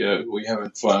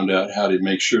haven't found out how to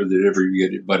make sure that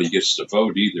everybody gets to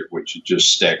vote either, which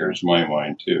just staggers my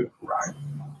mind too. Right.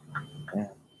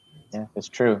 Yeah, it's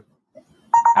true.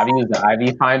 I've used the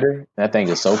IV finder. That thing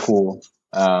is so cool.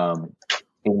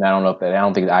 Even I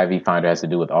don't think the IV finder has to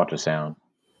do with ultrasound,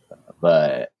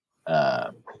 but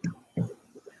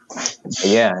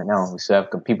yeah, no, we still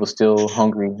have people still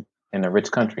hungry in a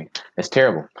rich country. It's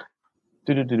terrible.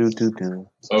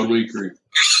 Totally agree.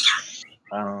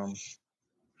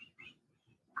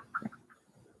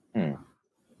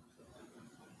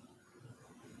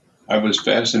 I was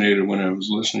fascinated when I was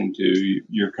listening to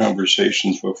your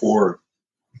conversations before.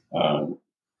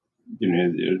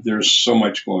 There's so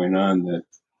much going on that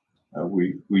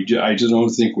I just don't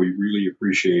think we really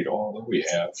appreciate all that we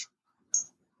have.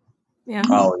 Yeah.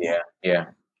 Oh yeah.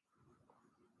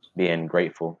 Being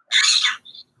grateful.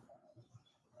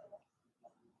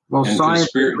 Well, And science the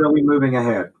spirit- is really moving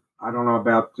ahead. I don't know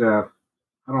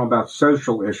about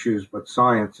social issues, but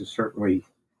science is certainly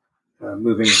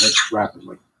moving ahead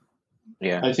rapidly.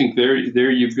 Yeah. I think there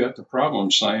you've got the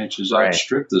problem. Science has Right.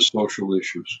 outstripped the social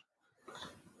issues.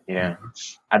 Yeah.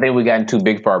 I think we gotten too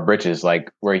big for our britches.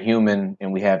 Like, we're human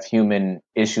and we have human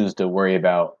issues to worry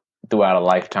about throughout a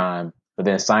lifetime. But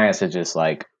then science has just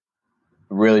like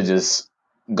really just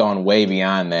gone way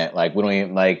beyond that. Like, we don't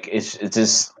even like it's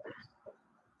just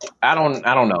I don't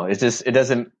know. It's just it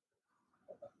doesn't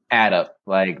add up.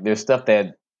 Like, there's stuff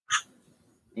that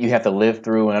you have to live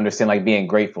through and understand, like being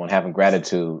grateful and having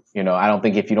gratitude. I don't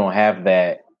think if you don't have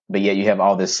that, but yet you have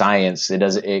all this science,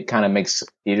 it kind of makes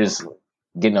you just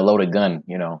getting a loaded gun,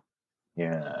 yeah,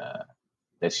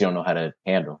 that you don't know how to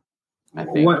handle. I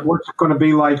think. What's it going to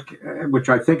be like, which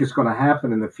I think is going to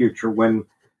happen in the future, when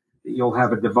you'll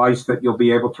have a device that you'll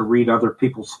be able to read other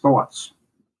people's thoughts?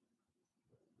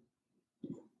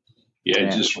 Yeah,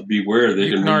 just beware. They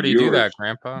You can can read already do yours. that,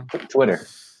 Grandpa. Twitter.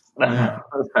 Yeah.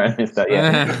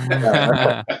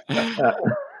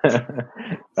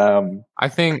 I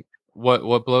think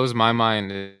what blows my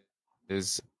mind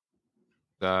is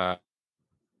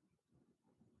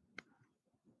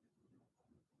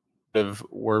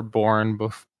we're born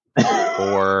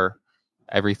before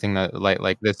everything that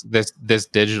like this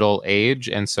digital age,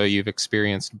 and so you've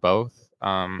experienced both.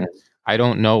 I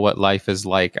don't know what life is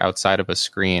like outside of a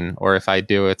screen, or if I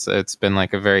do, it's been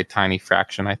like a very tiny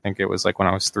fraction. I think it was like when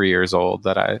I was 3 years old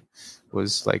that I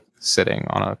was like sitting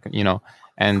on a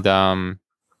and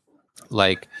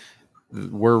like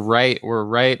we're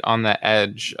right on the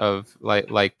edge of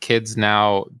like kids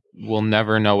now will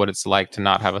never know what it's like to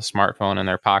not have a smartphone in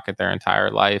their pocket their entire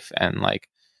life, and like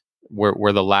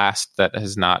we're the last that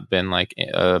has not been like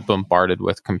bombarded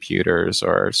with computers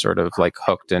or sort of like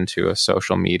hooked into a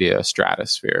social media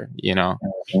stratosphere, yeah.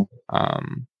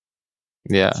 I'm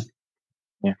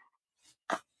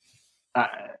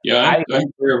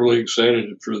terribly excited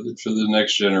for the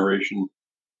next generation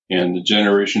and the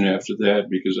generation after that,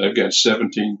 because I've got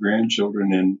 17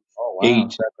 grandchildren and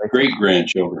 8 great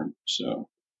grandchildren. So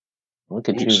look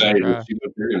at I'm you, excited to see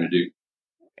what they're going to do.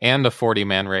 And a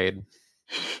 40-man raid.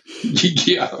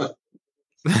 Yeah.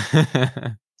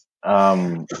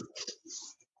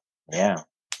 Yeah.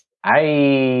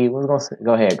 I was gonna say,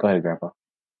 go ahead, Grandpa. All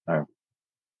right.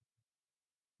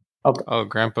 Okay. Oh,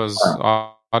 Grandpa's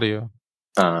audio.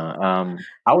 I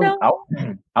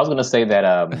was gonna say that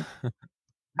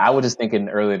I was just thinking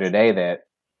earlier today that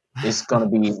it's gonna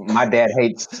be my dad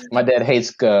hates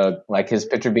like his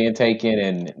picture being taken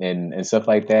and stuff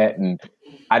like that, and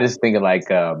I just think of like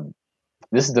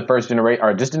this is the first generation,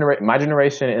 or just my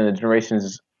generation and the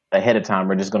generations ahead of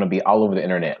time are just gonna be all over the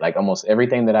internet. Like, almost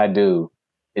everything that I do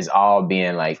is all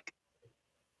being like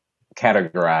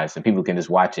categorized, and people can just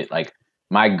watch it. Like,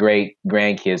 my great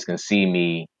grandkids can see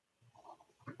me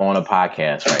on a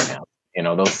podcast right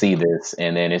now. They'll see this,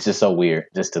 and then it's just so weird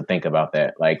just to think about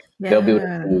that. Like, they'll be able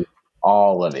to see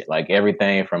all of it, like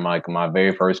everything from like my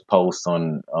very first post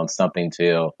on something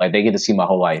till like they get to see my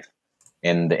whole life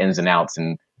and the ins and outs,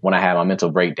 and when I have my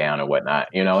mental breakdown and whatnot.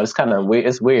 It's kind of weird.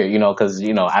 It's weird, because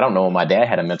I don't know when my dad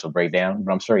had a mental breakdown,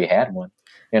 but I'm sure he had one.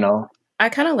 I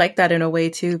kind of like that in a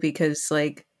way too, because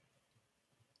like,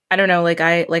 I don't know, like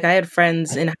I had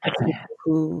friends in high school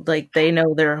who like they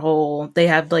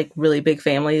have like really big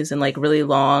families and like really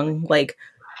long like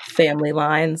family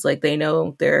lines. Like, they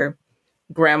know their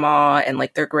grandma and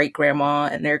like their great grandma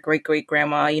and their great great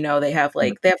grandma. They have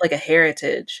like a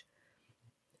heritage,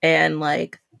 and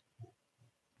like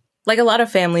a lot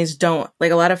of families don't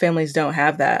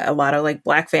have that. A lot of like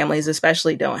Black families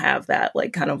especially don't have that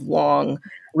like kind of long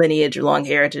lineage or long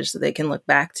heritage that they can look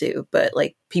back to, but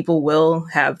like people will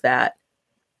have that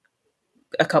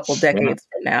a couple decades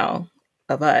from now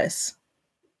of us.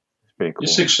 It's pretty cool.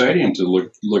 It's exciting to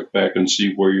look back and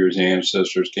see where your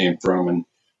ancestors came from and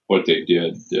what they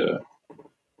did,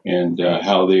 and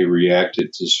how they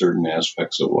reacted to certain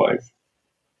aspects of life.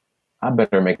 I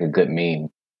better make a good meme.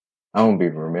 I won't be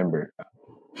remembered.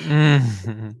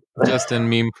 Just in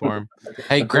meme form.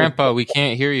 Hey, Grandpa, we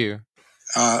can't hear you.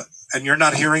 And you're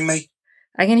not hearing me?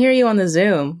 I can hear you on the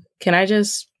Zoom. Can I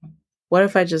just? What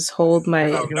if I just hold my?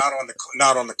 No,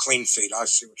 not on the clean feed. I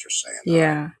see what you're saying.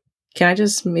 Yeah. Can I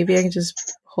just? Maybe I can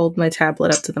just hold my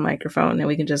tablet up to the microphone and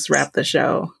we can just wrap the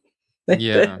show.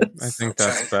 Yeah, I think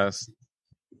that's best.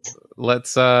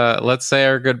 Let's say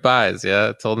our goodbyes.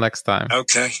 Yeah, till next time.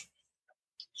 Okay.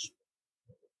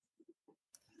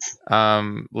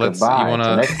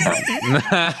 Goodbye,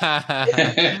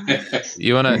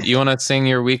 you wanna sing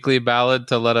your weekly ballad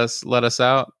to let us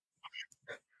out?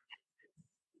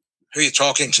 Who are you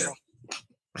talking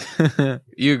to?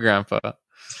 You, Grandpa.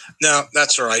 No,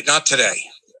 that's all right. Not today.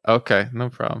 Okay, no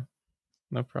problem.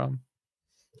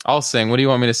 I'll sing. What do you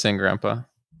want me to sing, Grandpa?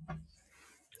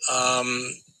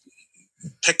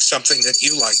 Pick something that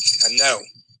you like and know.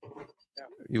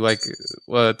 You like?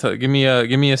 Give me a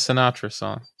Sinatra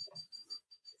song.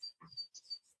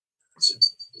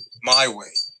 My Way.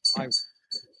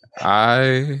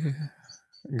 I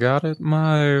got it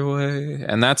my way.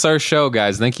 And that's our show,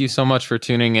 guys. Thank you so much for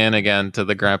tuning in again to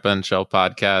the Grandpa and Chill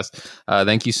podcast.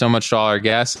 Thank you so much to all our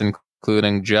guests,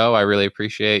 including Joe. I really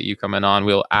appreciate you coming on.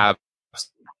 We'll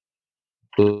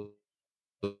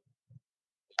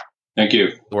Thank you.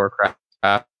 Warcraft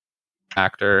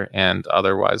actor and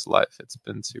otherwise life. It's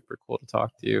been super cool to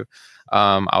talk to you.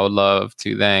 I would love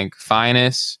to thank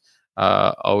Finest,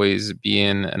 always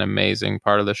being an amazing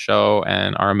part of the show,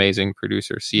 and our amazing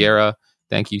producer Sierra.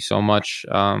 Thank you so much.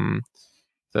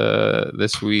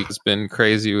 This week has been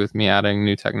crazy with me adding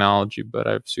new technology, but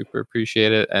I super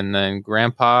appreciate it. And then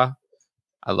Grandpa,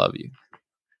 I love you.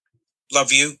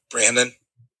 Love you, Brandon.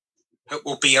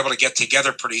 We'll be able to get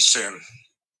together pretty soon.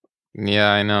 Yeah,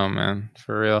 I know, man.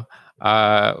 For real.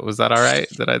 Was that all right?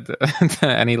 Did I do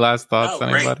any last thoughts,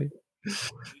 anybody? You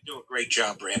do a great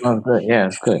job, Brandon. Oh, good. Yeah,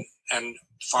 it's good. And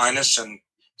Finest and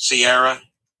Sierra,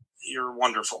 you're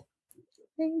wonderful.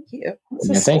 Thank you. It's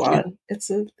Yeah, a thank squad. you. It's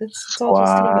all just team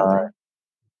building.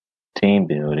 Team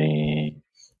building.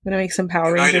 I'm gonna make some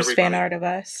Power Good night, Rangers fan everybody. art of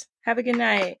us. Have a good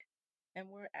night. And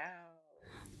we're out.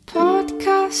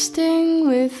 Podcasting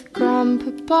with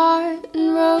Grandpa Bart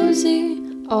and Rosie,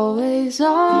 always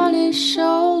on his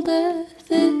shoulder.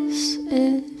 This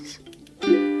is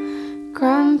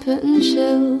Grandpa and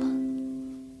Chill.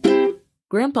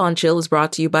 Grandpa and Chill is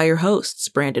brought to you by your hosts,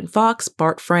 Brandon Fox,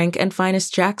 Bart Frank, and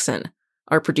Finest Jackson.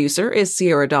 Our producer is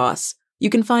Sierra Doss. You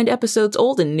can find episodes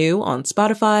old and new on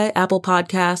Spotify, Apple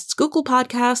Podcasts, Google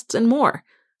Podcasts, and more.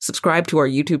 Subscribe to our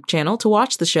YouTube channel to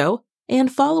watch the show, and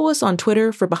follow us on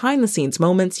Twitter for behind-the-scenes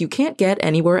moments you can't get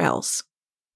anywhere else.